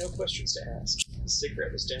still had no questions to ask. His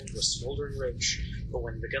cigarette was down to a smoldering roach, but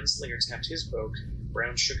when the Gunslinger tapped his poke,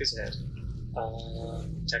 Brown shook his head.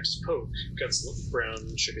 Tapped his poke,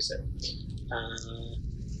 Brown shook his head.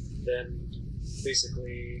 Then,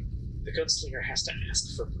 basically, the Gunslinger has to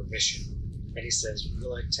ask for permission. And he says,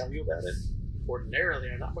 "Will I tell you about it? Ordinarily,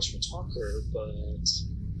 I'm not much of a talker, but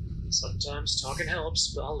sometimes talking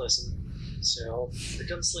helps, but I'll listen." So the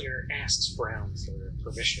Gunslinger asks Brown for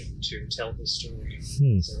permission to tell his story.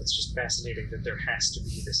 So it's just fascinating that there has to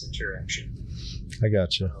be this interaction. I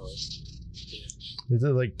gotcha. Yeah. Is it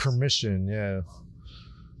like permission? Yeah.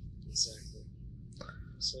 Exactly.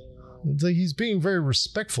 So it's like he's being very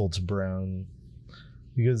respectful to Brown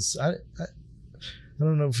because I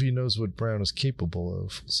don't know if he knows what Brown is capable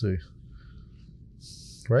of. We'll see.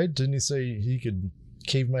 Right? Didn't he say he could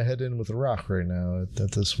cave my head in with a rock right now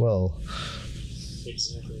at this well?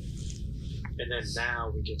 Exactly. And then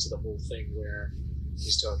now we get to the whole thing where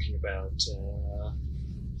he's talking about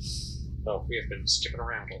we have been skipping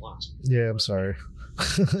around a lot. Yeah, I'm sorry.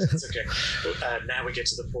 It's okay. Now we get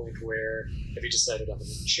to the point where, have you decided on an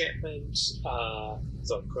enchantment?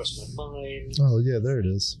 Thought crossed my mind. Oh yeah, there it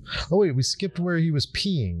is. Oh wait, we skipped where he was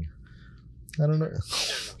peeing. I don't know. No,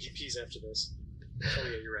 he pees after this. Oh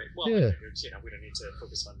yeah, you're right. Well, Yeah. we don't need to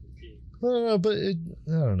focus on him peeing. No, but I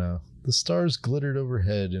don't know. The stars glittered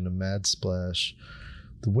overhead in a mad splash.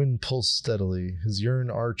 The wind pulsed steadily. His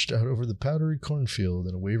urine arched out over the powdery cornfield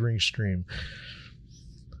in a wavering stream.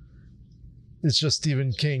 It's just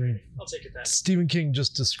Stephen King. I'll take it that. Stephen King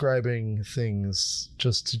just describing things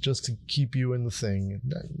just to keep you in the thing.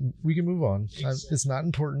 We can move on. Exactly. It's not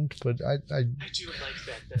important, but I do like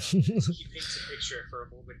that though. He paints a picture for a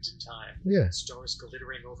moment in time. Yeah. Stars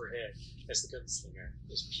glittering overhead as the Gunslinger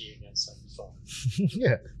is peeing outside the fog.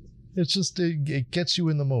 yeah. It's just it gets you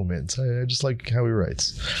in the moment. I just like how he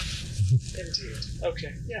writes. Indeed.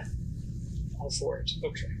 Okay. Yeah. All for it.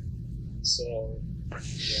 Okay. So,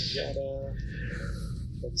 yada.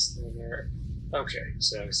 Gunslinger. Okay.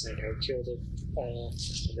 So he's saying how he killed it.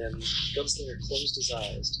 And then Gunslinger closed his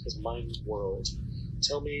eyes. His mind whirled.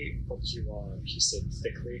 "Tell me what you are," he said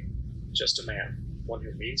thickly. "Just a man. One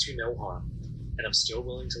who means you no harm. And I'm still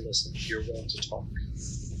willing to listen if you're willing to talk."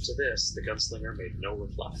 To this, the Gunslinger made no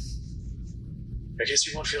reply. "I guess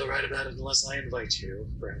you won't feel right about it unless I invite you,"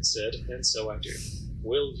 Brown said, "and so I do.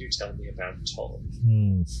 Will you tell me about Tull?"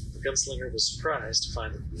 The Gunslinger was surprised to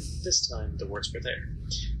find that this time the words were there.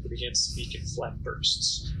 He began to speak in flat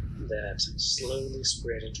bursts that slowly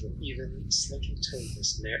spread into an even, slightly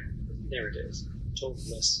toneless narrative. told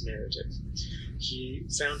less narrative. He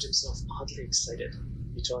found himself oddly excited.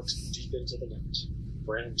 He talked deep into the night.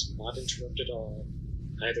 Brown did not interrupt at all.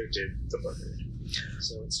 Neither did the bird.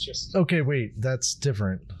 So it's just... Okay, wait, that's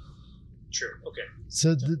different. True, okay.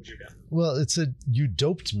 So, What you got? well, it said, "You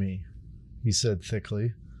doped me," he said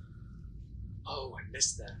thickly. Oh, I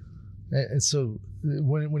missed that. And so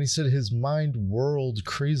when he said his mind whirled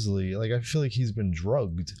crazily, like, I feel like he's been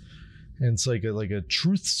drugged. And it's like a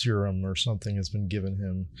truth serum or something has been given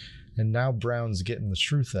him. And now Brown's getting the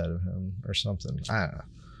truth out of him or something. I don't know.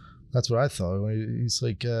 That's what I thought. He's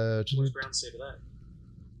like... what does Brown say to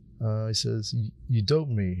that? He says, "You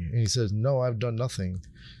doped me." And he says, "No, I've done nothing."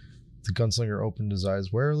 The gunslinger opened his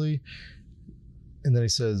eyes warily. And then he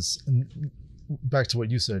says, back to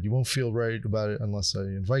what you said, "You won't feel right about it unless I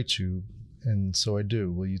invite you. And so I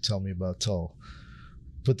do. Will you tell me about Tull?"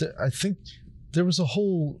 But I think there was a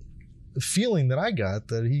whole feeling that I got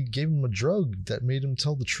that he gave him a drug that made him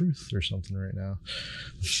tell the truth or something right now.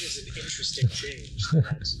 Which is an interesting change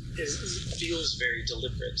that feels very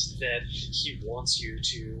deliberate, that he wants you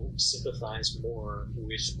to sympathize more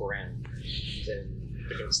with Brown than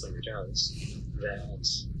the gunslinger does. That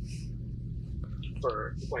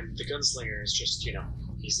for when the gunslinger is just,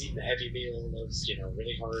 he's eating a heavy meal of,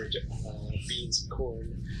 really hard beans and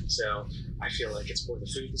corn, so I feel like it's more the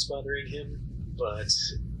food that's bothering him, but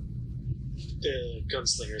the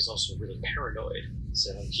gunslinger is also really paranoid.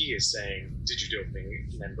 So he is saying, "Did you dope me?"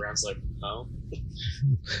 And then Brown's like, "Oh."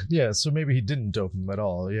 Yeah, so maybe he didn't dope him at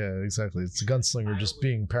all. Yeah, exactly. It's the gunslinger just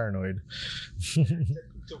being paranoid.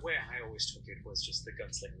 The way I always took it was just the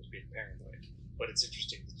gunslinger was being paranoid. But it's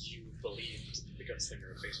interesting that you believed the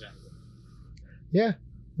gunslinger at face value. Yeah.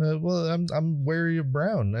 Well, I'm wary of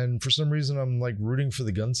Brown, and for some reason I'm like rooting for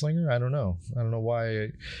the gunslinger. I don't know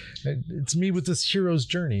why. It's me with this hero's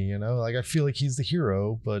journey, like I feel like he's the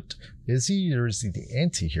hero, but is he, or is he the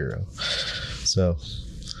anti-hero? So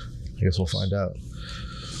I guess we'll find out.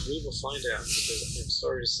 We will find out, because I'm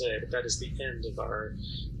sorry to say, but that is the end of our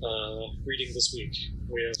reading this week.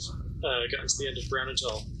 We have gotten to the end of Brown and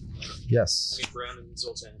Tull. Yes. I mean, Brown and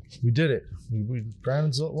Zoltan. We did it. We Brown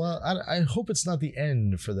and Zoltan. Well, I hope it's not the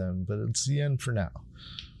end for them, but it's the end for now.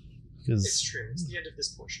 It's true. It's the end of this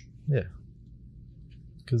portion. Yeah.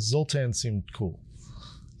 Because Zoltan seemed cool.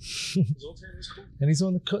 Zoltan is cool. And he's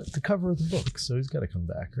on the cover of the book, so he's got to come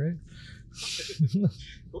back, right?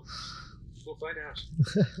 We'll find out.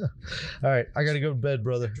 All right, I got to go to bed,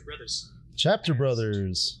 brother. Chapter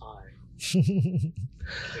Brothers. It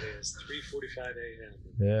is 3:45 a.m.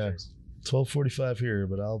 Yeah, 12:45 here,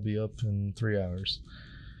 but I'll be up in 3 hours.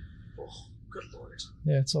 Oh, good lord.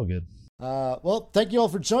 Yeah, it's all good. Well, thank you all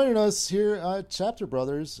for joining us here at Chapter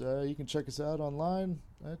Brothers. You can check us out online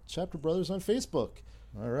at Chapter Brothers on Facebook.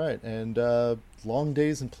 All right, and long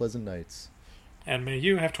days and pleasant nights. And may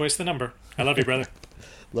you have twice the number. I love you, brother.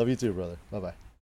 Love you too, brother. Bye-bye.